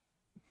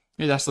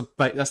 Yeah, that's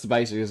the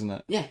basic, isn't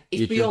it? Yeah,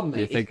 it's beyond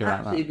me. It's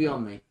absolutely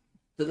beyond me.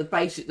 That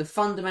the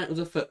fundamentals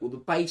of football, the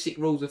basic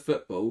rules of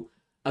football,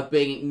 are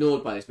being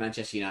ignored by this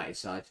Manchester United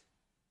side.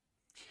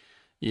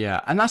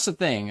 Yeah, and that's the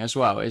thing as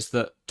well, is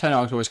that Ten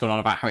Hag's always gone on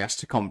about how he has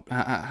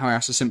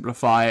to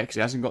simplify it because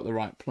he hasn't got the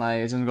right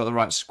players, hasn't got the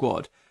right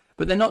squad.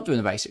 But they're not doing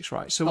the basics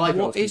right. So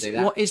what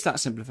is that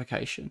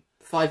simplification?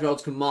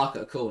 5-year-olds can mark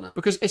at a corner.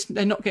 Because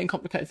they're not getting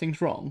complicated things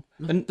wrong.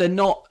 And they're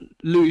not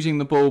losing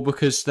the ball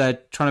because they're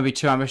trying to be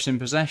too ambitious in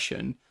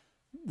possession.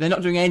 They're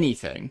not doing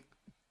anything.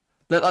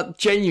 They're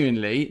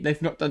genuinely,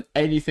 they've not done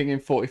anything in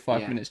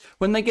 45 minutes.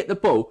 When they get the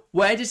ball,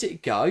 where does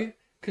it go?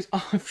 Because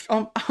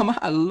I'm at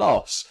a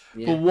loss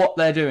for what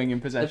they're doing in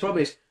possession. The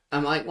problem is,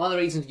 one of the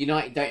reasons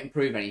United don't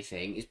improve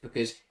anything is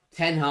because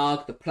Ten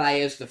Hag, the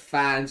players, the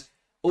fans,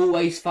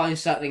 always find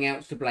something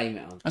else to blame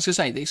it on. I was going to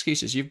say, the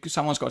excuses,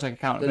 someone's got to take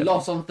account of it. The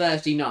loss on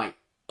Thursday night,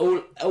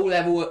 all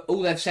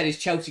they've said is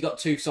Chelsea got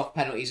 2 soft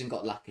penalties and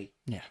got lucky.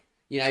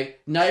 Yeah.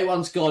 No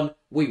one's gone,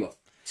 we were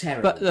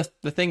terrible. But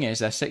the thing is,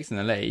 they're 6th in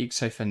the league,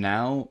 so for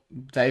now,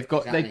 they've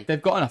got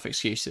enough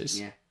excuses.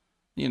 Yeah.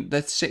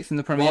 They're 6th in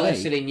the Premier While League. they're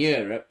still in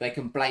Europe, they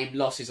can blame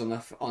losses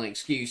on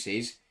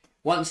excuses.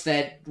 Once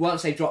they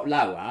drop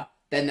lower,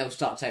 then they'll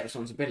start to take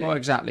responsibility. Well,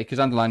 exactly, because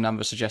underlying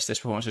numbers suggest this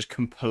performance is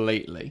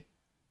completely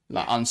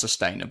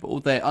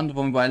unsustainable. They're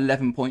underperforming by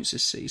 11 points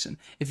this season.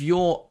 If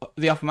you're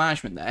the upper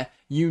management there,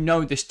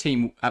 this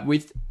team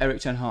with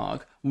Erik ten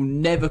Hag will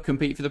never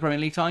compete for the Premier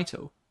League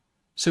title.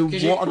 So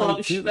what are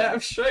they doing?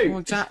 That's true. Well,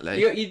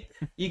 exactly.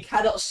 You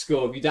cannot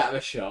score if you don't have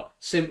a shot.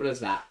 Simple as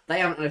that. They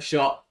haven't had a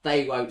shot,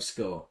 they won't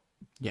score.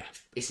 Yeah.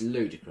 It's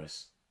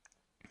ludicrous.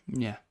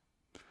 Yeah.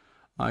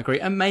 I agree.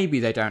 And maybe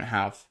they don't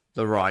have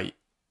the right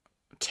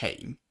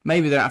team.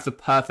 Maybe they don't have the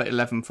perfect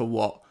 11 for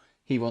what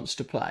he wants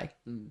to play.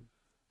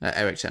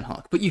 Erik ten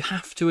Hag. But you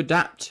have to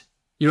adapt.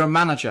 You're a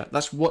manager.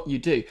 That's what you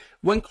do.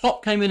 When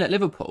Klopp came in at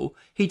Liverpool,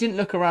 he didn't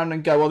look around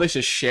and go, well, this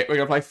is shit. We're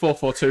going to play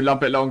 4-4-2,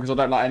 lump it long because I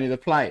don't like any of the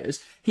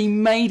players. He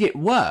made it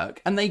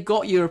work, and they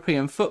got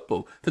European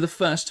football for the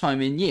first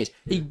time in years.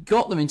 He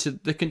got them into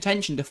the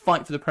contention to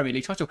fight for the Premier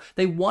League title.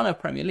 They won a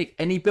Premier League,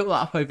 and he built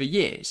that up over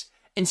years.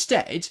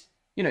 Instead,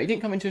 he didn't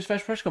come into his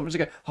first press conference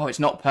and go, oh, it's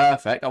not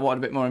perfect. I want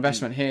a bit more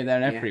investment here,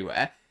 there, and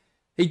everywhere.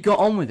 He got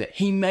on with it.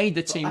 He made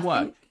the team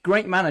work.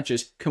 Great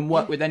managers can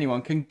work with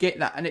anyone, can get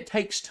that, and it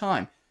takes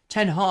time.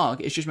 Ten Hag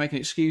is just making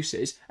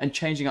excuses and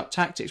changing up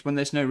tactics when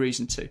there's no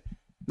reason to.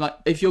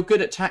 If you're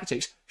good at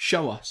tactics,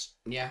 show us.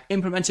 Yeah.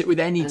 Implement it with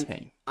any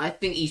team. I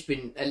think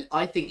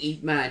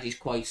each manager's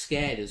quite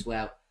scared as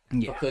well.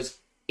 Yeah. Because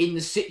in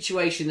the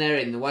situation they're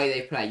in, the way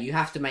they play, you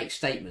have to make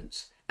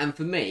statements. And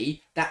for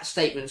me, that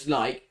statement's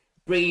like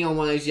bringing on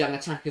one of those young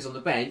attackers on the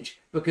bench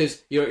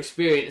because your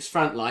experienced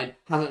front line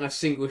hasn't had a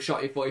single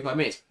shot in 45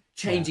 minutes.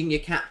 Changing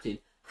your captain.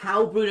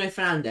 How Bruno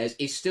Fernandes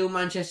is still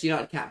Manchester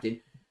United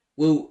captain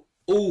will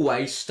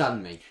always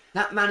stun me.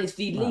 That man is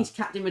the least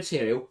captain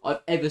material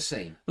I've ever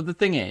seen. But the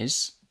thing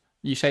is,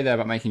 you say there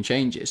about making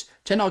changes.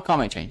 Ten Hag can't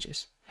make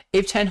changes.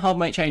 If Ten Hag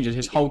makes changes,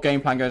 his whole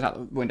game plan goes out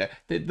the window.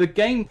 The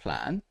game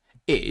plan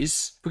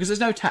is, because there's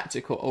no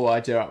tactical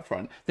idea up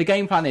front, the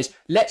game plan is,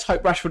 let's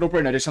hope Rashford or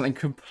Bruno do something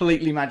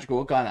completely magical,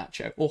 or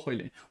Garnacho, or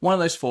Højlund. One of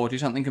those 4 do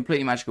something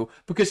completely magical,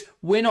 because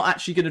we're not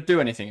actually going to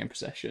do anything in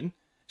possession.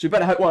 So we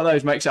better hope one of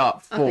those makes it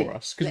up for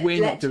us, because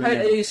we're not doing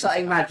anything. Let's do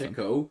something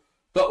magical,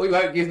 but we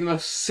won't give them a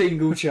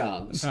single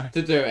chance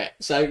to do it.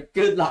 So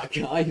good luck,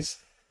 guys.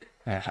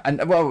 Yeah,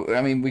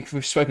 and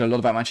we've spoken a lot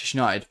about Manchester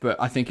United, but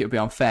I think it would be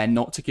unfair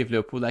not to give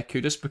Liverpool their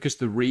kudos, because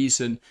the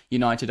reason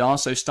United are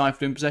so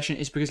stifled in possession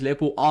is because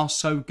Liverpool are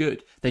so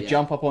good. They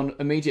jump up on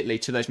immediately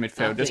to those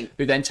midfielders,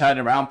 who then turn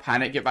around,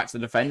 panic, get back to the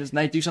defenders, and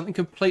they do something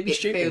completely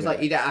stupid. It feels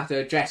like you don't have to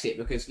address it,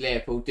 because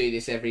Liverpool do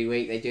this every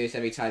week. They do this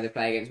every time they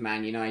play against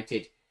Man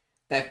United.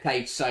 They've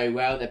played so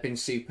well. They've been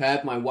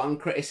superb. My one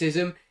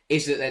criticism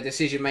is that their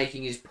decision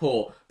making is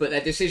poor, but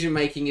their decision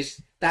making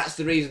that's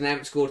the reason they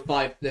haven't scored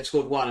 5. They've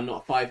scored 1 and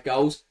not 5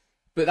 goals.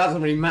 But that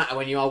doesn't really matter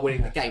when you are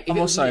winning the game. If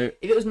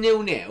it was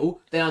 0-0,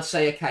 then I'd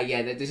say, okay,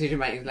 yeah, their decision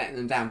making is letting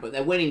them down, but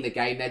they're winning the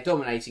game, they're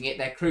dominating it,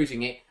 they're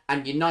cruising it,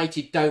 and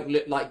United don't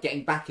look like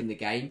getting back in the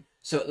game.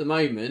 So at the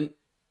moment,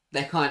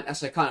 they're kind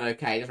of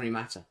okay. It doesn't really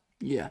matter.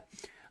 Yeah,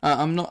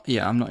 I'm not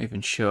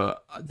even sure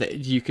that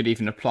you could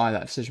even apply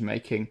that decision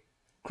making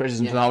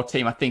criticism to the whole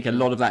team. I think a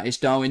lot of that is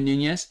Darwin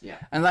Núñez,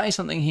 and that is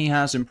something he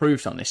has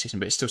improved on this season,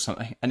 but it's still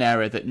an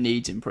area that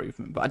needs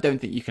improvement. But I don't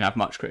think you can have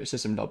much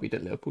criticism lobbied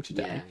at Liverpool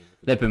today.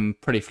 They've been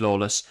pretty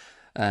flawless,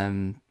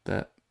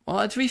 but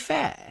to be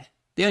fair,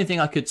 the only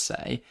thing I could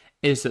say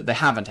is that they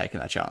haven't taken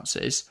their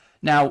chances.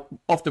 Now,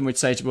 often we'd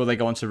say, will they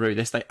go on to rue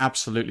this? They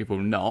absolutely will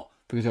not,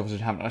 because obviously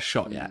they haven't had a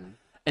shot yet.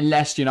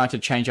 Unless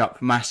United change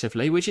up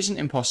massively, which isn't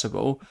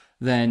impossible,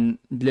 then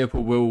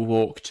Liverpool will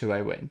walk to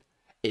a win.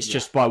 It's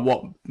just by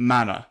what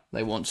manner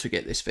they want to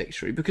get this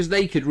victory, because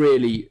they could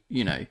really,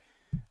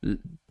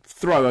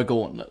 throw a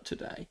gauntlet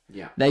today.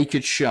 Yeah. They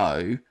could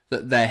show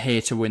that they're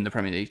here to win the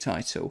Premier League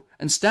title.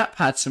 And Stapp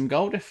had some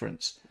goal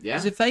difference. Yeah.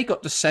 Because if they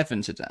got to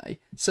 7 today,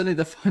 suddenly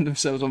they find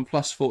themselves on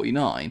plus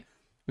 49,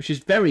 which is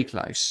very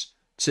close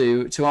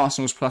to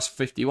Arsenal's plus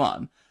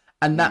 51.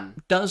 And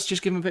that does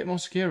just give them a bit more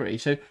security.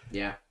 So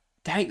yeah,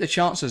 take the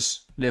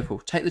chances, Liverpool.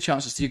 Take the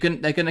chances. They're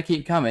going to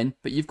keep coming,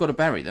 but you've got to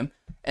bury them.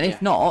 And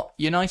if not,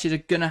 United are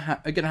going to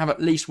have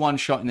at least one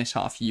shot in this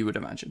half, you would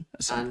imagine.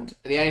 And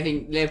the only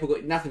thing, Liverpool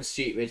got nothing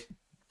stupid.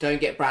 Don't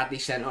get Bradley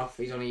sent off.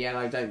 He's on a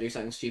yellow. Don't do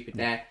something stupid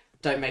there.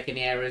 Don't make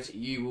any errors.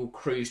 You will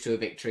cruise to a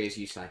victory, as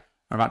you say.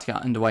 We're about to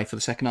get underway for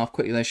the second half.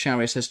 Quickly, though,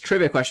 Sharia says,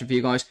 trivia question for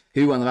you guys.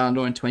 Who won the Ballon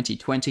d'Or in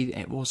 2020?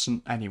 It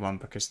wasn't anyone,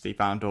 because the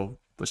Ballon d'Or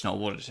was not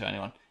awarded to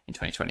anyone in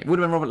 2020. It would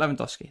have been Robert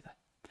Lewandowski,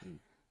 though.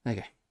 There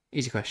you go.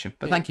 Easy question.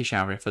 But thank you,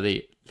 Sharia, for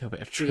the little bit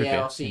of trivia.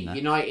 Yeah, see,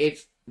 United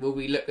will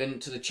be looking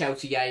to the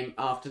Chelsea game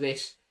after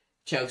this.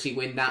 Chelsea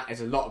win that.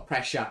 There's a lot of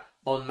pressure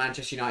on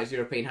Manchester United's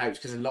European hopes,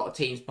 because a lot of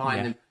teams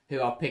behind them who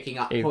are picking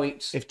up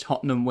points. If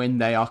Tottenham win,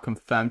 they are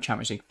confirmed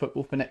Champions League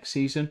football for next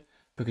season,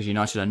 because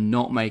United are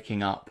not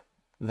making up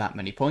that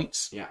many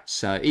points. Yeah.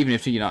 So even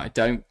if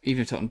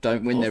Tottenham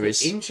don't win, there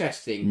is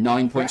interesting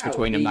 9 points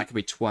between them. That could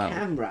be 12.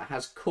 Canberra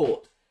has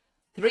caught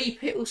 3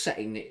 people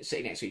sitting next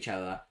to each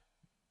other.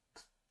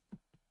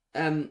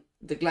 The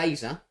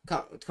Glazer,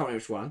 can't remember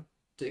which one.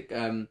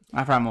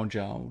 Abraham or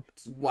Joel?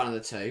 One of the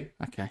two.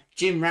 Okay.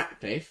 Jim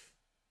Ratcliffe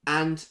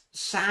and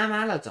Sam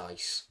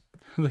Allardyce.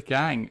 The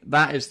gang.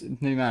 That is the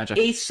new manager.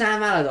 Is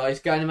Sam Allardyce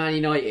going to Man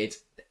United?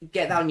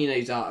 Get that on your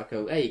news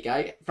article. There you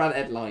go. Front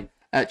headline.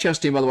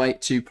 Chelsea team, by the way,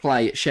 to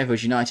play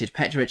Sheffield United.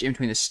 Petrovic in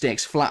between the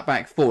sticks. Flat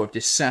back 4 of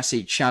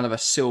Disasi, Chalobah,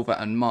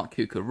 Silva and Mark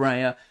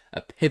Cucurella.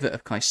 A pivot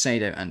of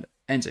Caicedo and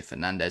Enzo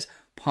Fernandez.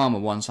 Palmer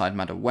one side,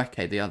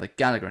 Madueke the other.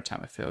 Gallagher in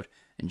attack midfield.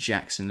 And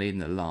Jackson leading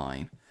the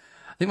line.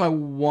 I think my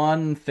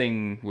one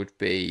thing would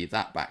be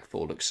that back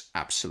 4 looks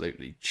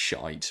absolutely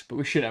shite. But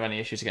we shouldn't have any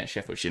issues against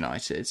Sheffield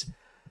United.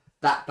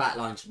 That back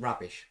line's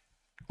rubbish.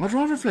 I'd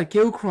rather play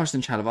Gilchrist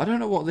than Chalobah. I don't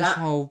know what this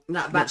whole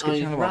that back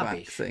line is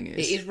rubbish. Thing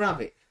is. It is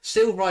rubbish.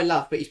 Silva I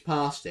love, but he's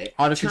past it.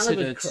 I'd have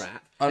considered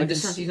crap. And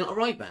Disasi's not a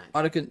right back.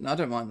 I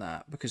don't mind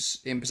that, because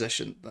in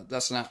possession,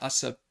 that's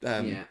a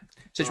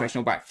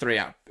situational back 3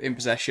 out in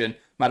possession.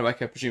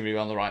 Madueke presumably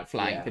on the right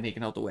flank, and he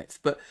can hold the width.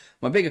 But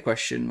my bigger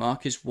question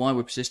mark is why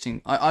we're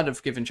persisting. I'd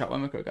have given Chuck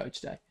Wemmicker a go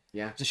today.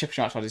 Yeah, the Sheffield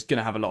United side is going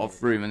to have a lot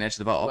of room on the edge of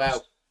the box.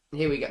 Well,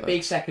 here we go.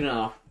 Big second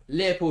half.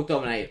 Liverpool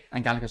dominated.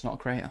 And Gallagher's not a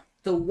creator.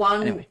 The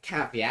one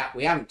caveat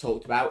we haven't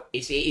talked about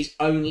is it is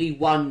only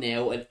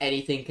 1-0 and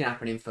anything can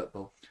happen in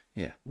football.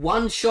 Yeah.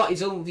 One shot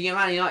is all the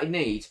Man United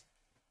need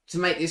to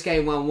make this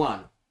game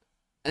 1-1.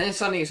 And then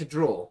suddenly it's a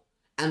draw.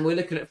 And we're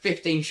looking at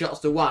 15 shots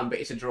to 1, but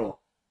it's a draw.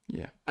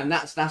 Yeah. And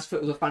that's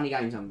football's a funny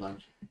game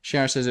sometimes.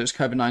 Sharon says it was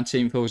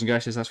COVID-19, Pauls and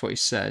Gary says that's what he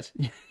said.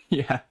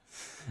 Yeah.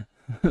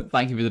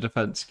 Thank you for the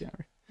defence,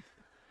 Gary.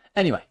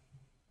 Anyway.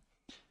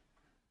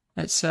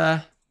 It's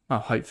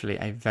hopefully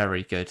a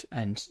very good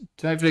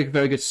hopefully a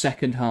very good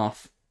second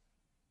half.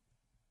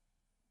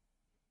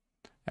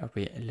 That'll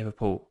be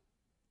Liverpool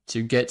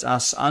to get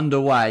us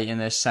underway in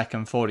this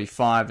second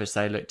 45 as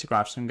they look to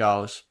grab some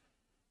goals.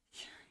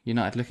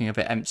 United looking a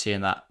bit empty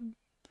in that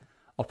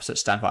opposite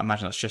stand, but I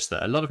imagine that's just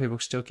that a lot of people are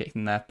still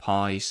kicking their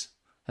pies.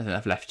 I don't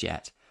think they've left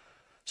yet.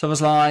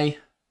 Szoboszlai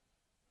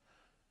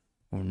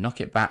will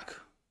knock it back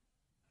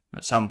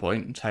at some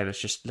point. Taylor's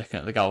just looking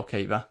at the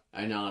goalkeeper.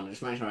 Onana,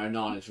 just make sure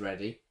Onana's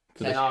ready.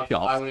 I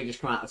only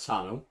just come out of the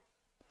tunnel.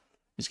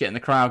 He's getting the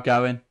crowd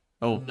going.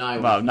 Oh, no, I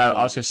was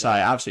going to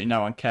say, absolutely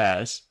no one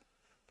cares.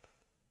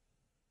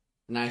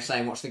 Now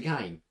saying watch the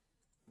game.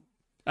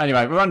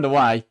 Anyway, we're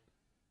underway.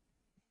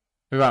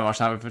 We won't watch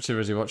that. We're too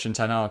busy watching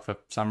Ten Hag for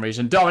some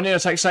reason. Darwin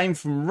takes aim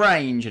from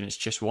range and it's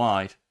just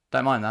wide.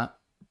 Don't mind that.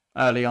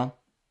 Early on.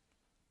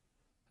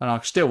 And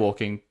I'm still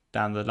walking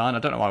down the line. I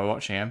don't know why we're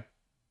watching him.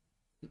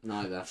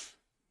 Neither.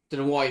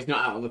 Don't know why he's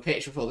not out on the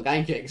pitch before the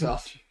game kicks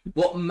off.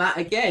 What Matt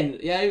again?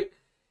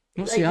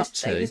 What's he up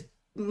to?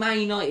 Man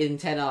United and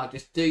Ten Hag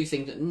just do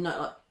things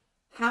that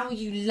how are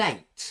you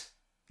late?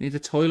 Need the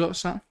toilet or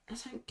something? I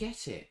don't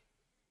get it.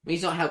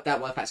 He's not helped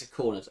out by the fact of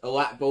corners. Oh,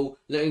 that ball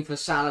looking for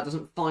Salah,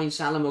 doesn't find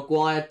Salah.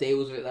 Maguire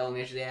deals with it though on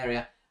the edge of the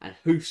area and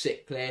hoofs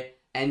it clear.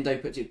 Endo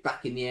puts it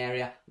back in the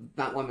area.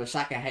 That one,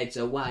 Masaka heads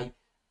away.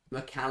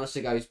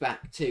 McAllister goes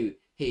back to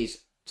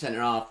his centre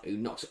half, who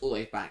knocks it all the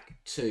way back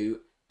to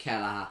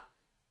Kelleher.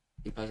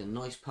 He plays a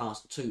nice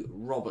pass to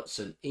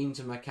Robertson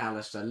into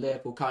McAllister.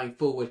 Liverpool coming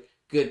forward.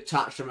 Good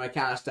touch from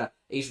McAllister.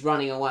 He's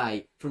running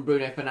away from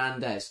Bruno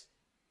Fernandes.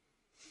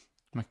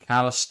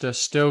 McAllister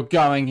still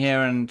going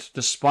here, and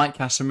despite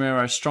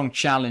Casemiro's strong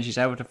challenge, he's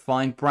able to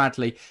find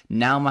Bradley.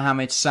 Now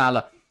Mohamed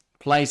Salah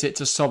plays it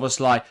to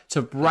Szoboszlai,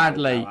 to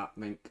Bradley.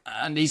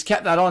 And he's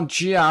kept that on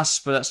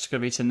just, but that's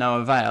going to be to no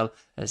avail,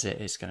 as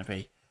it is going to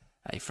be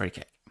a free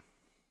kick.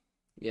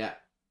 Yeah.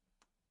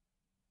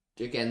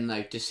 Again,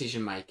 though,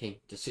 decision making.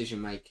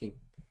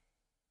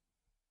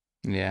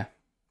 Yeah.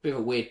 Bit of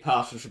a weird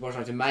pass for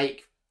Szoboszlai to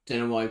make. Don't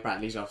know why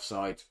Bradley's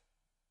offside.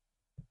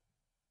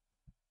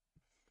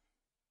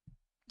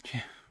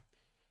 Yeah.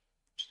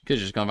 Could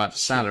have just gone back to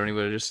Salah and he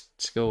would have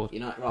just scored.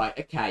 United, right,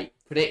 okay.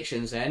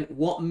 Predictions then.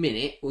 What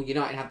minute will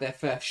United have their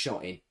first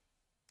shot in?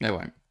 They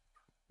won't.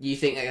 You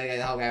think they're going to go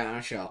the whole game out of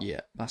a shot? Yeah,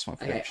 that's my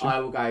prediction. Okay, I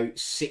will go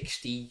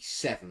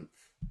 67th.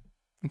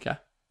 Okay.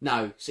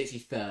 No,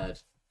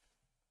 63rd.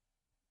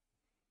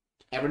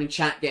 Everyone in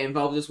chat get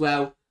involved as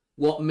well.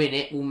 What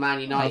minute will Man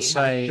United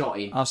have a shot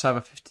in? I'll say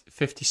a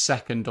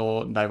 52nd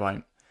or they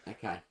won't.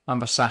 Okay.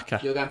 I'm Saka.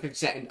 You're going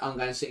 52nd, I'm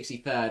going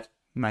 63rd.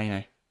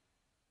 Mainu.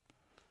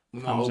 We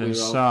might Comes all be wrong.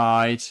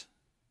 inside.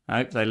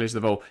 Nope, they lose the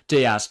ball.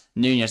 Diaz,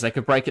 Nunez, they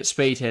could break at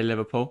speed here,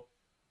 Liverpool.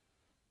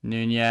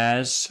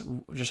 Nunez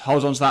just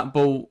holds on to that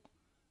ball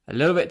a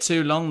little bit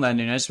too long there,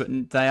 Nunez,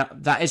 but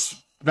that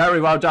is very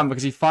well done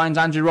because he finds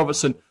Andrew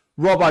Robertson.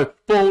 Robbo,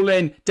 ball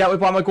in, dealt with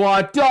by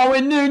Maguire.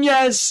 Darwin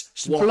Nunez!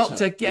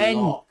 Blocked again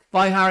block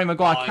by Harry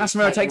Maguire. Oh,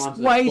 Casemiro takes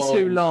way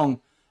too long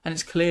and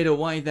it's cleared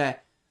away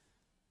there.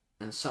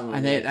 And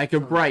they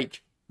could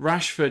break.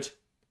 Rashford,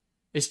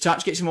 his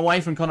touch gets him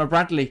away from Conor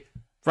Bradley.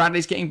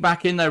 Bradley's getting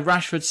back in though.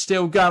 Rashford's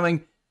still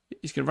going.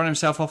 He's going to run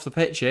himself off the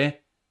pitch here.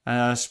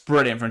 It's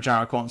brilliant from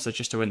Jarrod Quansah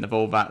just to win the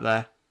ball back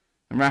there.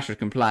 And Rashford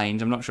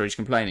complained. I'm not sure he's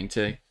complaining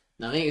too.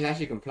 No, I think he's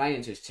actually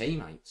complaining to his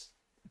teammates.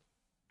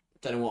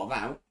 Don't know what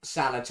about.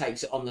 Salah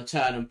takes it on the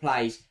turn and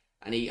plays.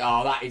 And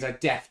that is a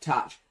deft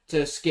touch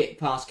to skip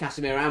past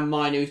Casemiro and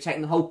Mainu, who's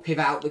taking the whole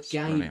pivot out of the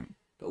game. Brilliant.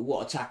 But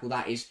what a tackle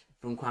that is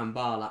from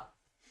Kwanbala.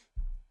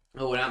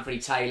 Oh, and Anthony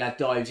Taylor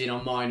dives in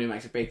on Mainu,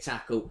 makes a big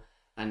tackle.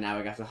 And now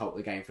we have to halt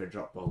the game for a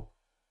drop ball.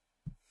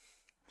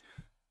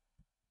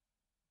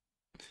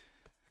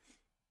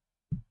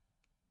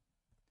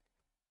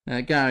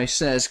 Gary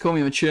says, call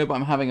me mature, but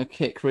I'm having a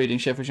kick reading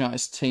Sheffield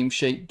United's team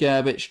sheet.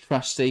 Gerbich,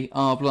 Trusty,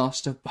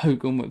 Arblaster,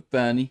 Bogan,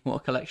 McBurney. What a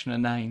collection of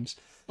names.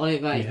 I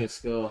think they could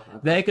score.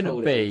 They're going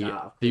to be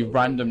the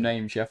random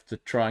names you have to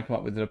try and come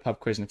up with in a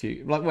pub quiz in a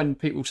few. Like when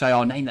people say,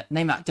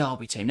 name that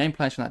Derby team, name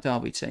players from that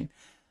Derby team.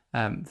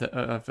 I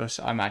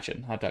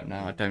imagine, I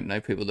don't know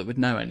people that would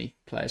know any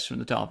players from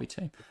the Derby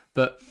team.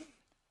 But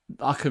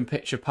I can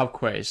picture pub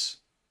quiz,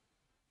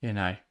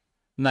 name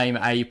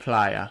a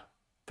player.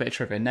 Bit of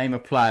trivia. Name a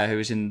player who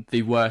was in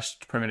the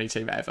worst Premier League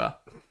team ever.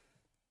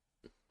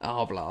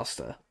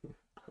 Arblaster.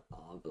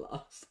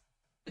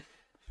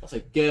 Also,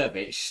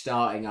 Gerbich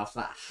starting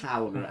after that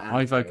howler.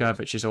 Ivo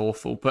Gerbich is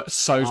awful, but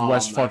so's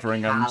Wes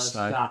Foderingham.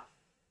 So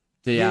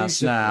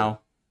Diaz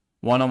now.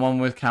 One-on-one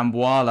with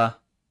Kambwala.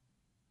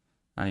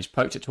 And he's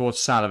poked it towards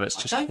Salah, but it's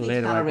just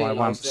cleared away by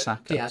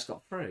Wan-Bissaka. Diaz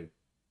got through.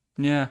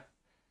 Yeah.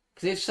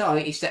 Because if so, I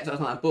think he stepped up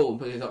on that ball and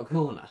put it on a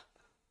corner.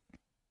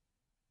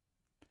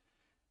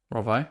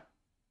 Robbo.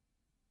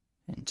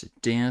 Into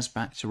Diaz,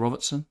 back to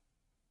Robertson.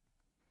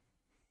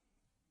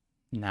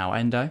 Now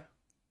Endo.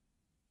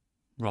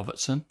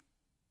 Robertson.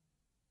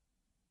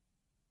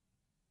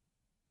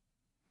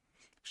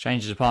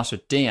 Exchanges a pass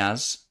with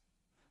Diaz.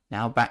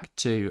 Now back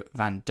to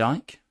Van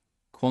Dijk.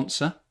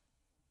 Quansah.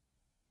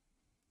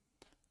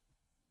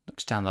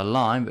 Looks down the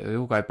line, but we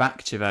all go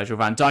back to Virgil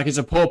van Dijk. It's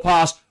a poor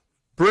pass.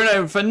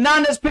 Bruno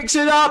Fernandes picks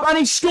it up and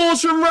he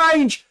scores from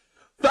range.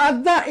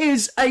 But that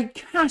is a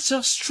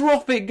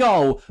catastrophic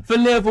goal for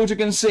Liverpool to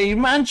concede.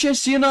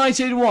 Manchester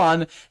United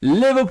 1,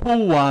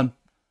 Liverpool 1.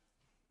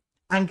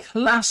 And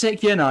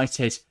classic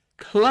United.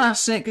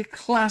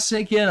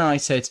 Classic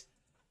United.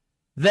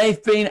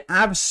 They've been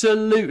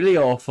absolutely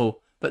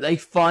awful, but they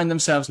find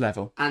themselves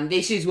level. And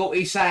this is what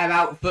we say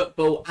about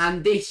football,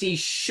 and this is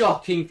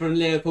shocking from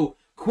Liverpool.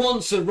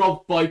 Quansah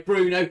robbed by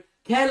Bruno.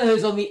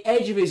 Kelleher's on the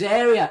edge of his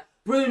area.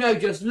 Bruno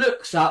just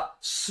looks up,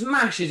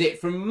 smashes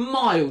it from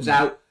miles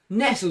out,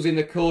 nestles in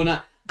the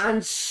corner,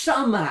 and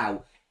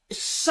somehow,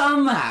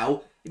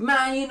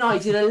 Man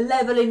United are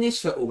level in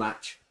this football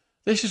match.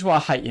 This is why I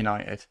hate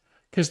United,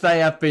 because they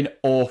have been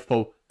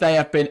awful. They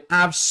have been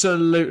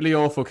absolutely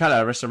awful.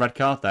 Kelleher risked a red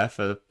card there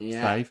for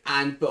save.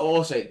 But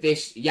also,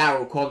 this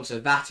Jarrod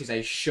Quansah, that is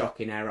a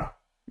shocking error.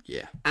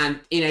 Yeah.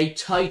 And in a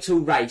title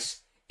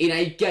race, in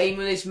a game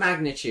of this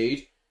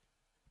magnitude,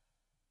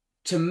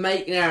 to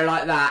make an error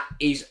like that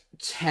is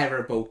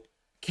terrible.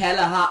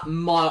 Kelleher,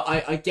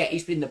 I get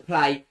he's been the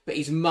play, but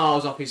he's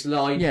miles off his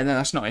line. Yeah, no,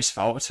 that's not his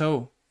fault at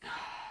all.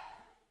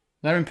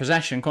 They're in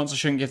possession. Quansah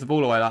shouldn't give the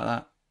ball away like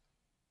that.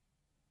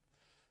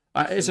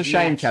 It's a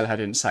shame Kelleher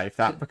didn't save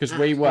that because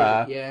we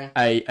were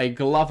a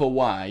glove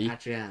away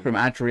from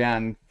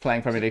Adrian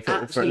playing Premier League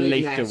football for at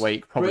least a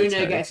week. Probably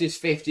Bruno gets his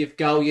 50th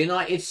goal.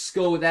 United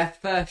score their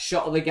first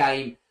shot of the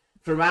game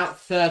from about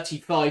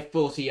 35,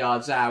 40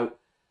 yards out.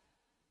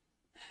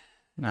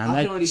 Man,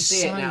 I can already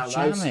see it now,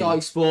 though. Sky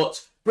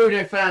Sports.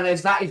 Bruno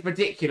Fernandes, that is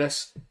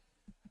ridiculous.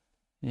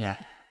 Yeah.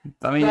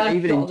 I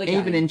mean,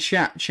 even in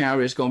chat, Chow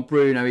has gone,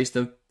 Bruno is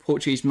the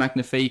Portuguese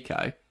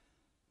Magnifico.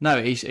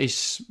 No, he's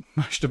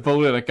smashed a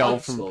ball in a goal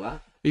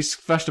He's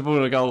smashed a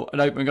ball in an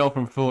open goal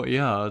from 40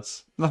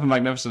 yards. Nothing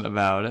magnificent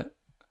about it.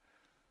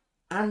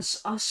 And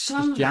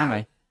somehow,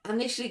 jammy. And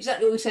this is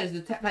exactly what we said as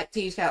the tech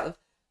teams out of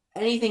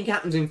anything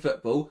happens in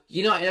football,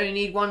 United only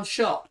need one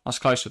shot. I was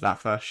close with that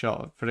first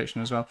shot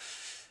prediction as well.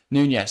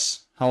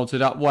 Nunez holds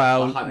it up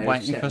well,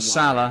 waiting for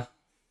Salah.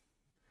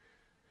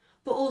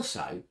 But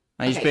also...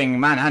 And he's being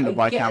manhandled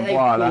by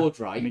Camboila,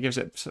 right, and he gives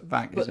it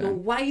back. But the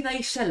way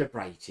they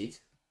celebrated...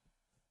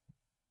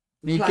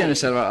 You're going to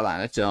celebrate that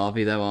in a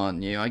derby, though,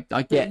 aren't you? I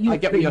get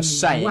what you're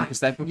saying because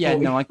they're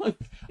I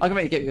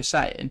completely get what you're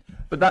saying.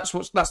 But that's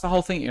the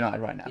whole thing at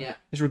United right now. Yeah.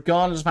 Is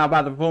regardless of how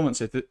bad the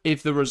performance is,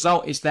 if the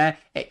result is there,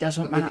 it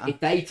doesn't matter. If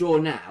they draw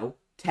now,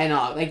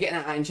 10-0, they get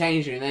that and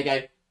change it, and they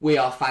go, "We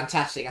are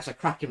fantastic." That's a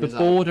cracking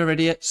result. The border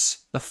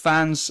idiots, the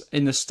fans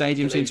in the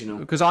stadium,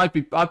 because I'd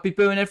be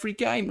booing every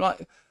game.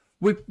 Like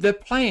they're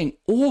playing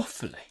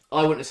awfully.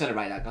 I wouldn't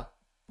celebrate that, guy.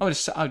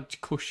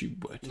 Of course you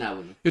would. No, I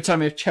wouldn't. You're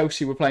telling me if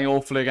Chelsea were playing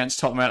awfully against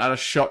Tottenham and had a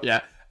shot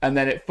yet, and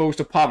then it falls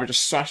to par and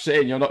just smashed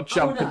it in, you're not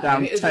jumping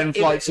down 10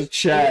 flights of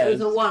chairs. If it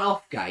was a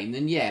one-off game,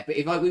 then yeah. But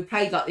if we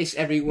played like this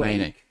every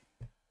week,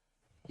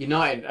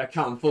 United are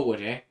coming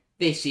forward here.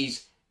 This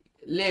is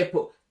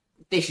Liverpool.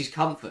 This is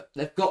comfort.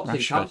 They've got to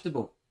be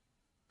comfortable.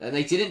 And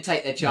they didn't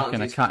take their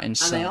chances. And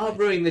they are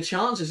ruining the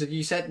chances, as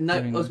you said,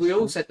 as we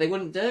all said they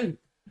wouldn't do.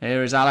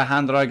 Here is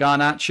Alejandro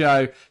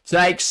Garnacho.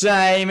 Takes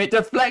aim. It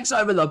deflects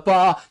over the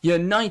bar.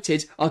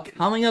 United are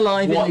coming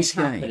alive in this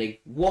game.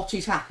 What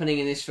is happening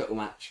in this football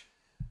match?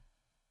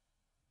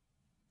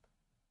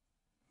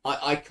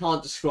 I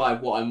can't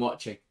describe what I'm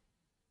watching.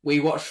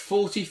 We watched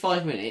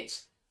 45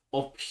 minutes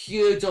of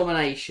pure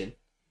domination.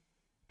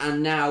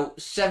 And now,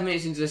 7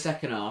 minutes into the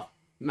second half,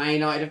 Man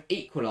United have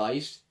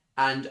equalised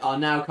and are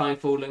now coming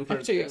forward looking for...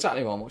 I'll tell you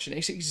exactly what I'm watching.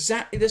 It's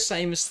exactly the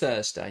same as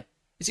Thursday.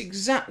 It's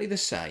exactly the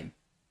same.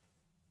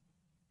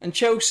 And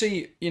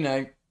Chelsea,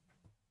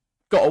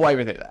 got away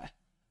with it there.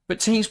 But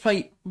teams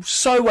play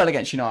so well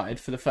against United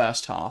for the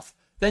first half.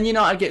 Then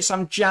United get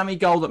some jammy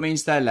goal that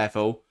means they're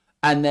level.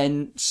 And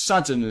then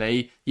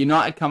suddenly,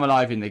 United come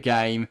alive in the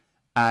game.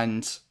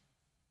 And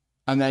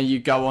then you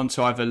go on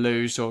to either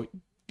lose or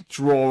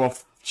draw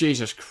off.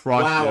 Jesus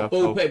Christ. Wow, a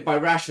ball put by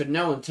Rashford.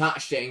 No one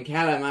touched it. And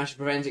Keller managed to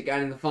prevent it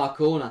going in the far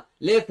corner.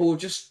 Liverpool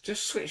just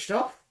switched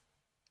off.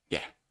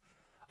 Yeah.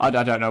 I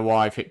don't know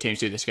why teams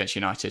do this against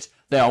United.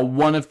 They are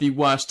one of the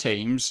worst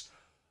teams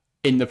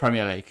in the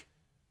Premier League.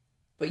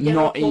 But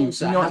not even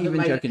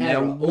joking. They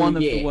are one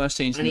of the worst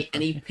teams. And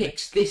he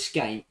picks this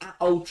game at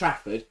Old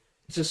Trafford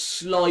to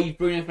slide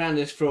Bruno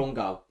Fernandes through on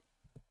goal.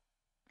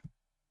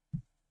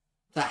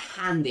 To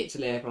hand it to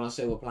Liverpool on a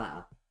silver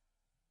platter.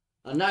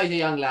 I know he's a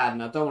young lad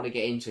and I don't want to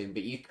get into him,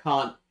 but you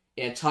can't,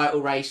 in a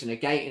title race, in a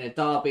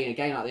derby, in a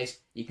game like this,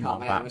 you can't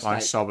make a mistake. By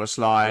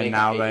Szoboszlai,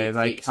 now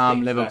they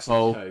come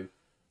Liverpool.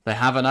 They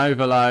have an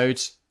overload.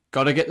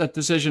 Got to get the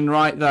decision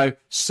right, though.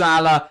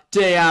 Salah,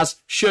 Diaz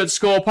should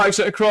score. Pokes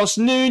it across.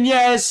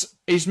 Nunez.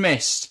 He's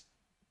missed.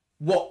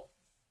 What?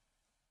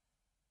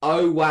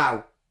 Oh,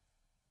 wow.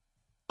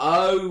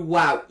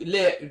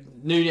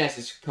 Nunez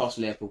has cost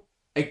Liverpool.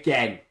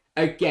 Again.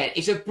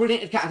 It's a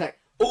brilliant counter-attack.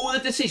 All the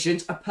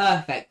decisions are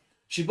perfect.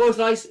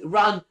 Szoboszlai's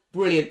run,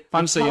 brilliant.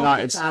 Fancy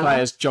United's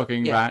players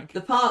jogging back.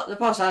 The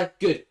pass, Salah,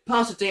 good.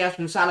 Pass to Diaz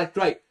from Salah,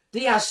 great.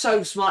 Diaz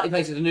so smartly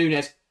plays it to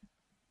Nunez.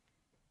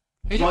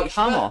 Who did it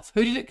come off?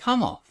 Who did it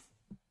come off?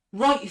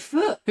 Right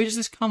foot. Who does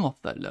this come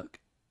off, though? Look.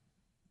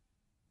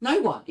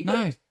 No one.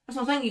 No. That's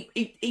what I'm saying.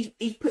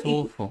 He's put...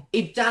 awful.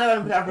 If Dallo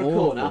hadn't put out for a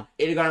corner,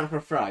 it'd have gone out for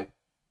a throw.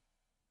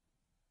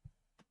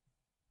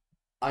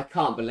 I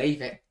can't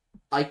believe it.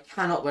 I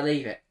cannot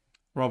believe it.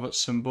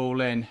 Robertson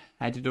ball in.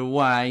 Headed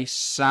away.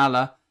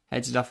 Salah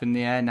heads it up in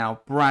the air.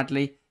 Now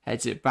Bradley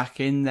heads it back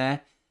in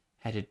there.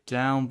 Headed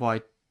down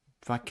by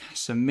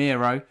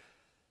Casemiro.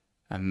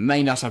 And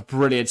that's a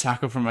brilliant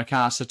tackle from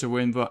McAllister to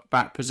win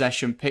back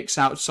possession. Picks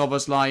out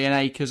Szoboszlai in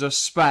acres of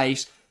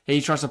space.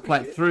 He tries to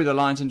play it through the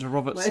lines into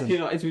Robertson. Where's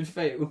United's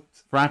midfield?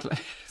 Bradley.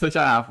 They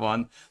don't have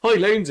one.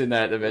 Højlund's in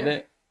there at the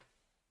minute.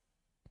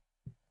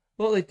 Yeah.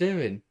 What are they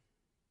doing?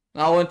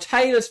 Oh, and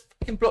Taylor's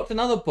fucking blocked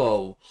another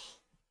ball.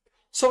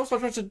 Szoboszlai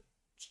tried to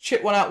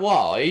chip one out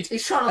wide.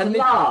 He's trying to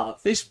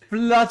laugh. This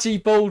bloody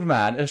bald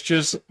man has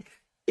just...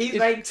 He's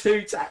made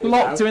 2 tackles.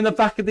 Blocked him in the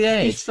back of the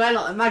head. He's playing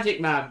like a magic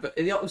man, but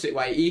in the opposite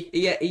way.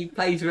 He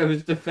plays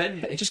whoever's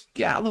defending. Just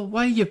get out of the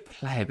way, you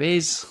pleb.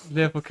 Here's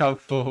Liverpool come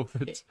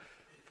forward.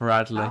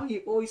 Bradley. How are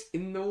you always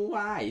in the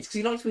way? It's because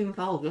he likes to be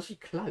involved. He's actually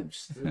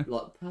close.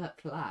 Like, per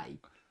play.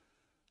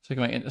 So he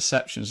can make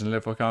interceptions and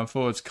Liverpool coming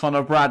forwards.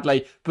 Conor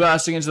Bradley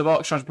bursting into the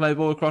box, trying to play the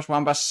ball across.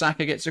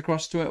 Wan-Bissaka gets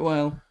across to it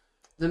well.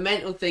 The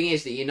mental thing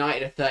is that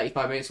United are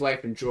 35 minutes away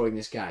from drawing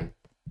this game.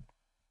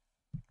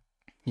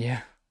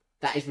 Yeah.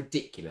 That is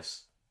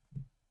ridiculous.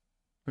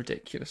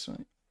 Ridiculous,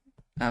 mate.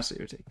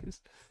 Absolutely ridiculous.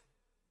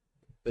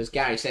 But as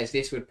Gary says,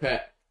 this would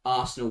put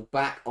Arsenal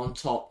back on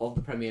top of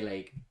the Premier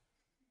League.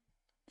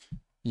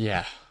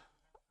 Yeah.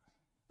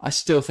 I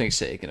still think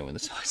City are going to win the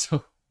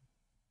title.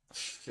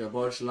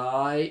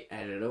 Szoboszlai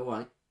headed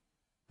away.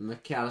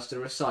 McAllister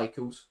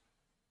recycles.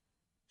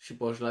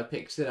 Szoboszlai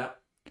picks it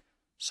up.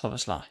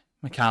 Szoboszlai.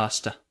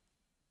 McAllister.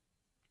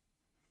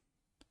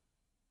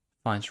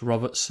 Finds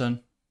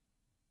Robertson.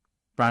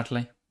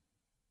 Bradley.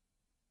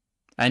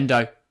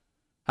 Endo.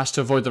 Has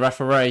to avoid the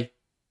referee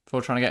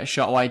before trying to get a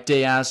shot away.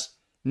 Diaz.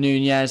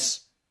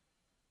 Nunez.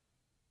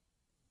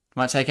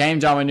 Might take aim.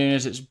 Darwin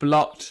Nunez. It's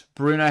blocked.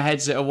 Bruno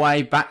heads it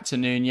away. Back to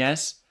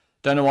Nunez.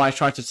 Don't know why he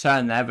tried to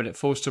turn there, but it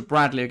falls to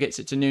Bradley, who gets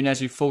it to Nunez,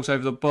 who falls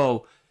over the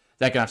ball.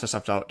 They're going to have to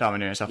sub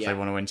Darwin Nunez if they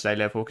want to win today,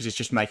 Liverpool, because he's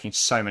just making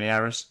so many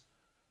errors.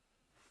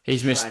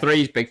 He's missed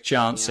 3 big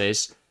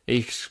chances. Yeah.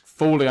 He's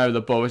falling over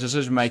the ball. His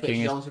decision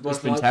making has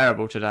been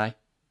terrible today.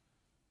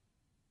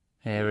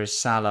 Here is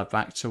Salah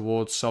back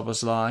towards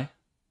Szoboszlai.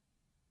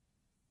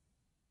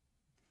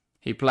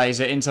 He plays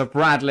it into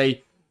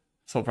Bradley.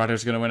 Thought Bradley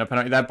was going to win a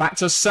penalty there. Back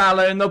to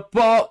Salah in the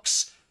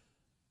box.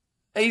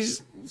 He's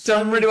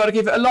done really well to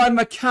keep it alive.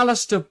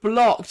 McAllister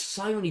blocked.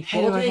 So many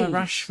bodies.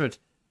 Rashford.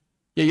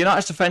 Yeah,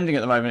 United's defending at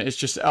the moment. It's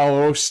just,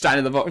 we're all standing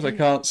in the box. I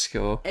can't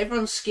score.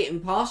 Everyone's skipping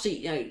past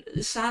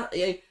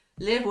it.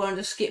 Liverpool are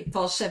just skipping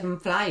past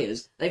 7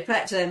 players. They play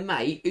it to their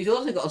mate, who's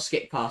also got to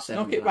skip past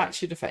 7 Knock it back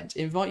to your defence.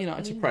 Invite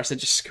United to press and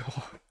just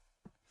score.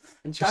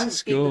 And don't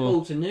skip the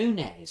ball to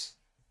Nunez.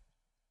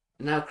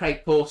 And now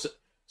Craig Porter...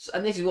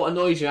 And this is what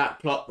annoys you at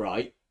Klopp,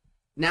 right?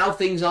 Now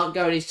things aren't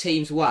going his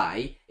team's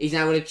way. He's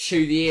now going to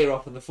chew the ear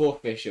off of the 4th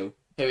official,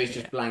 who is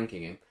just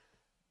blanking him.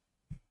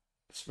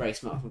 It's very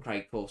smart from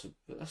Craig Porter,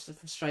 but that's the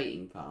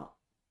frustrating part.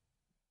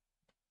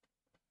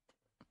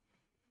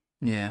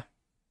 Yeah.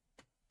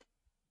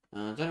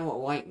 I don't know what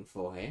we're waiting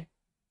for here.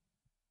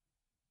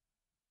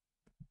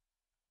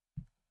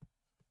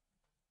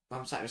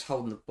 Wan-Bissaka was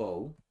holding the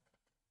ball.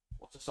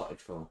 What's the stoppage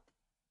for?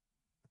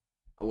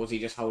 Or was he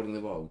just holding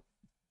the ball?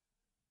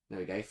 There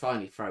we go. He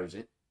finally throws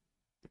it.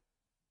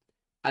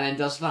 And then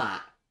does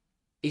that.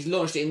 He's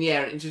launched it in the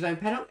air into his own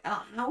penalty.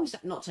 How is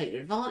that not taken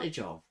advantage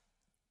of?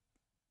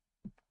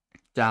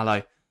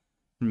 Dallo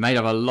made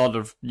up a lot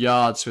of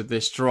yards with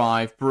this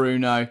drive.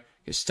 Bruno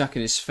gets stuck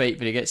in his feet,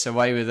 but he gets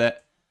away with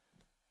it.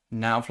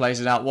 Now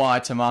plays it out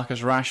wide to Marcus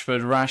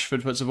Rashford.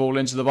 Rashford puts the ball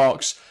into the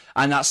box,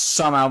 and that's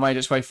somehow made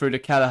its way through to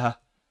Kelleher.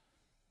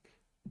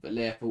 But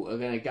Liverpool are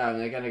going to go, and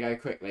they're going to go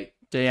quickly.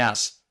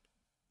 Diaz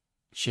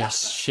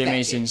just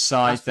shimmies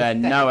inside there.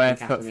 No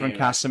effort from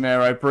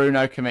Casemiro.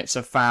 Bruno commits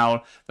a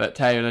foul, but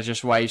Taylor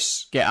just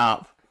waves, get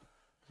up.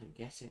 I don't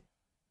get it.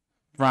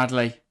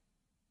 Bradley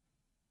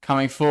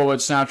coming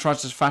forwards now,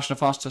 tries to fashion a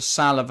pass to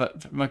Salah,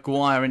 but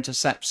Maguire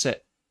intercepts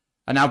it.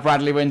 And now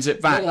Bradley wins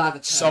it back.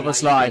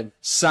 Szoboszlai.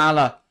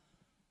 Salah.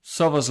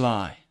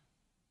 Szoboszlai.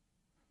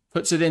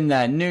 Puts it in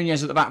there.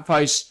 Nunez at the back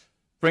post.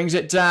 Brings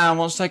it down.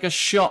 Wants to take a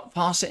shot.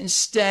 Pass it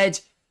instead.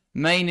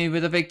 Mainoo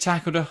with a big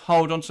tackle to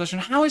hold on to this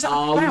one. How is that?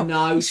 Oh,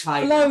 no, he's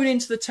flown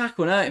into the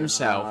tackle and hurt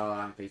himself. Oh,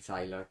 Anthony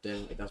Taylor.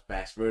 Doing what he does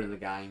best. Ruining the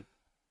game.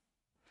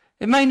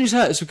 If Mainoo's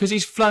hurt, it's because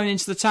he's flown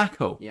into the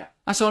tackle. Yeah.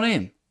 That's on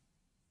him.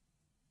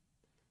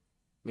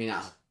 I mean,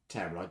 that's a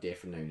terrible idea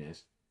for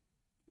Nunez.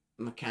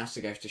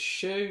 McAllister goes to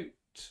shoot.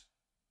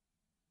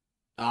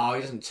 Oh,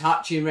 he doesn't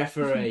touch him,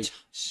 referee.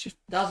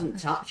 Doesn't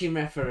touch him,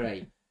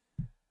 referee.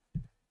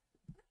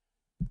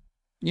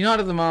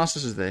 United are the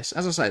masters of this.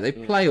 As I say, they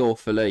play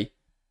awfully.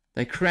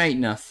 They create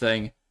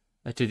nothing.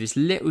 They do this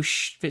little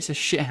bits of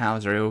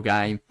shithousery all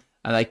game.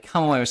 And they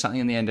come away with something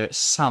in the end of it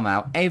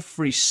somehow.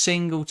 Every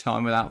single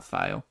time without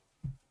fail.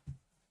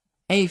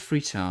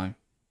 Every time.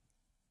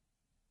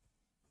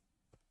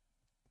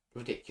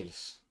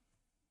 Ridiculous.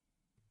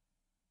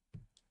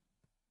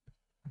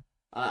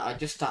 I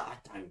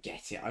don't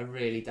get it. I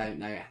really don't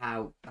know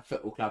how a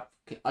football club...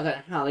 I don't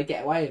know how they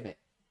get away with it.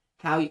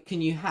 How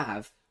can you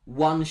have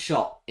one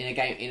shot in a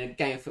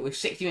game with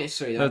 60 minutes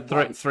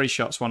through? Three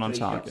shots, one on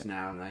target. Shots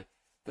now, haven't they?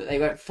 But they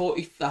went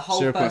 40... The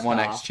whole first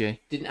half XG.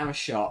 Didn't have a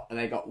shot, and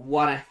they got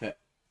one effort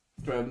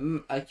for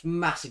a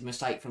massive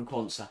mistake from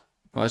Quansah.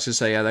 Well, I was going to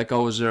say, their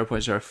goal was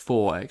 0.04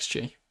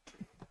 XG.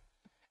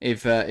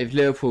 If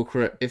Liverpool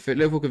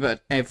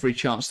converted every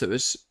chance that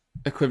was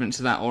equivalent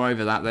to that or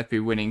over that, they'd be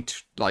winning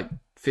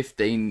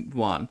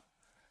 15-1.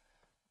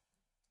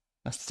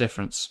 That's the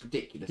difference.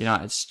 Ridiculous.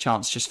 United's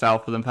chance just fell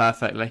for them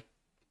perfectly.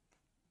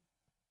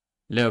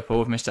 Liverpool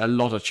have missed a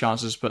lot of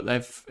chances, but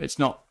it's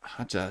not...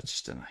 I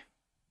just don't know.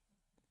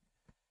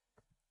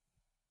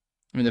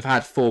 I mean, they've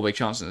had 4 big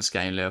chances in this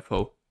game,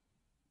 Liverpool.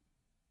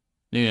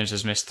 Nunez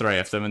has missed 3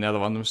 of them, and the other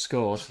one of them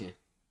scored. Yeah.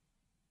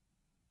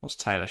 What's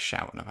Taylor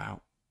shouting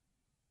about?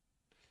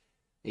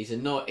 He's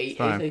annoyed.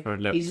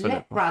 He's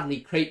let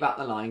Bradley creep up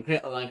the line,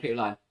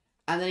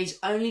 and then he's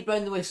only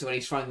blown the whistle when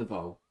he's thrown the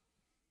ball.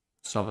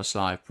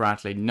 Szoboszlai,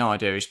 Bradley, no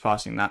idea who's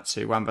passing that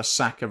to.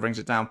 Wan-Bissaka brings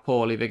it down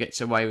poorly, but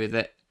gets away with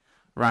it.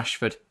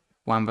 Rashford,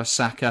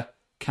 Wan-Bissaka,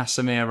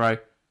 Casemiro.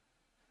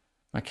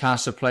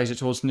 McAllister plays it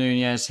towards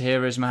Nunez.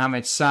 Here is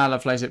Mohamed Salah,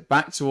 plays it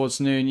back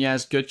towards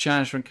Nunez. Good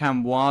challenge from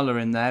Cam Waller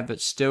in there, but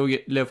still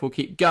Liverpool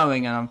keep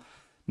going, and I'm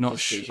not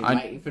sure.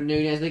 Waiting for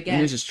Nunez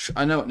again.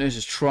 I know what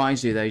Nunez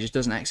tries to do, though. He just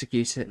doesn't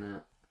execute it.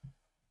 No.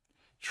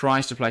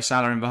 Tries to play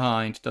Salah in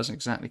behind. Doesn't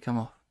exactly come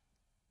off.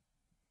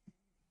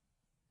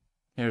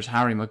 Here's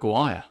Harry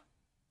Maguire.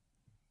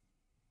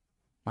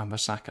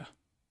 Wan-Bissaka.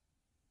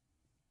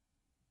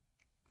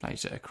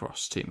 Plays it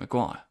across to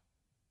Maguire.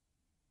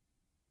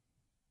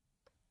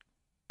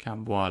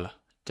 Cam Waller.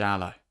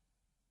 Dallo.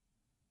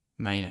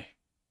 Mainu.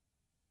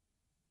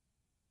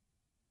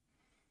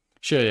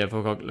 Surely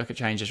Liverpool got to look at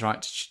changes,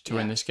 right, to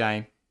win this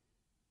game.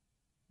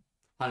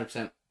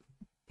 100%.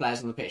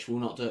 Players on the pitch will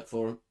not do it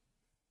for him.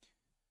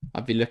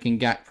 I'd be looking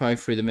Gakpo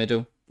through the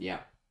middle. Yeah.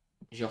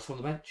 Is Josh on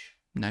the bench?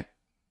 No.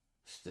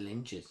 Still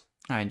injured.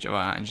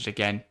 Injured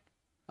again.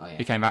 Oh, yeah.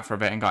 He came back for a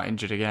bit and got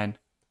injured again.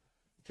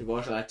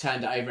 I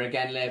turned it over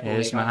again, Liverpool.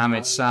 Here's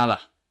Mohamed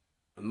Salah.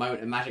 A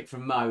moment of magic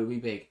from Mo will be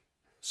big.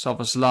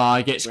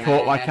 Szoboszlai gets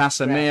caught by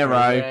Casemiro.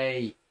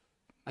 Referee.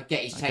 I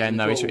get he's taking Again,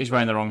 the though, ball. he's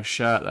wearing the wrong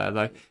shirt there,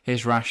 though.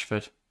 Here's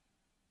Rashford.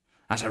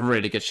 That's a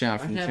really good shout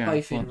I from know Kieran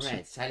both in Foster.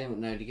 red. Tell him what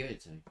no to give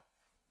it to.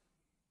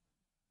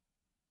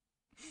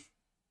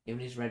 Even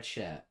his red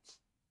shirts.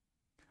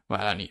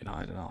 Well, only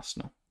United and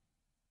Arsenal.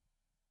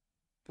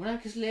 Well, no,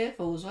 because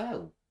Liverpool as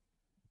well.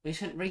 We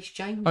sent Reece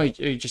James. Oh,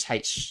 he just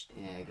hates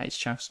Yeah,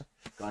 Chelsea.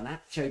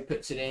 Garnacho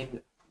puts it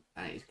in,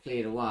 and it's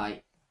cleared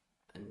away.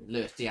 And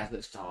Luis Diaz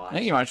looks tired. I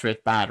think he might be a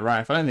bad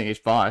ref. I don't think he's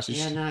biased.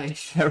 He's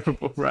it's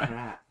terrible ref.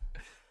 crap.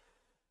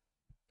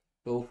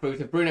 Ball through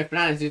to Bruno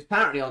Fernandes, who's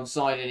apparently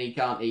onside and he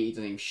doesn't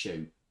even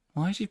shoot.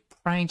 Why is he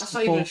praying to That's the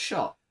not even ball? a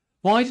shot.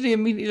 Why did he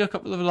immediately look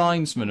up at the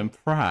linesman and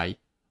pray?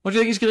 What do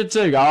you think he's going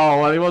to do?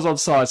 Oh, well, he was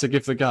onside, so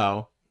give the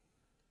goal.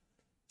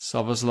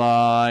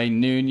 Szoboszlai,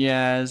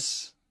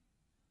 Nunez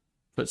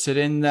puts it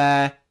in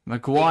there.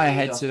 Maguire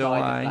heads it offside,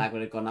 away. The flag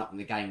would have gone up and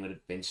the game would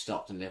have been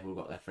stopped and Liverpool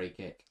got their free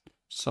kick.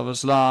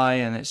 Szoboszlai,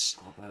 and it's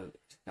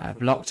a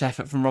blocked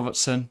effort from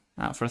Robertson.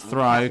 Out for a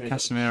throw.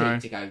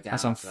 Casemiro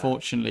has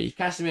unfortunately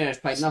Casemiro's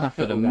played nothing.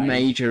 suffered a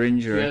major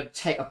injury. You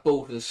take a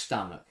ball to the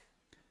stomach.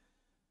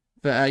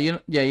 But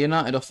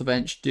United off the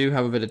bench do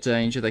have a bit of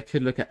danger. They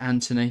could look at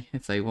Anthony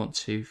if they want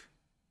to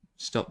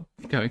stop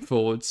going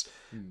forwards.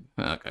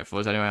 Well, they'll go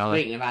forwards anyway, are they?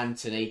 Speaking of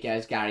Anthony,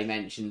 as Gary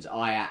mentions,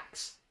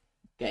 Ajax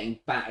getting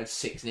battered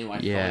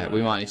 6-0. Yeah,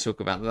 we might need to talk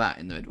about that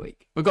in the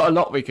midweek. We've got a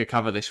lot we could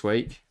cover this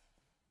week.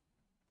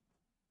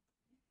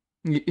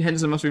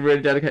 Henderson must be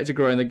really dedicated to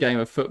growing the game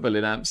of football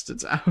in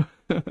Amsterdam.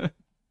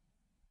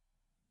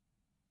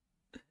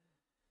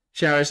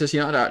 Shara says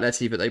United are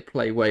athletic, but they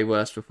play way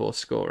worse before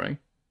scoring.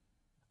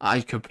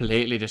 I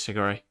completely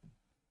disagree.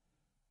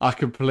 I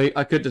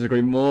could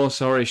disagree more.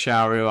 Sorry,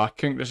 Sharu. I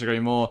couldn't disagree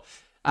more.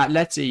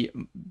 Atleti,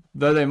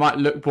 though they might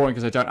look boring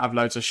because they don't have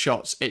loads of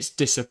shots, it's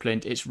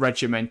disciplined, it's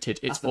regimented,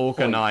 it's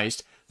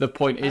organised. The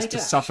point is to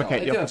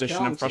suffocate the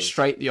opposition and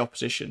frustrate the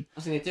opposition.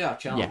 I think they do have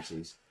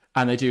chances.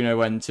 And they do know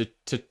when to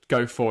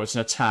go forwards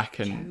and attack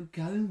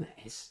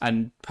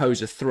and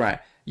pose a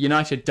threat.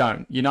 United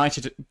don't.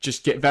 United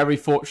just get very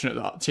fortunate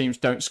that teams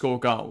don't score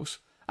goals.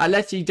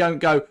 Atleti don't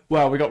go,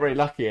 well, we got really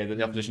lucky here that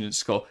the opposition didn't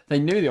score. They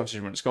knew the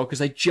opposition wouldn't score because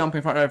they jump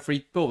in front of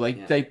every ball.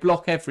 They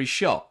block every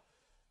shot.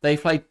 They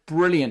play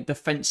brilliant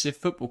defensive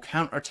football,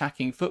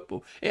 counter-attacking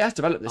football. It has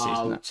developed this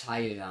season.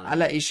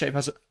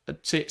 Atleti's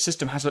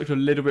system has looked a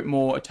little bit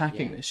more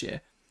attacking this year.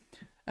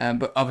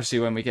 But obviously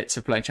when we get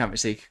to playing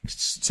Champions League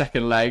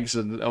second legs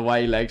and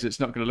away legs, it's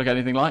not going to look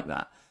anything like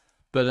that.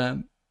 But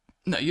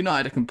no,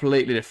 United are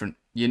completely different.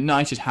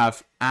 United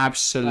have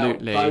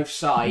absolutely both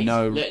sides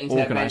no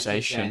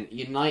organisation.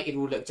 United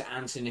will look to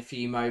Anthony in a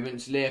few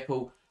moments.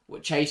 Liverpool,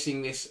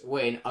 chasing this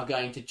win, are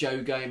going to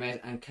Joe Gomez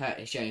and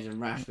Curtis Jones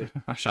and Rashford.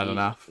 That's had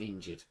enough.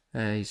 Injured.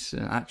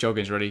 That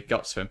jogging's really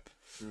got to him.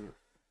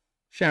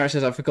 Shara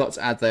says, I forgot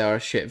to add they are a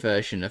shit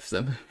version of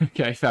them.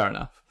 Okay, fair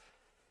enough.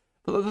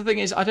 But the thing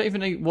is, I don't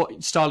even know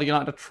what style of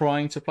United are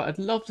trying to play. I'd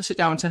love to sit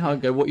down and tell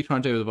and go, what are you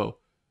trying to do with the ball?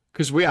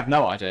 Because we have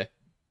no idea.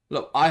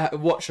 Look, I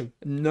watch them,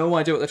 no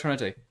idea what they're trying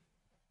to do.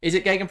 Is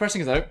it gegenpressing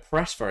because they don't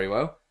press very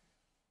well?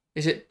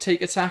 Is it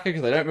tiki-taka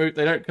because they don't move,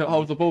 they don't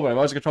hold the ball very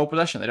well? Is it control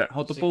possession? They don't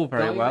hold the ball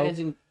very well.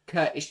 And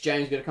Curtis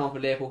Jones going to come for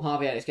Liverpool.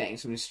 Harvey Elliot's getting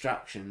some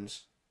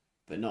instructions,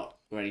 but not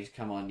ready to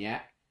come on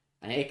yet.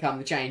 And here come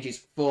the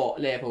changes for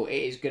Liverpool. It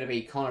is going to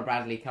be Conor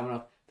Bradley coming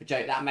off for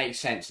Joe. That makes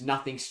sense.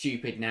 Nothing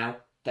stupid now.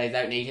 They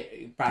don't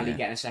need Bradley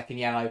getting a second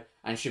yellow,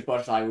 and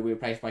Szoboszlai will be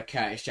replaced by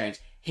Curtis Jones.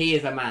 He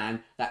is a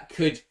man that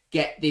could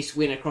get this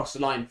win across the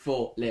line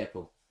for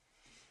Liverpool.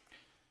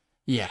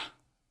 Yeah.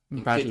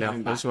 Bradley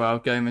off as well.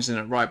 Gomez in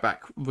at right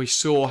back. We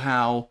saw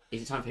how...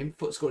 Is it time for him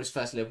to score his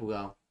first Liverpool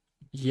goal?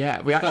 Yeah.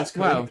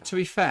 To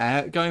be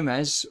fair,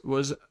 Gomez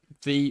was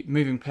the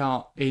moving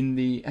part in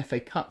the FA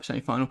Cup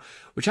semi-final,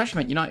 which actually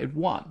meant United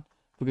won,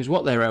 because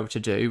what they were able to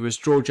do was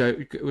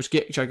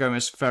get Joe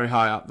Gomez very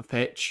high up the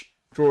pitch,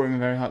 draw him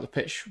very high up the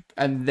pitch,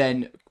 and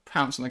then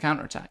pounce on the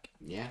counter-attack.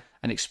 Yeah.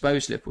 And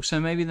expose Liverpool. So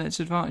maybe that's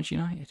advantage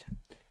United.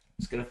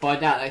 It's going to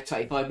find out. They're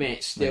 25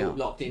 minutes, still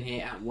locked in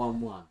here at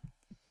 1-1.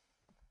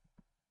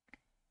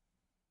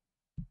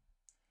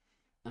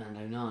 And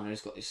Onana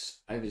has got this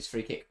over this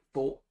free kick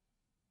for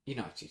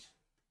United.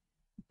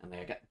 And they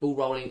get the ball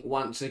rolling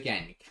once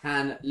again.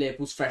 Can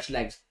Liverpool's fresh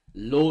legs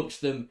launch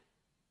them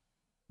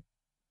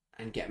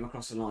and get them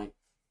across the line?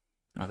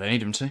 Oh, they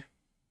need them to.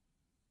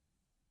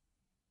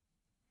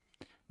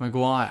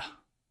 Maguire.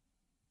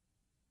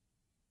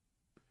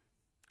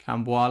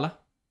 Camboila.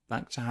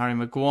 Back to Harry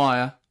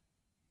Maguire.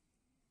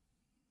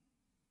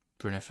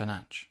 Bruno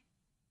Fernandes.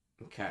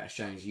 Curtis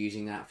Jones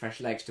using that fresh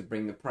legs to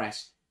bring the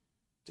press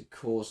to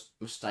cause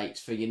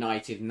mistakes for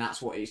United, and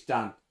that's what it's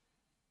done.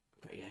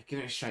 But yeah,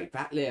 giving it straight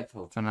back,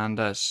 Liverpool.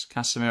 Fernandes,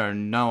 Casemiro,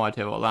 no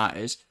idea what that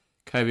is.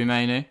 Kobe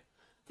Mainoo.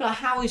 But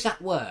how has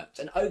that worked?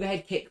 An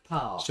overhead kick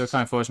pass. Still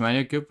coming forward,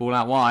 Mainoo. Good ball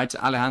out wide.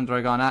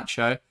 Alejandro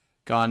Garnacho.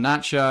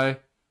 Garnacho.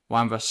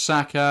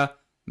 Wan-Bissaka.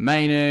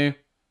 Mainoo.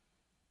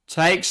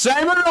 Takes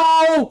aim and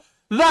goal!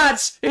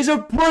 That is a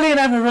brilliant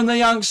effort from the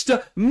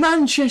youngster.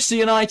 Manchester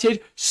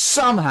United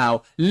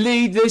somehow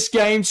lead this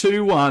game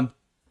 2-1.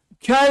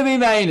 Kobe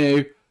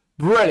Mainoo,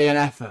 brilliant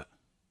effort.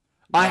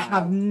 I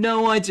have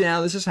no idea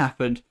how this has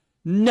happened.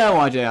 No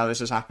idea how this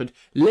has happened.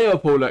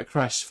 Liverpool look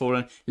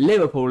crestfallen.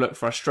 Liverpool look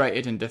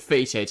frustrated and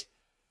defeated.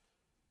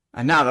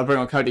 And now they'll bring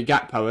on Cody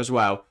Gakpo as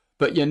well.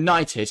 But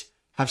United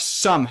have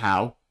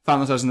somehow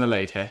found themselves in the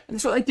lead here. And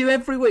that's what they do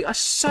every week. I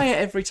say it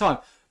every time.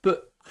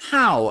 But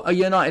how are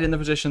United in the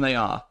position they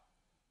are?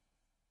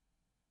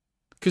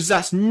 Because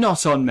that's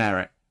not on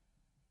merit.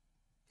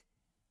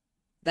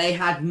 They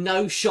had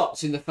no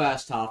shots in the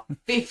first half.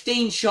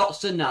 15 shots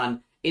to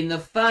none in the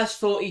first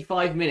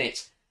 45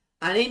 minutes.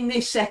 And in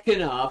this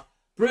second half,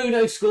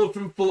 Bruno scored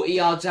from 40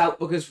 yards out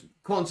because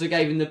Quanta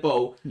gave him the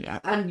ball. Yeah.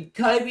 And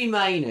Kobe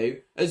Mainoo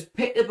has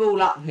picked the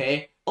ball up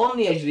here on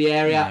the edge of the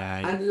area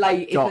and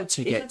laid it. Got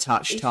to get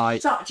touch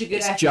tight. Such a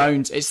good effort.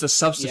 Jones, it's the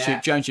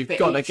substitute. Jones, you've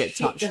got to get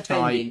touch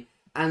tight.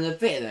 And the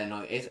bit of the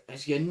night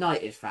is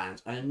United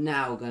fans are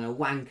now going to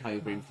wank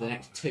over him for the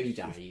next 2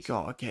 days. You've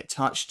got to get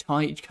touch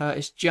tight,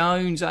 Curtis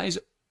Jones. That is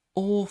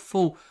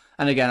awful.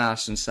 And again,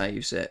 Alisson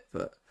saves it,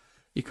 but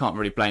you can't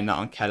really blame that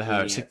on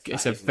Kelleher. Yeah,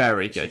 it's a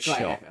very good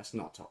shot. Effort. That's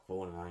not top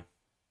corner, though.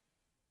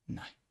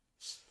 No.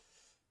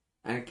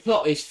 And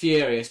Klopp is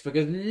furious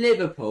because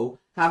Liverpool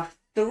have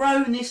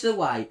thrown this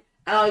away.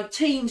 And our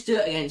teams do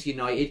it against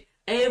United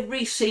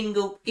every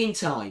single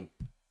time.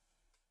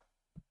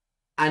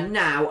 And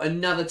now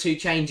another 2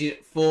 changes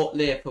for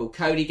Liverpool.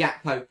 Cody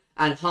Gakpo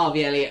and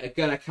Harvey Elliott are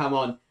going to come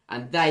on.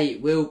 And they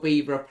will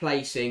be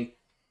replacing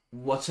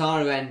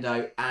Wataru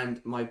Endo. And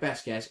my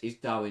best guess is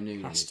Darwin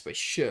Núñez. Has to be.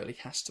 Surely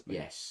has to be.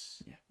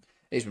 Yes. Yeah.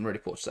 He's been really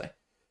poor today.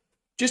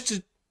 Just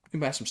to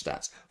compare some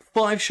stats.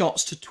 5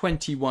 shots to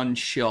 21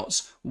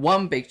 shots.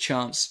 1 big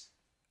chance,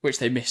 which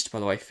they missed, by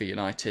the way, for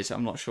United.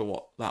 I'm not sure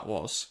what that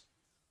was.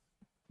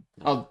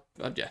 Oh,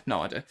 yeah,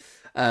 no idea.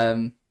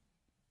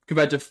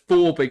 Compared to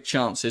 4 big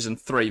chances and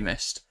 3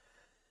 missed.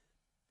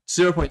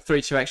 0.32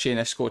 XG and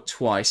they've scored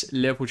twice.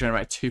 Liverpool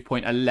generated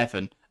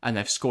 2.11 and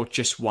they've scored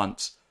just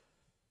once.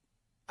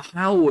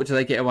 How do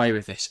they get away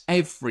with this?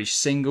 Every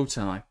single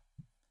time.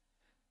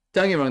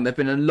 Don't get me wrong, they've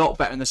been a lot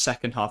better in the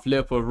second half.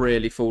 Liverpool have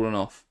really fallen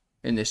off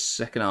in this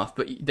second half,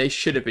 but they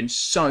should have been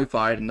so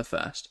fired in the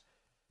first.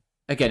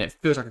 Again, it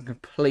feels like a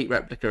complete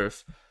replica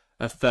of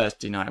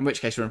Thursday night, in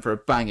which case we're in for a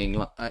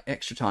banging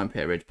extra time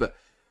period. But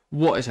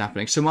what is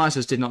happening?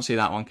 Samaisas did not see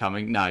that one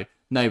coming. No,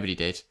 nobody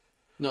did.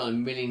 Not in a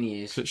million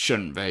years. So it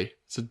shouldn't be.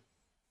 It's a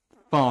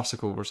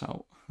farcical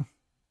result.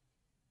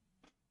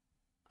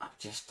 I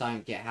just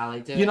don't get how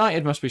they do it.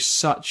 United must be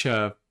such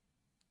a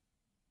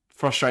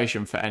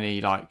frustration for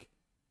any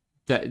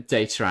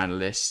data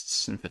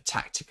analysts and for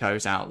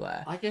tacticos out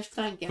there. I just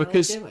don't get how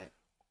they do it.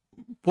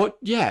 What?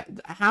 Yeah,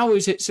 how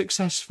is it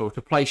successful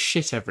to play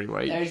shit every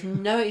week? There is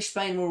no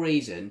explainable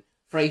reason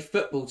for a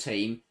football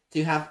team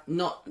to have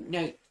not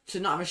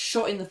have a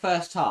shot in the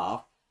first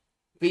half,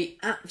 be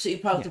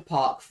absolutely part of the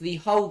park for the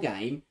whole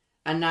game,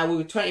 and now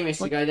with 20 minutes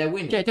to go, they're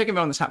winning. Yeah, don't get me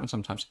wrong, this happens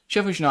sometimes.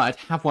 Sheffield United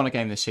have won a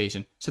game this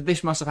season, so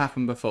this must have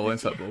happened before in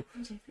football.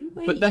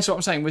 But that's what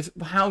I'm saying. With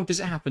how does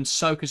it happen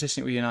so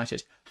consistently with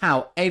United?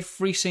 How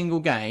every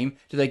single game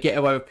do they get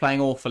away with playing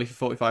awfully for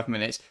 45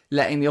 minutes,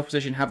 letting the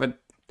opposition have an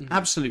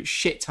absolute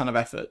shit ton of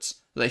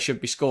efforts that they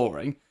should be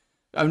scoring?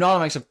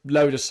 Onana makes a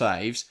load of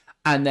saves,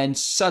 and then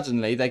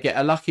suddenly they get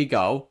a lucky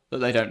goal that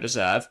they don't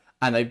deserve,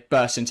 and they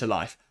burst into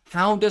life.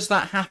 How does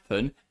that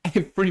happen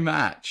every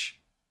match?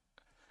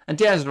 And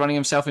Diaz is running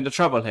himself into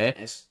trouble here.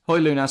 Yes.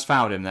 Højlund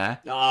fouled him there.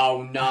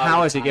 Oh, no.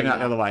 How has he given that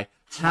the other way?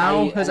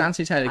 How has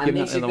Anthony Taylor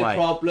given that the other way?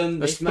 Problem.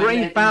 There's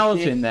 3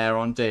 fouls in there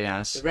on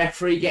Diaz. The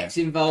referee gets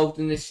involved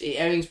in this.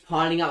 Everything's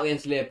piling up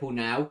against Liverpool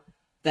now.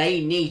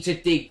 They need to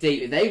dig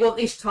deep. If they want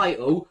this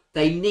title,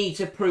 they need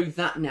to prove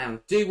that now.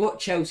 Do what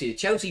Chelsea did.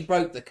 Chelsea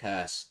broke the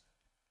curse.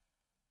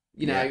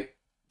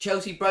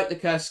 Chelsea broke the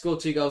curse, scored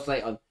 2 goals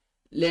late on.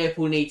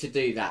 Liverpool need to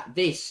do that.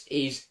 This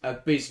is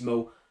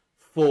abysmal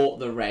for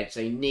the Reds.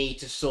 They need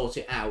to sort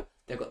it out.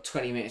 They've got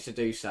 20 minutes to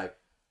do so.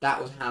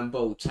 That was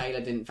handball. Taylor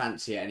didn't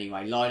fancy it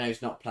anyway.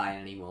 Lino's not playing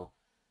anymore.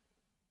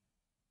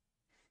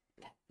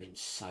 They've been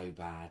so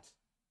bad.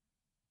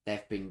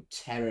 They've been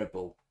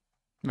terrible.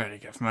 Really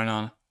good from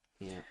Onana.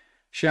 Yeah.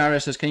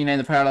 Shara says, can you name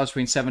the parallels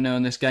between 7-0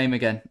 and this game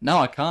again? No,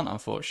 I can't,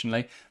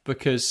 unfortunately,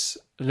 because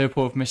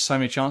Liverpool have missed so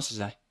many chances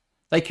there.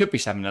 They could be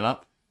 7-0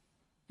 up.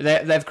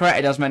 They've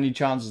created as many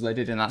chances as they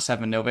did in that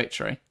 7-0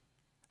 victory.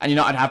 And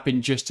United have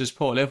been just as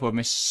poor. Liverpool have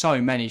missed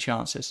so many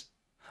chances.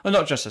 Well,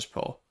 not just as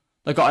poor.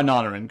 They got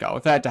Onana in goal.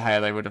 If they had De Gea,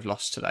 they would have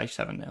lost today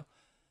 7-0.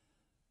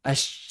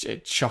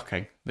 It's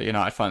shocking that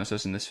United find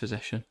themselves in this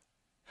position.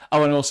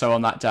 Oh, and also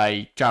on that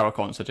day, Jarrell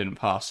Quansah didn't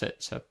pass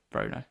it to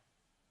Bruno.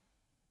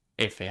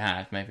 if he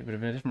had, maybe it would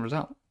have been a different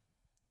result.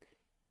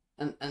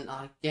 And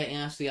getting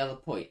asked the other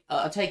point.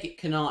 I take it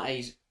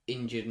Konate's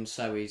injured and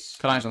so is...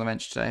 Kanate's on the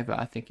bench today, but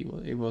I think he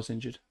was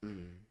injured.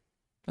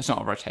 That's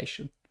not a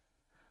rotation.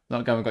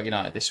 Not going, we've got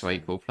United this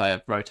week, we'll play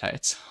a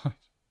rotated side.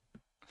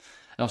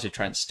 And obviously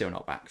Trent's still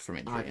not back from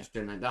injury. I just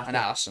don't know. And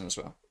Alisson as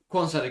well.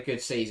 Quan's had a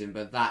good season,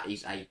 but that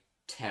is a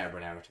terrible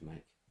error to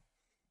make.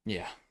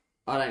 Yeah.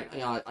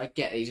 I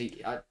get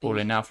these. Ball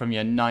in now from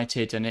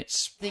United, and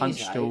it's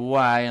punched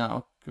away.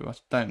 I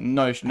don't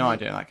know, no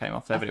idea that came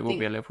off there, but it will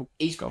be a Liverpool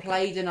He's goal.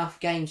 played enough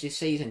games this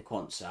season,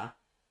 Quansah,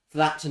 for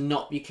that to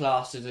not be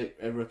classed as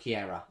a rookie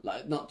error.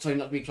 Like not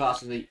to be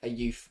classed as a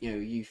youth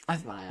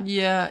player.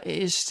 Yeah,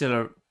 it is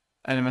still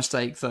a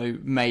mistake though,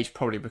 made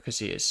probably because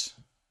he is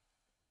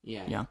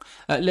young.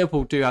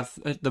 Liverpool do have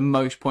the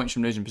most points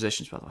from losing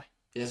positions, by the way.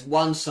 There's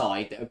one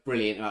side that are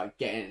brilliant about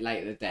getting it late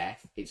at the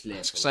death. It's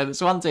Liverpool. So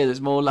there's one team that's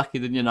more lucky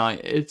than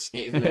United.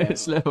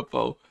 It's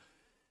Liverpool.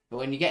 But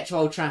when you get to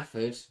Old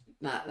Trafford,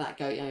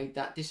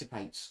 that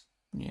dissipates.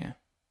 Yeah.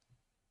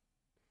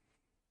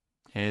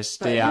 Here's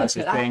Diaz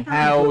is being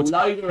held.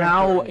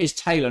 How is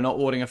Taylor not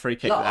awarding a free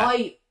kick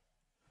there?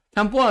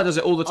 Camboire does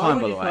it all the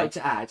time, by the way. Like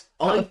to add,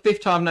 the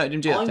fifth time I've noted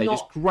him do that today,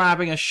 just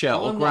grabbing a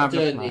shell or grabbing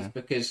a player. I'm not doing this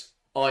because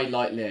I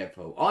like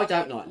Liverpool. I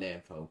don't like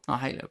Liverpool. I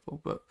hate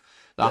Liverpool, but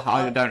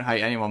I don't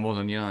hate anyone more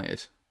than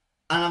United.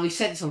 And we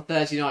said this on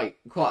Thursday night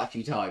quite a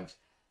few times.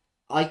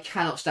 I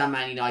cannot stand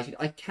Man United.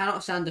 I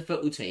cannot stand the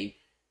football team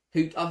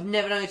who I've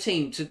never known a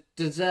team to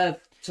deserve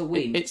to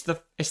win. It's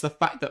the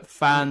fact that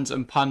fans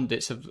and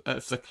pundits of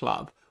the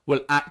club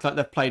will act like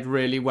they've played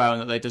really well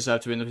and that they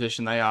deserve to be in the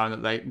position they are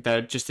and that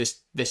they're just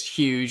this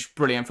huge,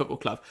 brilliant football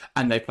club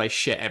and they play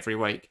shit every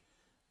week.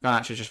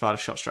 Garnacho just fired a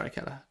shot straight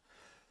at her.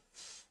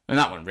 And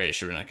that one really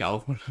should have been a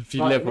goal. If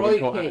you Liverpool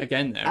caught it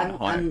again there.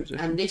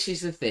 And this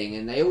is the thing,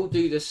 and they all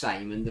do the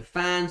same. And the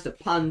fans, the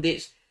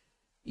pundits,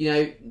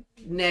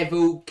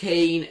 Neville,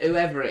 Keane,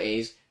 whoever it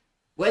is,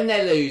 when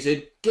they're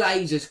losing,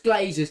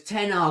 Glazers,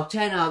 Ten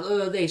Hag,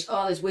 oh this,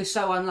 we're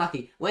so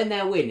unlucky. When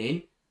they're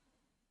winning,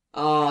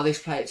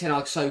 this player, Ten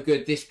Hag's so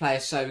good, this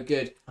player's so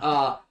good.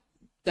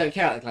 Don't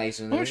care about the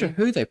Glazers. I'm not sure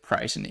who they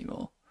praise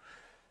anymore.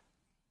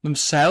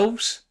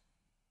 Themselves?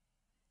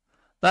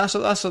 That's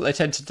what they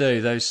tend to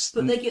do.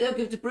 But they'll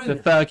give to Bruno.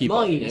 The Fergie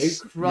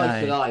boys.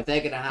 Christ alive, they're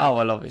going to have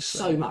obviously.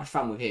 so much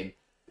fun with him.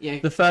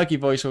 The Fergie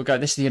boys will go,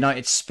 this is the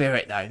United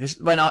spirit, though.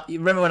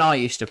 Remember when I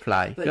used to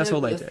play? But that's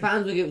all they do. The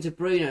fans will give it to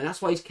Bruno, and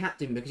that's why he's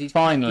captain, because he's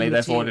finally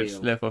they've ordered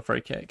Liverpool a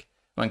free kick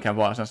when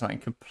Camboire does something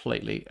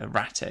completely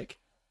erratic.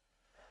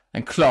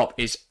 And Klopp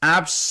is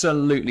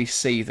absolutely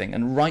seething,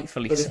 and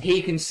rightfully so. Because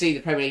he can see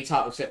the Premier League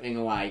title slipping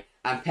away,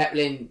 and Pep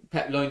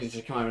Linders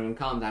just come over and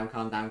calm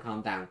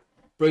down.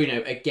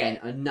 Bruno, again,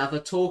 another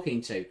talking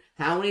to.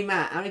 How many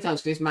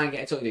times can this man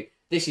get a talking to?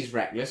 This is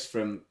reckless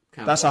from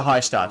Camboire. That's a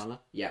high stud.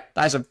 Yeah.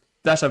 That's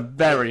a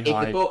very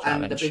high challenge.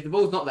 And if the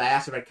ball's not there,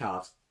 that's a red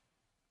card.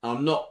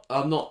 I'm not,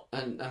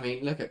 and I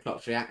mean, look at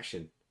Klopp's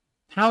reaction.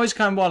 How is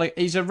Camboire?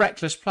 He's a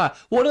reckless player.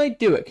 What do they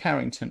do at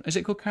Carrington? Is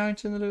it called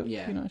Carrington?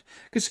 United?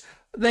 Because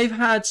they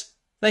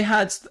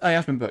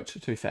have been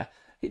booked. To be fair,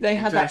 they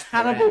had that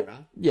Hannibal.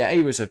 Yeah,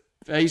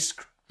 he's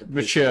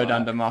matured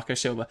under Marco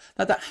Silva.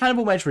 That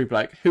Hannibal Medri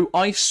bloke, who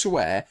I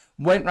swear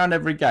went round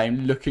every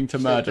game looking to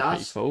murder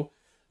people.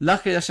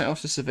 Luckily, they're sent off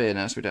to Sevilla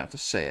now, so we don't have to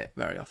see it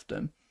very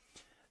often.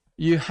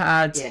 You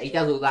had... Yeah, he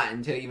does all that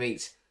until he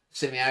meets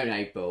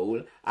Simeone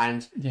Ball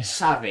and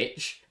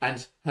Savic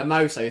and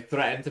Hermoso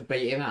threatened to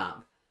beat him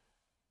up.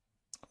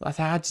 They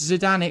had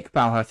Zidane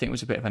Iqbal, I think,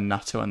 was a bit of a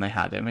nutter when they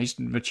had him. He's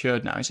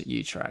matured now. He's at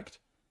Utrecht.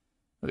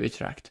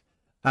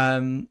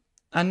 And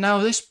now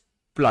this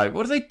bloke,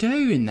 what do they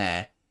do in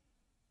there?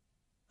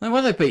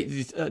 Well, they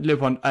beat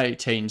Liverpool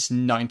 18s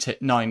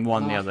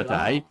 9-1 the other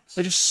day.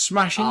 They just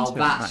smash into him.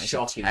 That's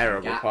shocking.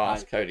 Terrible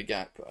pass, Cody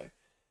Gakpo.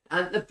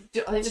 And I think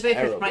the big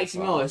difference makes it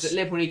more is that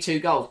Liverpool need 2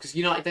 goals because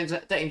United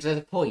don't even deserve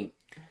a point.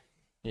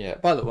 Yeah.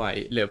 By the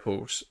way,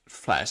 Liverpool's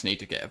players need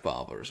to get a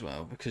barber as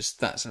well because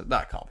that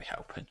can't be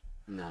helping.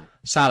 No.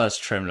 Salah's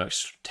trim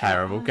looks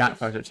terrible.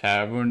 Gakpo's look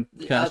terrible, and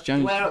Curtis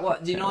Jones.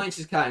 What United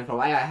is coming from?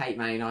 I hate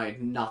Man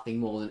United nothing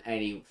more than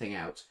anything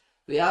else.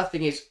 But the other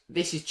thing is,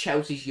 this is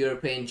Chelsea's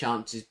European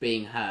chances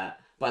being hurt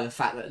by the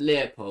fact that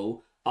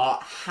Liverpool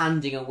are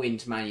handing a win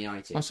to Man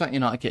United. I think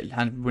United get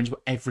handed wins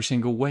every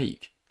single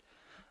week.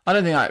 I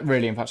don't think that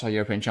really impacts our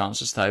European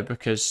chances though,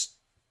 because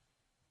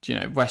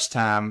West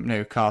Ham,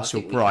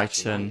 Newcastle,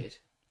 Brighton.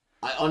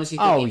 I honestly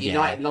think if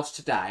United lost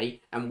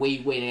today and we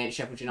win against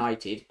Sheffield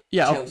United,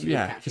 Chelsea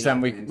because then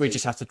we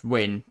just have to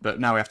win. But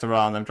now we have to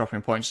rely on them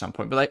dropping points at some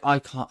point. But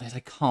they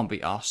can't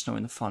beat Arsenal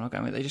in the final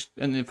game.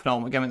 In the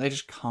penultimate game, they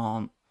just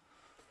can't.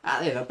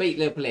 They'll beat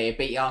Liverpool here,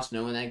 beat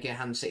Arsenal, and then get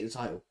hand seat the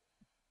title.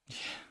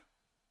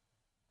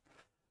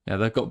 Yeah,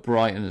 they've got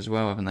Brighton as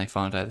well, haven't they?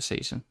 Final day of the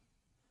season.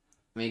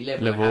 I mean,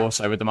 Liverpool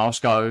also with the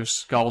most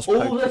goals all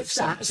the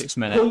stats 6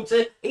 minutes.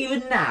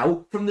 Even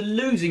now, from the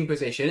losing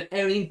position,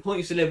 everything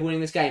points to Liverpool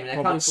winning this game, and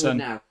they're coming forward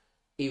now.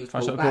 He was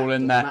tries to put the ball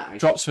in there,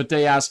 drops for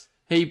Diaz.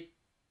 He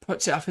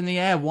puts it up in the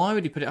air. Why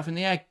would he put it up in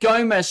the air?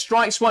 Gomez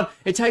strikes one.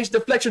 It takes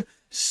deflection.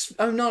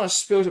 Onana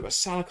spills it, but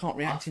Salah can't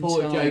react in time.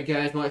 I thought Joe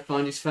Gomez might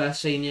find his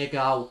first senior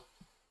goal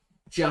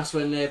just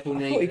when Liverpool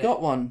needed it. I thought he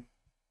got one.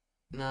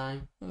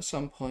 No. At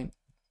some point.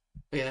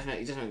 Yeah,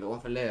 he doesn't got one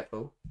for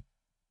Liverpool.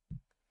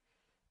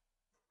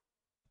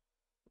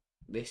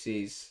 This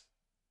is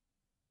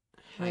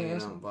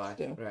hanging on by a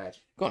thread.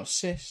 Got an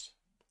assist.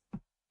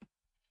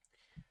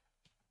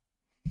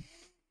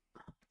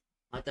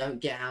 I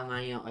don't get how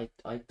many. I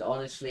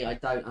honestly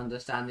don't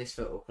understand this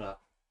football club.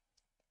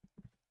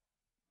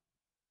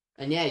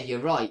 And yeah, you're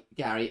right,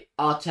 Gary.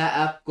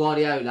 Arteta,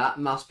 Guardiola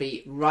must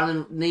be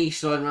running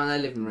knee-sliding around their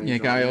living room. Yeah,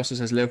 Gary also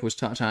says Liverpool's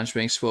touchdown is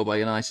being spoiled by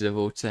United of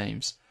all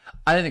teams.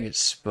 I don't think it's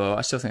spoiled.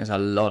 I still think there's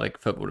a lot of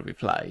football to be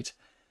played.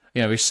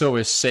 You know, we saw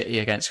with City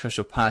against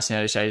Crystal Palace in the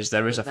early stages,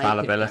 there is a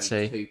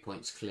fallibility. 2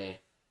 points clear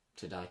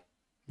today.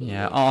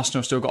 Yeah,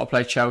 Arsenal still got to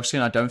play Chelsea,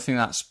 and I don't think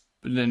that's...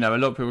 You know, a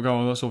lot of people go,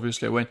 oh, that's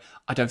obviously a win.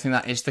 I don't think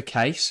that is the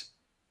case.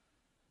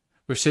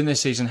 We've seen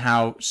this season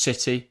how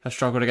City have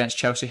struggled against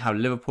Chelsea, how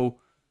Liverpool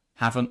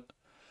haven't.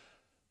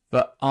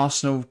 But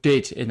Arsenal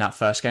did in that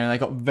first game, and they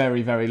got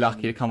very, very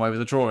lucky to come away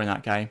with a draw in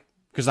that game.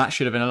 Because that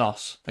should have been a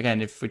loss,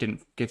 again, if we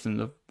didn't give them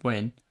the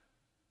win.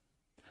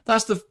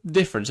 That's the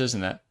difference,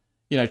 isn't it?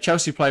 You know,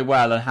 Chelsea play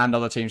well and hand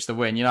other teams the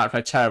win. United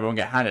play terrible and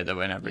get handed the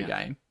win every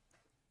game.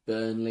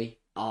 Burnley,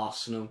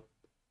 Arsenal.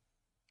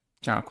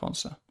 Jarrell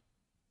Quansah.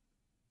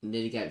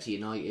 Nearly get it to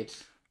United.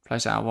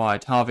 Plays out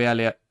wide. Harvey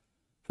Elliott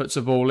puts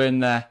the ball in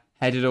there,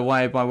 headed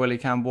away by Willy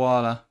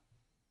Cambuala.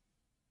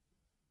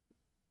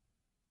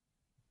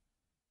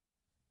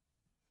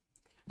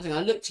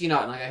 I look to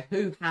United and I go,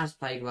 who has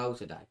played well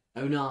today?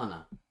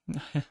 Onana.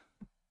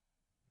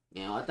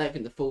 You know, I don't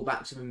think the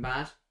fullbacks have been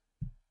bad.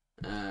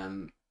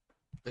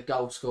 The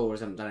goal scorers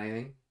haven't done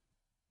anything.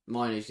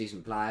 Mainoo's a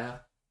decent player.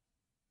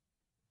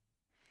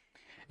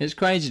 It's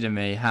crazy to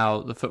me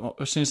how the football,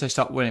 as soon as they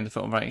start winning, the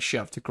football ratings shoot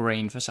up to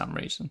green for some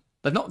reason.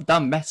 They've not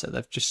done better.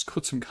 They've just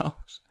scored some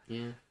goals.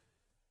 Yeah.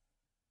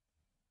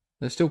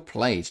 They've still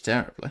played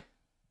terribly.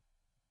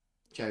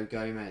 Joe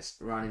Gomez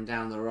running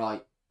down the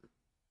right.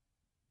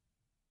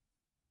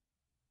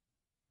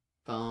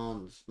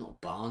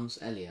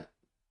 Elliott.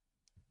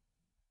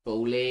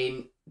 Ball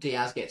in.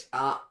 Diaz gets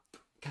up.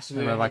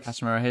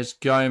 Casemiro. Here's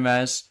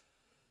Gomez.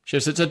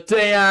 Shifts it to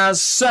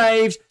Diaz.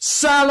 Saved.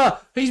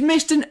 Salah. He's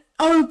missed an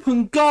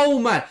open goal,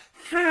 man.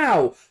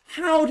 How?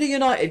 How do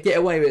United get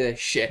away with this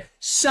shit?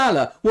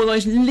 Salah, one of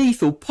those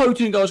lethal,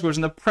 potent goal scorers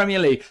in the Premier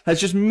League,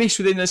 has just missed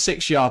within the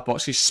 6-yard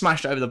box. He's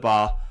smashed it over the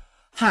bar.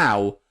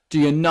 How do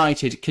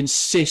United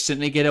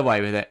consistently get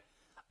away with it?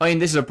 I mean,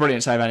 this is a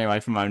brilliant save anyway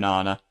from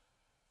Onana.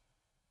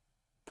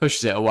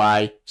 Pushes it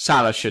away.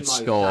 Salah should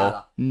score.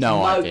 Salah.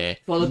 No idea.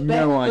 Well,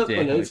 no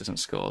idea who doesn't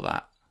score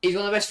that. He's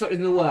one of the best footballers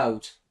in the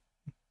world.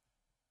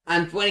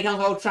 And when he comes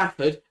to Old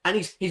Trafford, and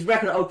his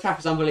record at Old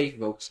Trafford is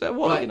unbelievable. So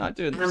what are United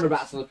doing?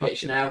 Amrabat's on the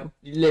pitch now.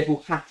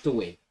 Liverpool have to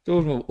win.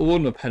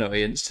 Award a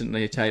penalty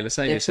instantly, Taylor.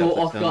 Save They've yourself.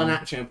 brought off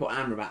Garnacho and put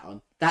Amrabat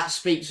on. That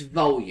speaks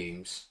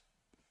volumes.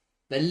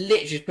 They're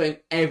literally just putting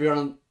everyone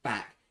on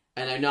back.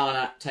 And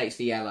Onana takes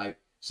the yellow.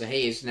 So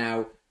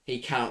he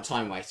cannot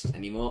time waste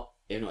anymore.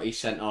 If not, he's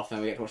sent off, then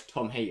we get to watch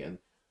Tom Heaton.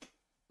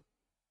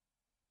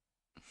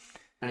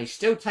 And he's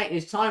still taking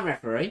his time,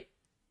 referee.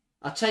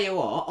 I'll tell you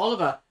what,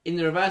 Oliver, in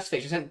the reverse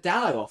fixture, sent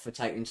Dallo off for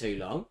taking too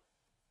long.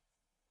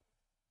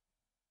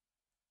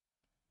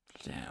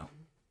 Yeah.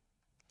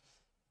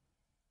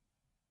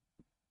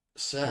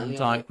 Certainly.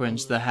 Dyke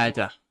wins the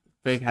header.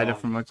 Big header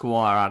from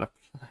Maguire out of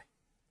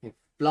play.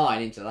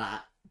 Flying into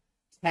that.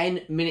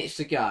 10 minutes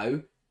to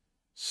go.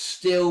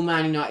 Still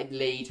Man United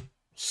lead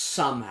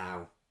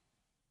somehow.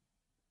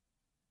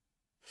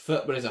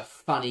 Football is a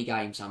funny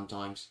game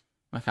sometimes.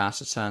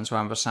 McAllister turns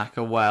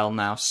Wan-Bissaka well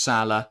now.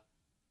 Salah,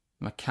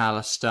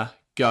 McAllister,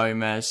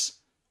 Gomez.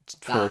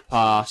 Poor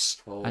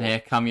pass. And here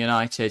come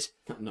United.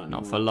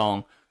 Not for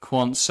long.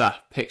 Quansah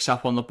picks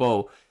up on the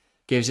ball.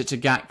 Gives it to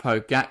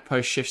Gakpo.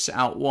 Gakpo shifts it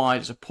out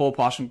wide. It's a poor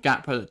pass from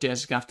Gakpo that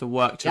Diaz is going to have to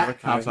work to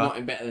recover. Gakpo's not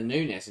been better than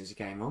Núñez since he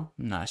came on.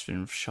 No, it's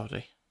been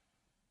shoddy.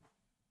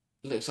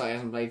 Looks like he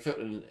hasn't played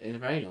football in a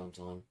very long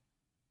time.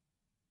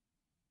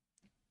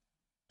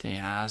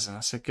 Diaz, and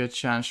that's a good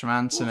chance from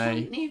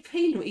Anthony.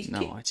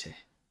 No idea.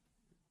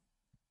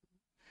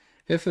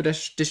 If you feel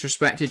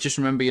disrespected, just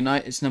remember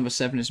United's number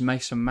 7 is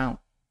Mason Mount.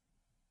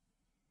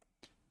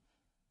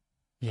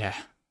 Yeah.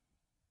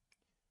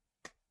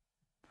 I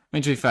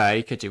mean, to be fair,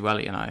 he could do well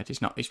at United.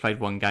 He's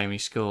played one game, he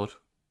scored. So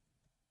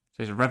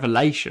he's a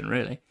revelation,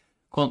 really.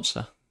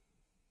 Quansah.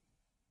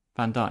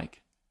 Van Dijk.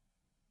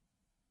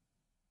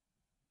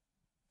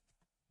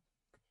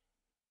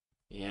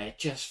 Yeah, it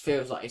just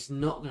feels like it's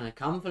not going to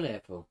come for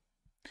Liverpool.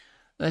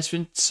 There's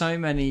been so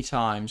many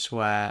times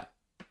where...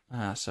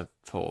 that's a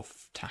poor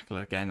tackle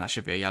again. That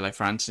should be a yellow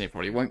for Anthony. It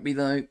probably won't be,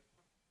 though.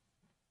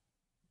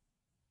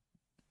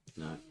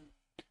 No.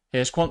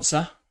 Here's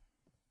Quansah.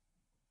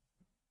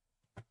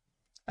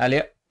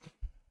 Elliott.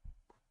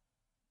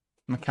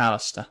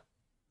 McAllister.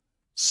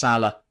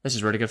 Salah. This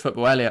is really good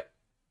football, Elliott.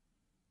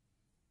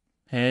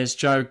 Here's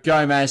Joe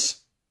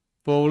Gomez.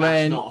 Ball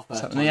That's in. not a It's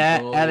first up in the time air.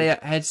 ball.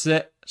 Elliot heads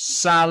it.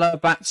 Salah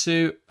back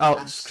to... Oh,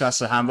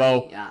 that's a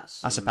handball.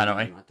 That's a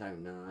penalty. I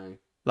don't know.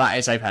 That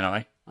is a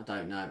penalty. I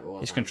don't know. It was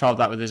He's controlled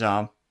that with his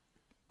arm.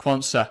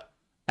 Quansah,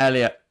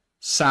 Elliot,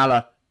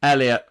 Salah,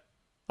 Elliot.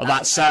 Oh,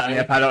 that's certainly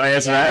a penalty,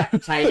 isn't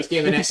it? Taylor's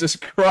given it. Jesus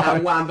Christ.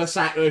 And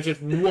Wan-Bissaka has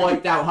just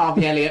wiped out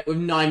Harvey Elliott with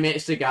 9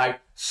 minutes to go.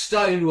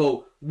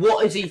 Stonewall.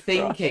 What is he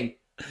thinking?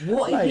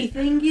 What is he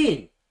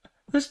thinking?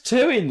 There's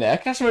 2 in there.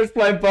 Casemiro's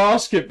playing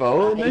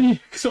basketball.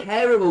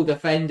 Terrible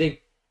defending.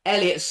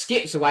 Elliott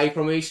skips away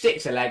from him. He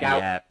sticks a leg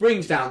out.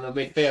 Brings down the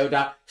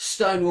midfielder.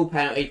 Stonewall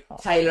penalty.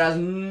 Taylor has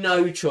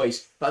no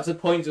choice but to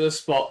point to the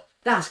spot.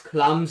 That's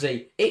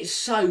clumsy. It's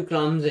so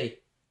clumsy.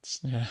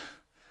 Yeah.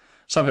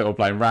 Some people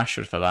blame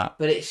Rashford for that.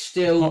 But it's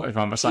still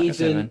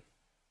isn't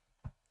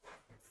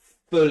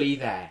fully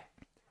there.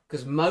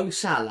 Because Mo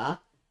Salah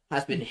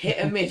has been hit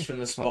and miss from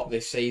the spot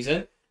this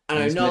season.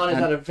 And Onana's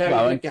had a very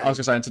good game. I was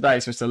going to say, in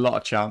today's missed a lot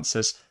of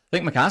chances. I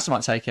think McAllister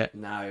might take it.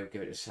 No, he'll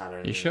give it to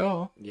Salah. You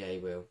sure? Yeah, he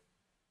will.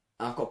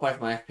 I've got both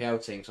my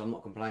FPL teams, so I'm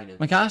not complaining.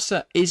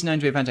 McAllister is known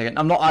to be a pen taker.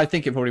 I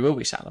think it probably will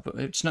be Salah, but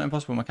it's not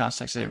impossible McAllister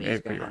takes it. He's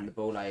going to hand the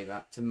ball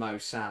over to Mo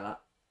Salah.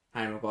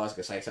 Harry Maguire's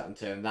going to say something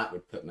to him. That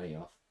would put me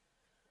off.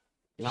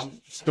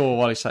 Score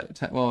while he's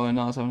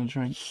Onana's having a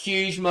drink.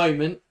 Huge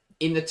moment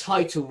in the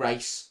title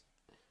race.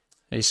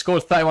 He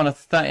scored 31 of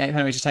 38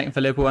 penalties he's taken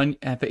for Liverpool,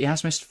 but he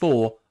has missed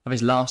 4 of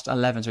his last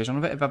 11, so he's on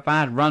a bit of a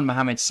bad run,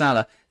 Mohamed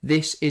Salah.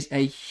 This is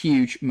a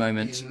huge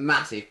moment. It's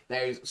massive.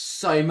 There is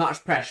so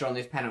much pressure on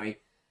this penalty.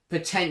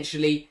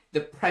 Potentially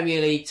the Premier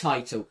League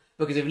title.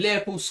 Because if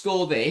Liverpool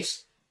score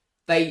this,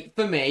 they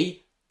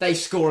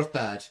score a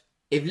third.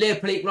 If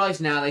Liverpool equalise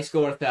now, they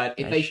score a third.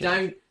 If they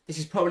don't, this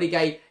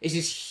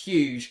is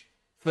huge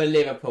for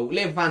Liverpool.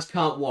 Liverpool fans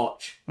can't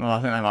watch. Well,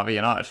 I think they might be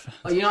United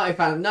fans. United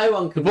fans, no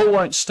one can. The ball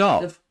won't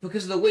stop.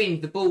 Because of the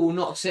wind, the ball will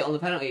not sit on the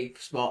penalty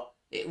spot.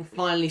 It will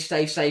finally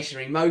stay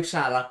stationary. Mo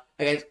Salah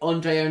against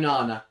Andre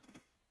Onana.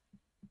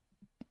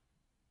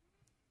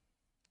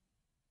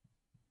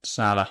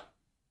 Salah.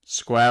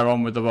 Square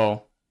on with the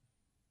ball.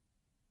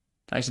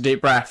 Takes a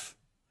deep breath.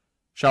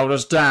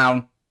 Shoulders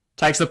down.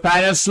 Takes the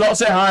pen and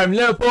slots it home.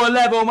 Liverpool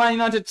level, Man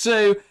United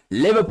 2.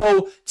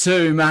 Liverpool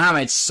 2.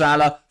 Mohamed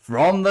Salah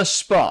from the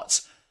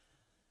spot.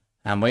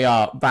 And we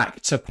are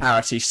back to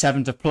parity.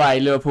 7 to play.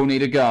 Liverpool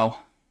need a goal.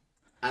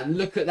 And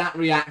look at that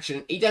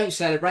reaction. He don't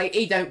celebrate.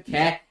 He don't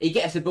care. He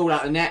gets the ball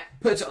out of the net,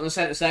 puts it on the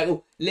centre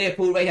circle.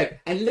 Liverpool ready to go.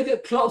 And look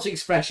at Klopp's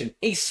expression.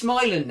 He's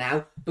smiling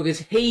now because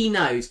he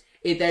knows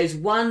if there's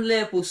one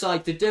Liverpool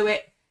side to do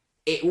it,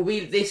 it will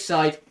be this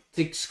side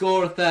to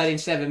score a third in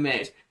 7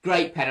 minutes.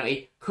 Great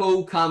penalty.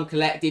 Cool, calm,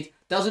 collected.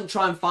 Doesn't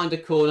try and find a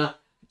corner.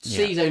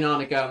 Sees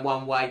Onana going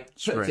one way.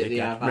 Puts it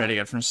the other. Really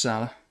good from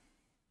Salah.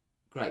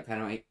 Great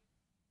penalty.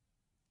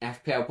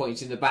 FPL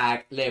points in the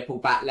bag. Liverpool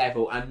back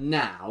level. And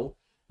now,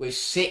 with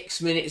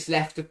 6 minutes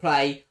left to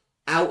play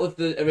out of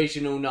the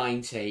original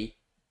 90,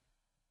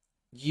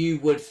 you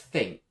would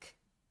think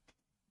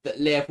that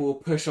Liverpool will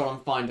push on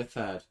and find a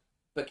third.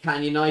 But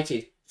can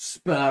United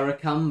spur a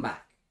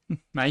comeback?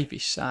 Maybe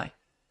so.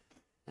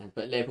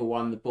 But Liverpool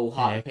won the ball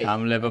hard. Here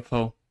come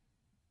Liverpool.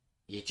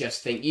 You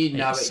just think, you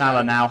know it.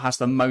 Salah now has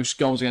the most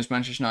goals against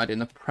Manchester United in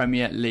the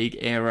Premier League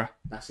era.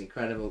 That's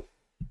incredible.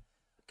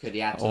 Could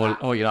he add to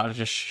that? Or United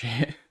just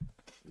shit.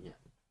 Yeah.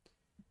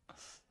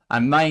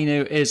 And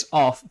Mainu is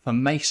off for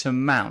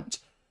Mason Mount.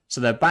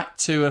 So they're back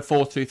to a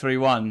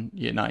 4-2-3-1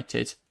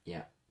 United.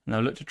 Yeah. And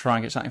they'll look to try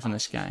and get something from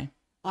this game.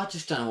 I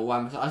just don't know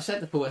what I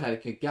said the forward had a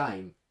good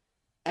game.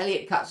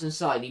 Elliot cuts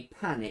inside, he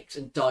panics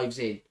and dives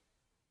in.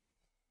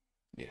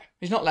 Yeah.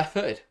 He's not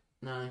left-footed.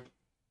 No.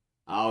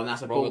 Oh, and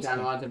that's a ball down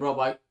the line to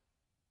Robbo.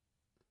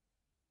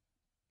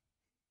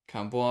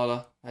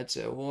 Camboila heads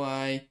it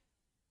away.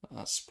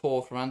 That's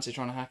poor from Ante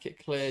trying to hack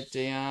it clear.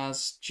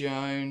 Diaz,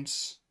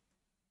 Jones,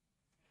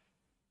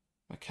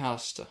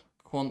 McAllister,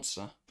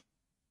 Quansah.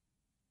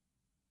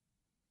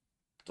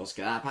 Does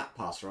get that back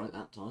pass right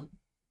that time.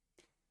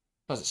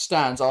 As it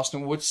stands,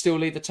 Arsenal would still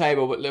lead the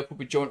table, but Liverpool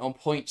will be joint on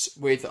points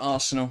with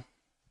Arsenal.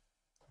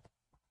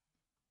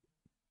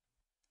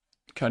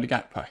 Cody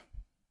Gakpo.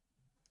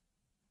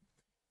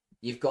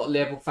 You've got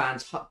Liverpool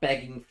fans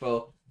begging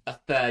for a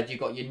third. You've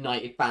got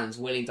United fans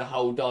willing to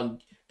hold on.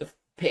 The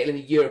people in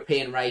the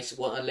European race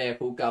want a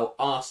Liverpool goal.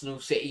 Arsenal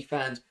City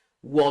fans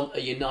want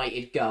a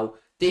United goal.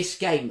 This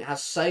game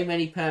has so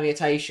many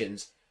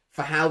permutations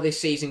for how this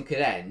season could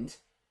end.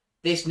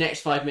 This next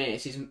 5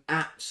 minutes is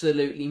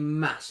absolutely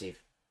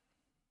massive.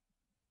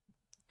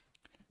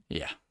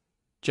 Yeah.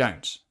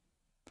 Jones.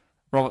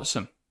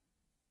 Robertson.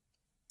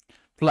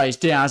 Plays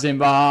Diaz in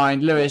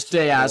behind. Luis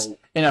Diaz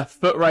in a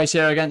foot race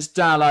here against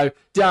Dalot.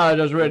 Dalot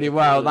does really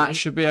well. That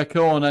should be a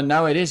corner.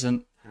 No, it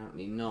isn't.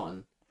 Apparently not.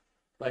 And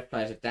both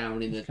players are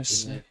down in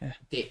the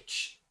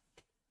ditch.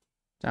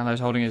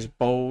 Dalot's holding his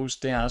balls.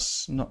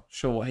 Diaz, not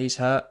sure what he's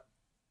hurt.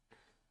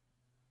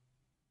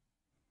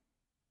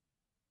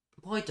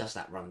 Why does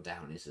that run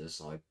down into the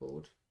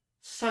sideboard?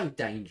 So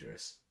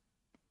dangerous.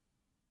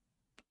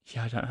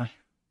 Yeah, I don't know.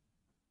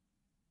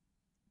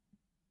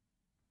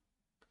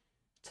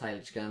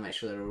 Taylor's going to make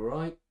sure they're all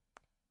right.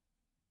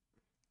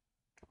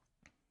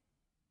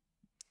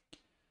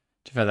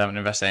 To be fair, they haven't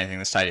invested anything in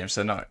the stadium,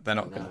 so they're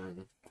not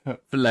going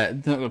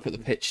to put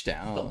the pitch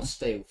down. Got the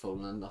steel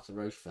falling off the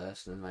roof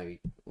first, and then maybe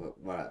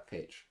we're at the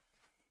pitch.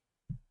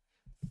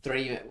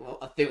 3 minutes. Well,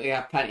 I think we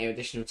have plenty of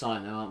additional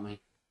time, though, aren't we?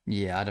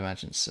 Yeah, I'd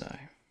imagine so.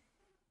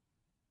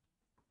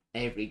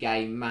 Every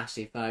game,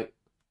 massive though.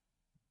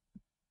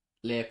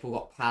 Liverpool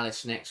got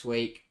Palace next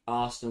week.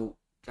 Arsenal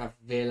have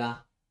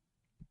Villa.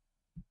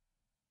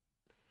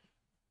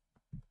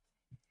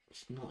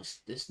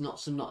 There's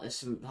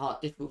some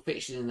hard, difficult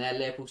fixtures in there.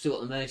 Liverpool still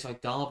got the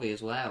Merseyside derby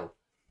as well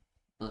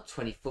on the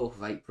 24th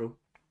of April.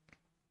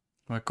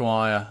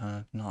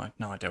 Maguire, no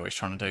idea what he's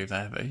trying to do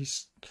there, but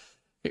he's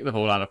kicked the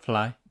ball out of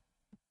play.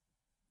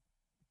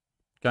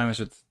 Gomez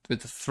with the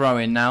throw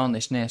in now on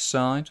this near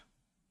side.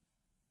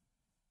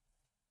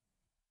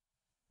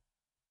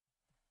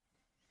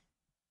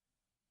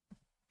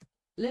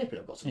 Liverpool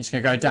have got some. He's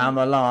going to go down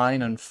the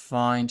line and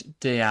find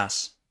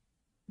Diaz.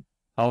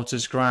 Holds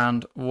his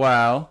ground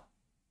well.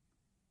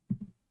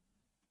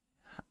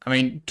 I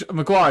mean,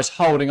 Maguire's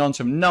holding on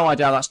to him. No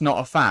idea that's not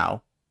a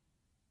foul.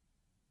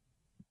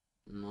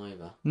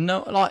 Neither.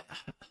 No, like,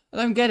 I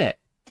don't get it.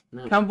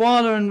 No.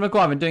 Kamwala and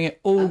Maguire have been doing it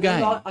all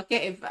game. I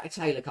get if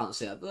Taylor can't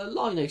see it, but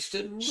Lino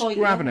stood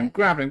right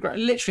grabbing him.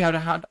 Literally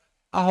had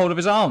a hold of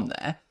his arm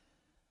there.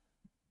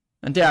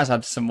 And Diaz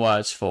had some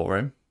words for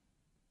him.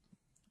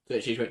 So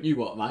she went, "You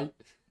what, mate?"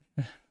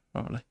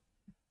 Probably.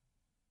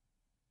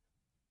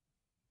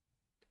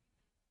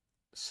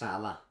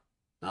 Salah.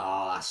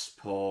 Oh, that's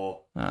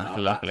poor.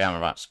 Luckily,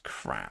 Amrabat's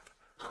crap.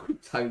 I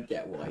don't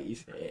get why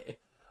he's here.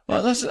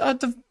 Well,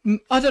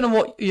 I don't know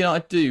what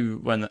United do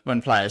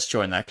when players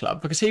join their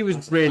club, because he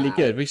was really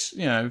good. We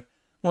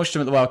watched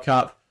him at the World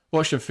Cup,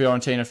 watched him for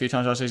Fiorentina a few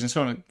times last season.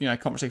 Saw him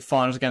Conference League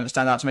finals again that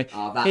stand out to me.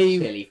 Oh, that's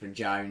silly from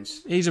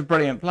Jones. He's a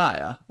brilliant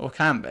player, or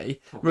can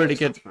be. Really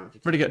good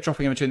at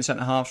dropping in between the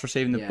centre halves,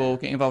 receiving the ball,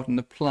 getting involved in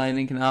the play,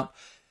 linking up.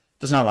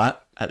 Doesn't have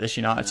that at this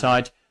United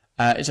side.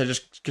 So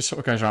just sort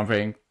of goes around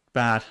being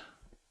bad.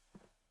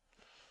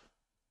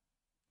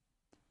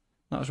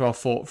 That was well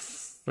fought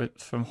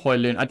from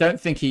Højlund. I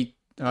don't think he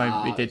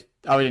did.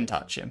 Oh, he didn't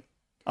touch him.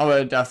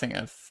 I think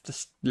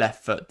the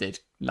left foot did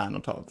land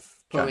on top of.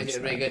 Probably did a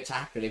really good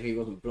tackle if he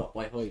wasn't blocked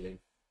by Højlund.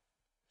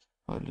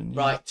 Yeah.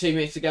 Right, 2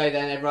 minutes to go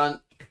then,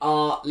 everyone.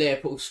 Are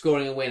Liverpool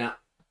scoring a winner?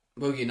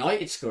 Will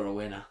United score a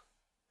winner?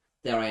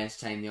 Dare I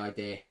entertain the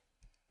idea?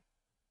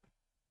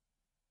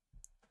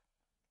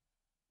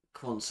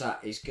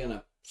 Quansah is going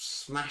to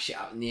smash it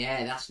up in the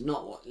air. That's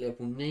not what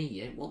Liverpool need.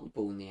 You don't want the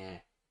ball in the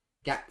air.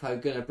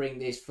 Gakpo going to bring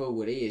this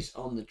forward. He is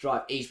on the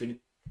drive. He's been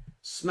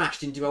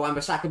smashed into a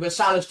Wan-Bissaka, but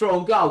Salah's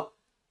drawn goal.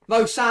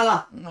 Mo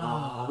Salah.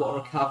 Oh, what a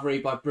recovery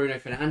by Bruno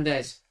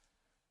Fernandes.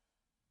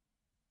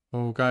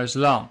 Ball goes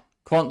long.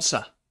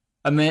 Quansah.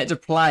 A minute to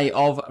play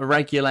of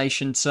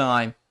regulation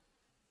time.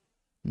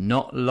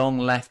 Not long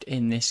left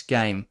in this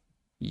game.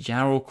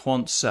 Jarrell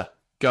Quansah.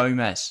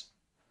 Gomez.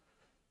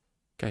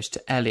 Goes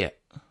to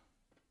Elliott.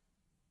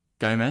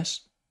 Gomez.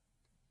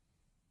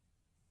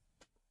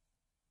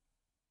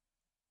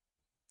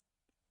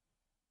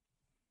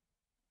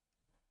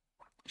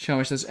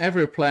 Shall says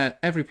every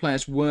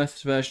player's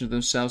worst version of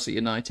themselves at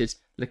United.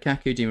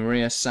 Lukaku, Di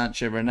Maria,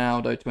 Sancho,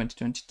 Ronaldo,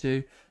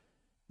 2022.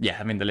 Yeah,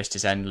 I mean the list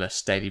is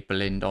endless. David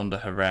Blind, Onda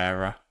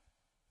Herrera.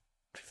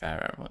 To be fair,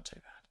 Herrera wasn't too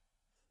bad.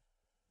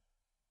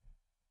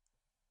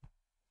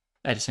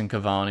 Edison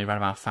Cavani,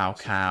 Radamel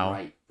Falcao.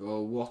 Great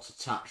ball. What a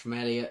touch from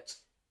Elliott.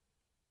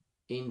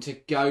 Into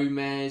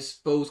Gomez.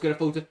 Ball's going to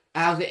fall to.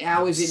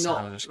 How is it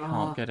not? Just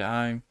can't get it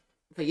home.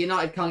 But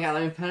United can't get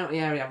them in penalty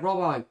area.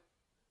 Robbo.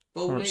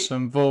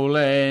 Some ball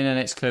in, and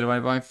it's cleared away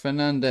by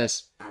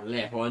Fernandes. And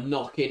Liverpool are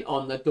knocking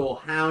on the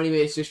door. How many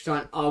minutes of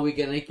time are we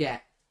going to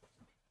get?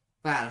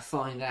 About to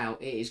find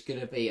out. It is going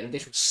to be an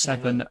additional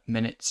 7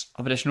 minutes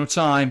of additional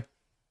time.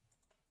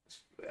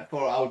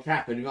 For Old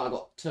Trafford, we might have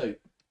got 2.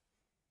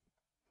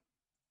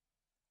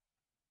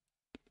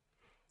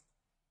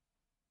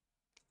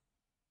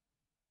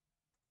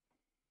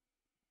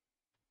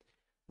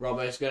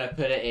 Robbo's going to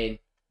put it in.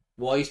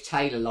 Why is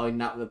Taylor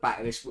lining up at the back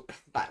of this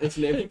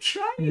little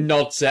train?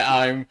 Nods it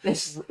home.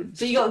 So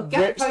you got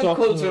Gakpo,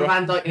 Quansah, and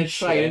Van Dijk in a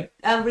train, and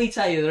Henry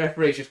Taylor, the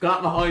referee, just got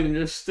up behind and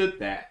just stood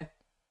there.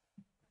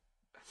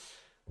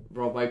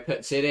 Robbo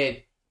puts it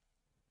in.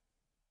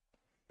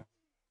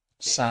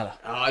 Salah.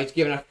 Oh, he's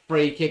given a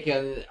free kick.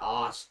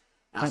 Maguire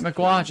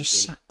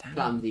just sat down.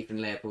 Clumsy from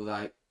Liverpool,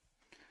 though.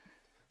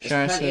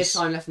 There's plenty of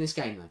time left in this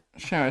game, though.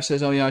 Shara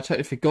says, oh yeah, I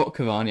totally forgot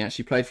Cavani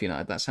actually played for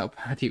United. That's how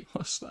bad he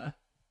was there.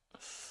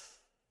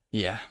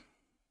 Yeah.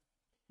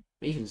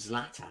 Even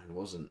Zlatan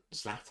wasn't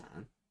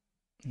Zlatan.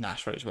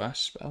 That's what his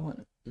worst spell,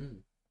 wasn't it?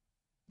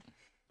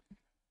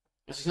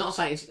 It's not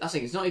saying. I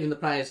think it's not even the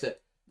players that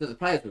the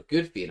players were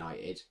good for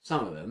United.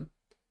 Some of them,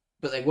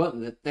 but they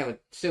weren't. They were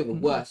still the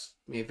worst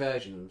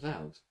version of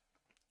themselves.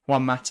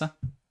 Juan Mata.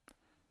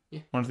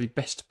 Yeah. One of the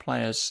best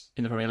players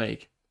in the Premier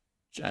League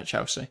at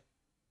Chelsea.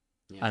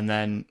 Yeah. And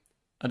then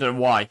I don't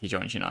know why he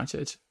joined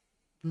United.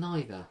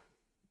 Neither.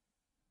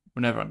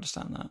 We'll never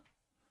understand that.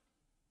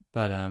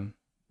 But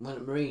When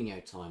at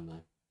Mourinho time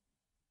though.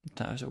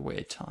 that was a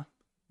weird time.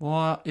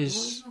 What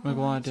is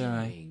Maguire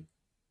doing?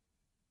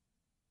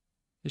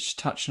 He's just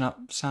touching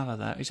up Salah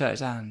there. He's hurt his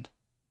hand.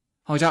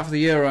 Oh, he's out for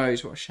the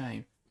Euros. What a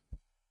shame.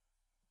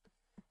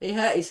 He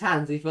hurt his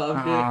hands. He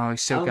thought,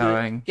 he's still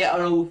going. Get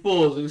on all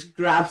fours and just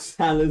grab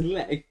Salah's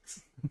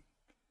legs.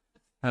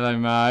 Hello,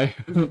 Mo.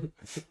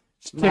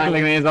 He's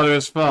tickling me as though it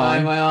was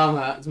fine. My arm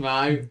hurts,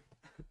 Mo.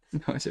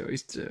 No idea what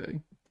he's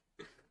doing.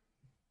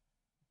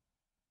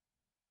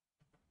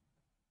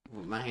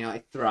 Man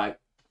United throw.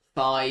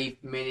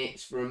 5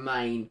 minutes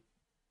remain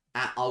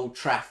at Old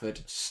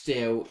Trafford.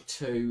 Still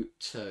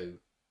 2-2.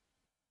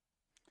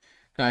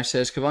 Guy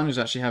says Cavani was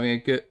actually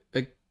having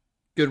a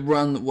good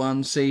run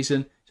one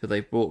season, so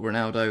they bought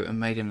Ronaldo and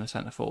made him the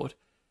centre forward.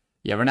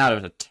 Yeah, Ronaldo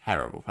was a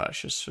terrible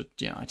purchase for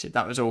United.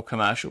 That was all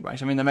commercial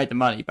based. I mean, they made the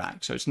money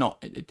back, so it's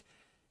not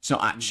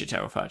actually a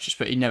terrible purchase.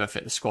 But he never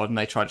fit the squad, and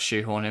they tried to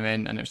shoehorn him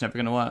in, and it was never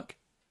going to work.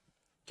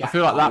 I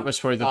feel like that was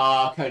probably the.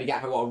 Oh, Cody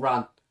Gakpo, what a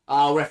run!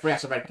 Oh, referee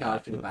has a red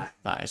card for the back.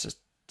 That is a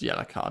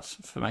yellow card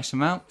for Mason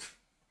Mount.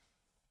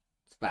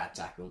 It's a bad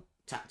tackle,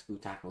 tactical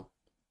tackle.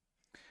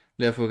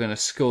 Liverpool are going to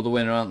score the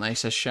winner, aren't they?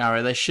 Says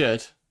Showery. They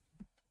should.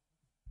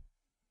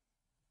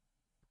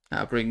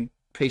 That'll bring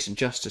peace and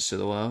justice to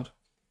the world.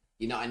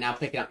 United now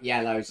picking up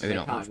yellows. So Maybe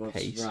they not can't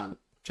peace. run.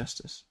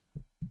 Justice.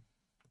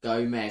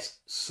 Gomez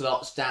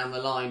slots down the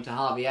line to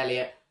Harvey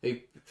Elliott, who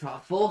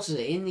forces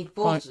it in. He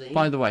forces it in.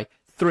 By the way,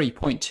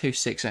 3.26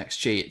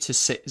 XG to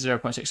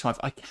 0.65.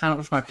 I cannot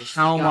describe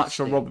how much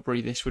a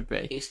robbery this would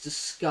be. It's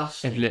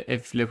disgusting.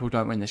 If Liverpool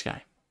don't win this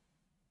game.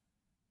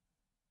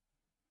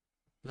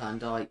 Van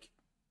Dijk.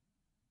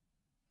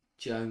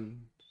 Jones.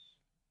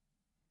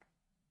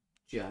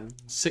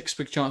 6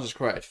 big chances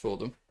created for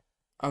them.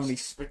 Only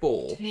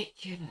 4.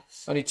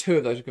 Ridiculous. Only 2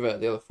 of those were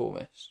converted, the other 4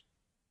 missed.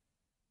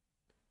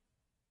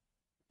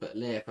 But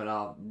Liverpool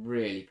are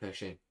really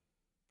pushing.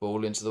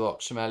 Ball into the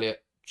box from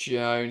Elliott.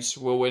 Jones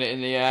will win it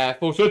in the air.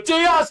 Ball to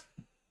Diaz!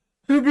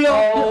 Who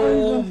blocked?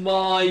 Oh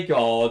my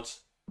god.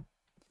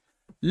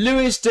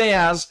 Luis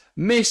Diaz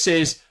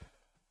misses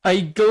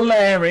a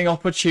glaring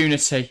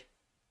opportunity.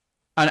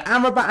 And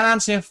Amrabat and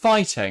Anthony are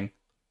fighting.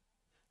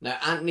 Now,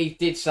 Anthony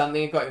did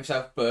something and got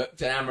himself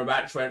booked, and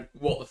Amrabat just went,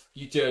 "What the f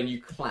you doing, you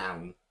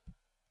clown?"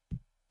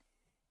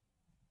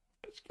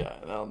 What's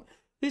going on?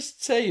 This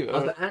team...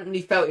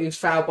 Anthony felt he was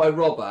fouled by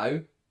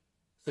Robbo,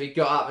 so he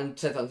got up and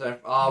said something to him,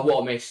 "Ah,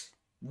 what a miss.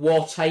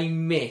 What a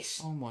miss."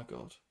 Oh my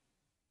god.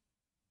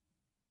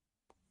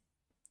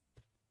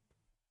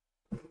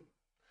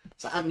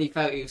 So Anthony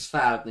felt he was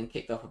fouled and then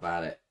kicked off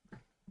about it.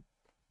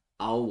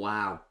 Oh,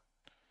 wow.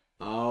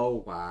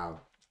 Oh, wow.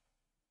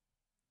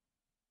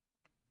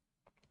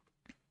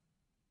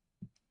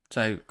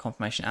 So,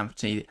 confirmation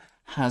Anthony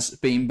has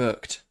been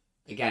booked.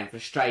 Again,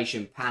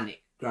 frustration,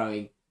 panic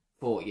growing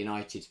for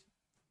United.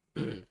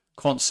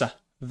 Quansah,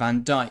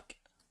 Van Dijk.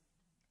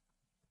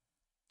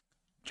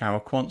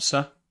 Jarrell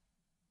Quansah.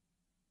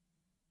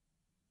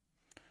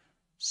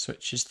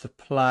 Switches the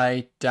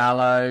play.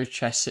 Dallo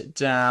chests it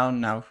down.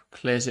 Now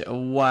clears it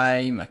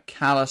away.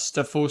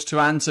 McAllister falls to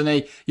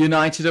Anthony.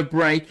 United are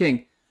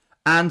breaking.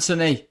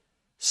 Anthony.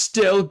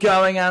 Still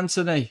going,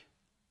 Anthony.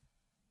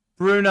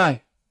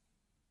 Bruno.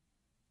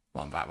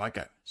 One back by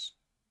Gomez.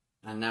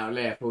 And now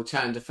Liverpool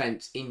turn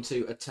defence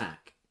into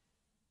attack.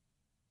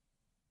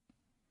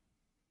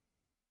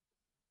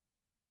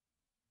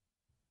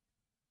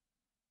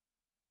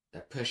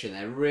 They're pushing.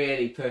 They're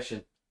really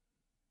pushing.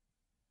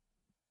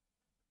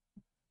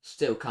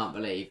 Still can't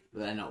believe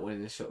they're not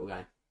winning this football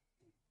game.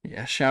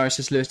 Yeah, Shower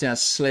says Lewis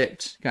Diaz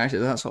slipped. Guys,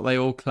 that's what they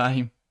all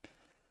claim.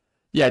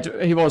 Yeah,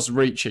 he was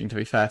reaching, to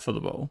be fair, for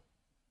the ball.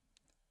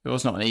 It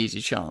was not an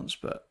easy chance,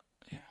 but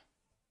yeah.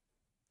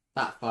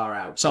 That far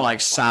out. It's not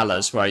like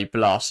Salah's where he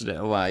blasted it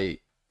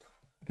away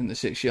in the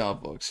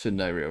 6-yard box for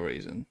no real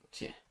reason.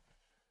 Yeah.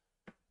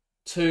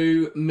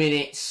 2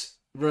 minutes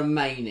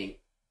remaining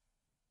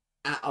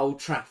at Old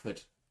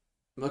Trafford.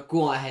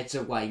 Maguire heads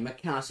away.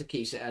 McAllister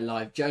keeps it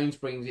alive. Jones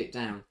brings it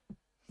down.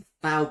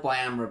 Fouled by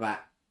Amrabat.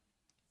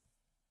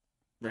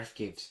 Ref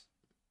gives.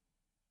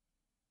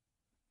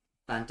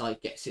 Van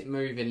Dijk gets it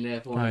moving.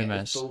 Liverpool want to get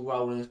this ball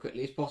rolling as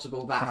quickly as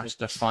possible. Tries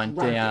to find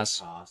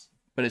Diaz,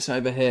 but it's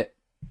overhit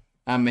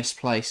and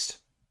misplaced.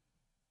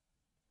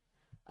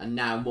 And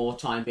now more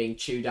time being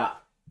chewed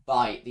up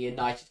by the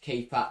United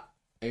keeper,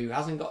 who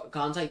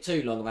can't take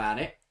too long about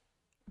it.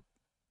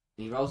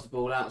 He rolls the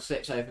ball out,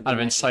 slips over. I'd have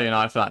been so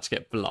United for that to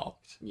get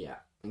blocked. Yeah,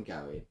 and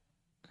go in.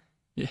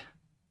 Yeah.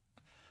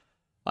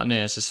 I knew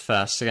this was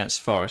first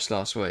against Forest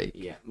last week.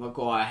 Yeah,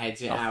 Maguire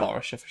heads it out.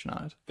 Forest, Sheffield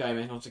United.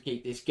 Gomez wants to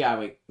keep this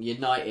going.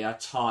 United are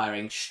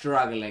tiring,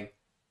 struggling,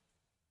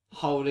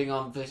 holding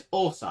on for this.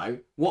 Also,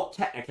 what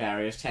technical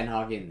area is Ten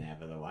Hag in there,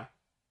 by the way?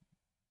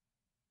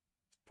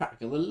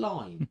 Practically the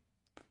line.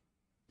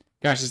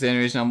 Gareth is the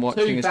only reason I'm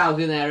watching. 2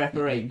 fouls in there,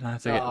 referee. I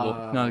have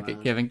to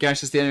get given.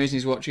 Gareth is the only reason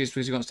he's watching is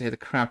because he wants to hear the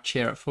crowd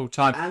cheer at full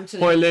time.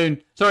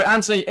 Anthony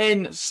Anthony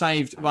in,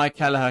 saved by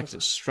Kelleher because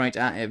it's straight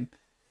at him.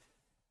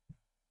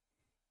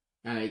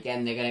 And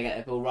again, they're going to get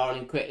the ball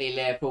rolling quickly.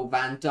 Liverpool,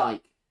 Van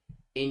Dijk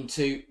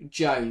into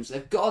Jones.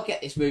 They've got to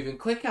get this moving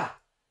quicker.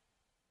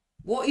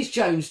 What is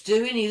Jones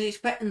doing? He's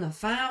expecting the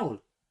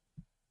foul.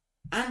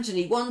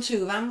 Anthony, 1-2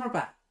 with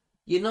Amrabat.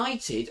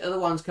 United are the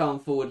ones coming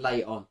forward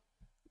late on.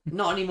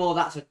 Not anymore.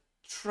 That's a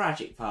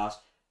tragic pass.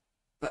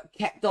 But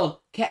kept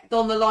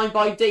on the line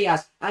by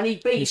Diaz. And he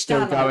beats He's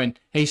still Dalot. going.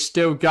 He's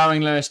still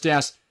going, Luis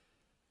Diaz.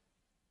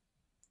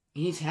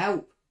 He needs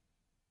help.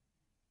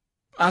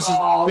 That's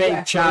a big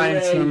referee.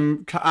 challenge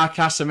from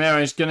Casemiro.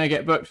 He's going to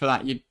get booked for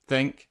that, you'd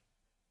think.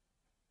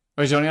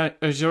 Or he's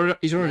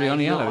already on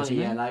yellow, Not isn't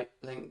he? yellow. I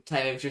think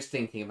Taylor was just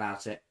thinking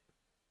about it.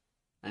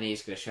 And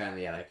he's going to show him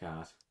the yellow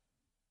card.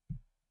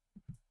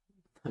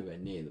 Nowhere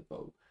near the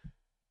ball.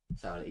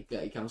 So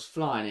he comes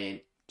flying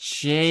in.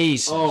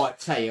 Jeez. Oh, I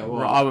tell you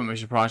what. I wouldn't be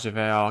surprised if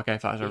VAR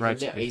gave that as a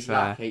red. He's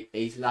lucky.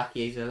 He's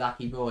lucky. He's a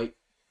lucky boy.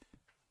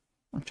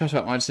 I'm just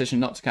about my decision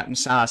not to captain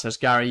Salah, says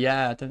Gary.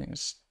 Yeah, I don't think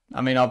it's...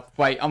 I mean,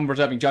 I'm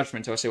reserving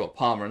judgment until I see what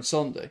Palmer and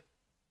Son do.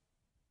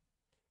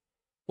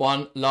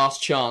 One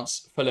last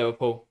chance for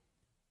Liverpool.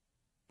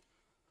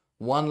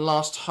 One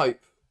last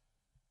hope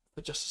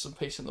for justice and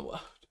peace in the world.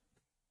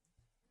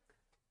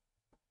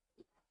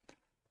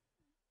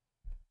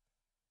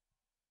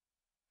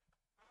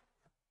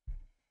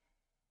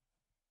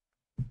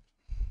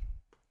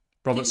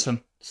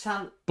 Robertson.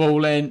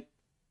 Ball in.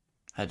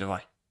 Head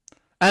away.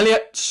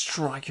 Elliot,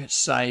 striker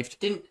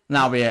saved.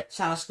 That'll be it.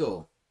 Salah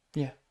score?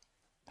 Yeah.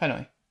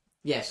 Penalty.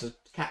 Yes, so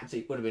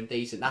captaincy would have been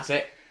decent. That's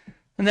it.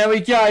 And there we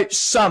go.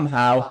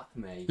 Somehow, Fuck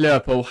me.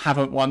 Liverpool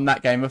haven't won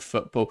that game of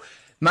football.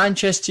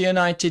 Manchester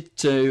United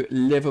 2,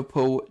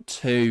 Liverpool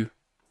 2.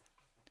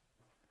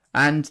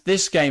 And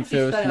this game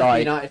feels like like...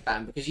 a United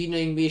fan, because you know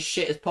you can be as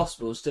shit as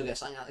possible and still get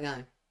something out of the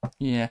game.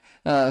 Yeah.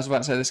 I was about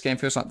to say, this game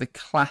feels like the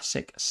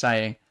classic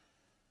saying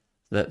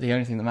that the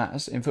only thing that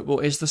matters in football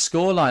is the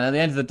scoreline. At the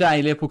end of the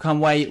day, Liverpool come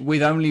away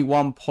with only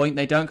 1 point.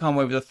 They don't come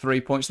away with the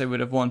 3 points they would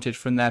have wanted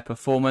from their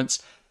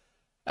performance.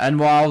 And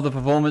while the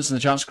performance and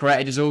the chance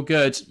created is all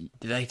good,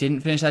 they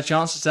didn't finish their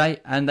chances today,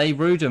 and they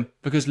rued them,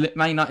 because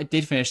Man United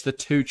did finish the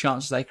 2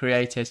 chances they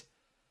created.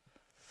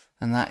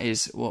 And that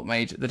is what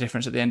made the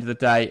difference at the end of the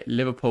day.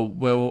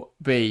 Liverpool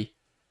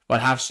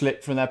have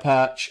slipped from their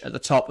perch at the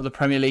top of the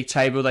Premier League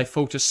table. They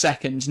fall to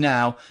second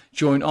now,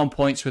 joined on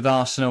points with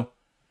Arsenal.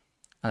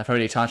 And the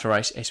Premier League title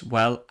race is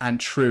well and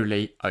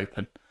truly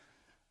open.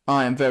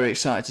 I am very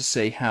excited to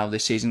see how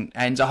this season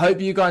ends. I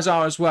hope you guys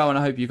are as well, and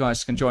I hope you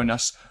guys can join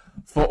us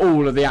for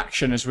all of the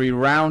action as we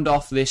round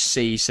off this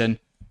season.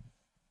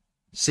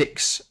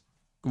 6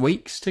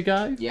 weeks to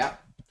go. Yeah.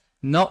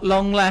 Not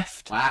long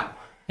left. Wow.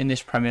 In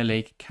this Premier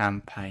League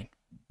campaign.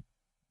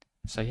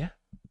 So yeah,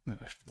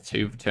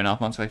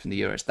 2.5 months away from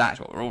the Euros. That's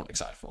what we're all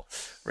excited for,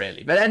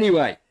 really. But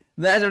anyway,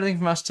 there's everything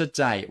from us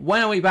today.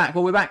 When are we back?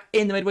 Well, we're back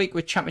in the midweek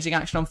with Champions League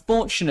action.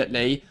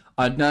 Unfortunately,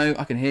 I know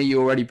I can hear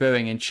you already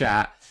booing in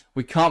chat.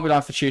 We can't be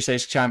live for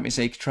Tuesday's Champions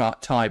League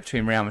tie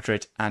between Real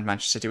Madrid and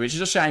Manchester City, which is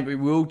a shame, but we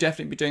will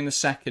definitely be doing the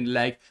second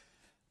leg.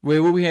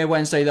 We will be here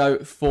Wednesday, though,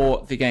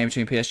 for the game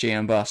between PSG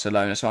and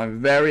Barcelona, so I'm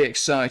very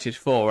excited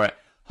for it.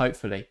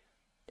 Hopefully,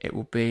 it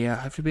will be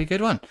a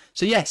good one.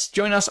 So, yes,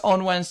 join us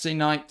on Wednesday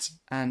night,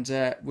 and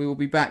we will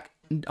be back.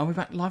 Are we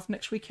back live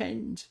next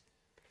weekend?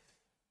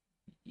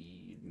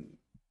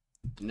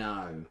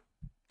 No.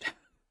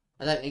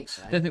 I don't think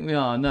so. I don't think we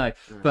are, no.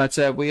 But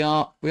we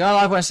are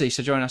live Wednesday,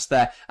 so join us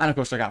there. And of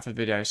course, look out for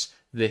the videos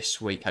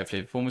this week.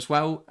 Hopefully they perform as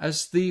well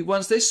as the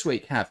ones this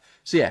week have.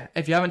 So yeah,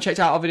 if you haven't checked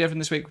out our video from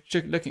this week,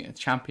 looking at the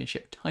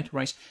championship title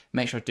race,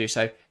 make sure to do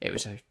so. It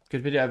was a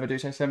good video if I do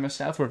say so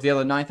myself, or if the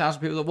other 9,000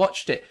 people that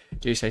watched it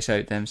do say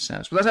so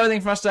themselves. But that's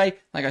everything from us today.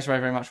 Thank you guys very,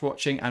 very much for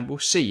watching, and we'll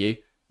see you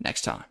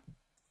next time.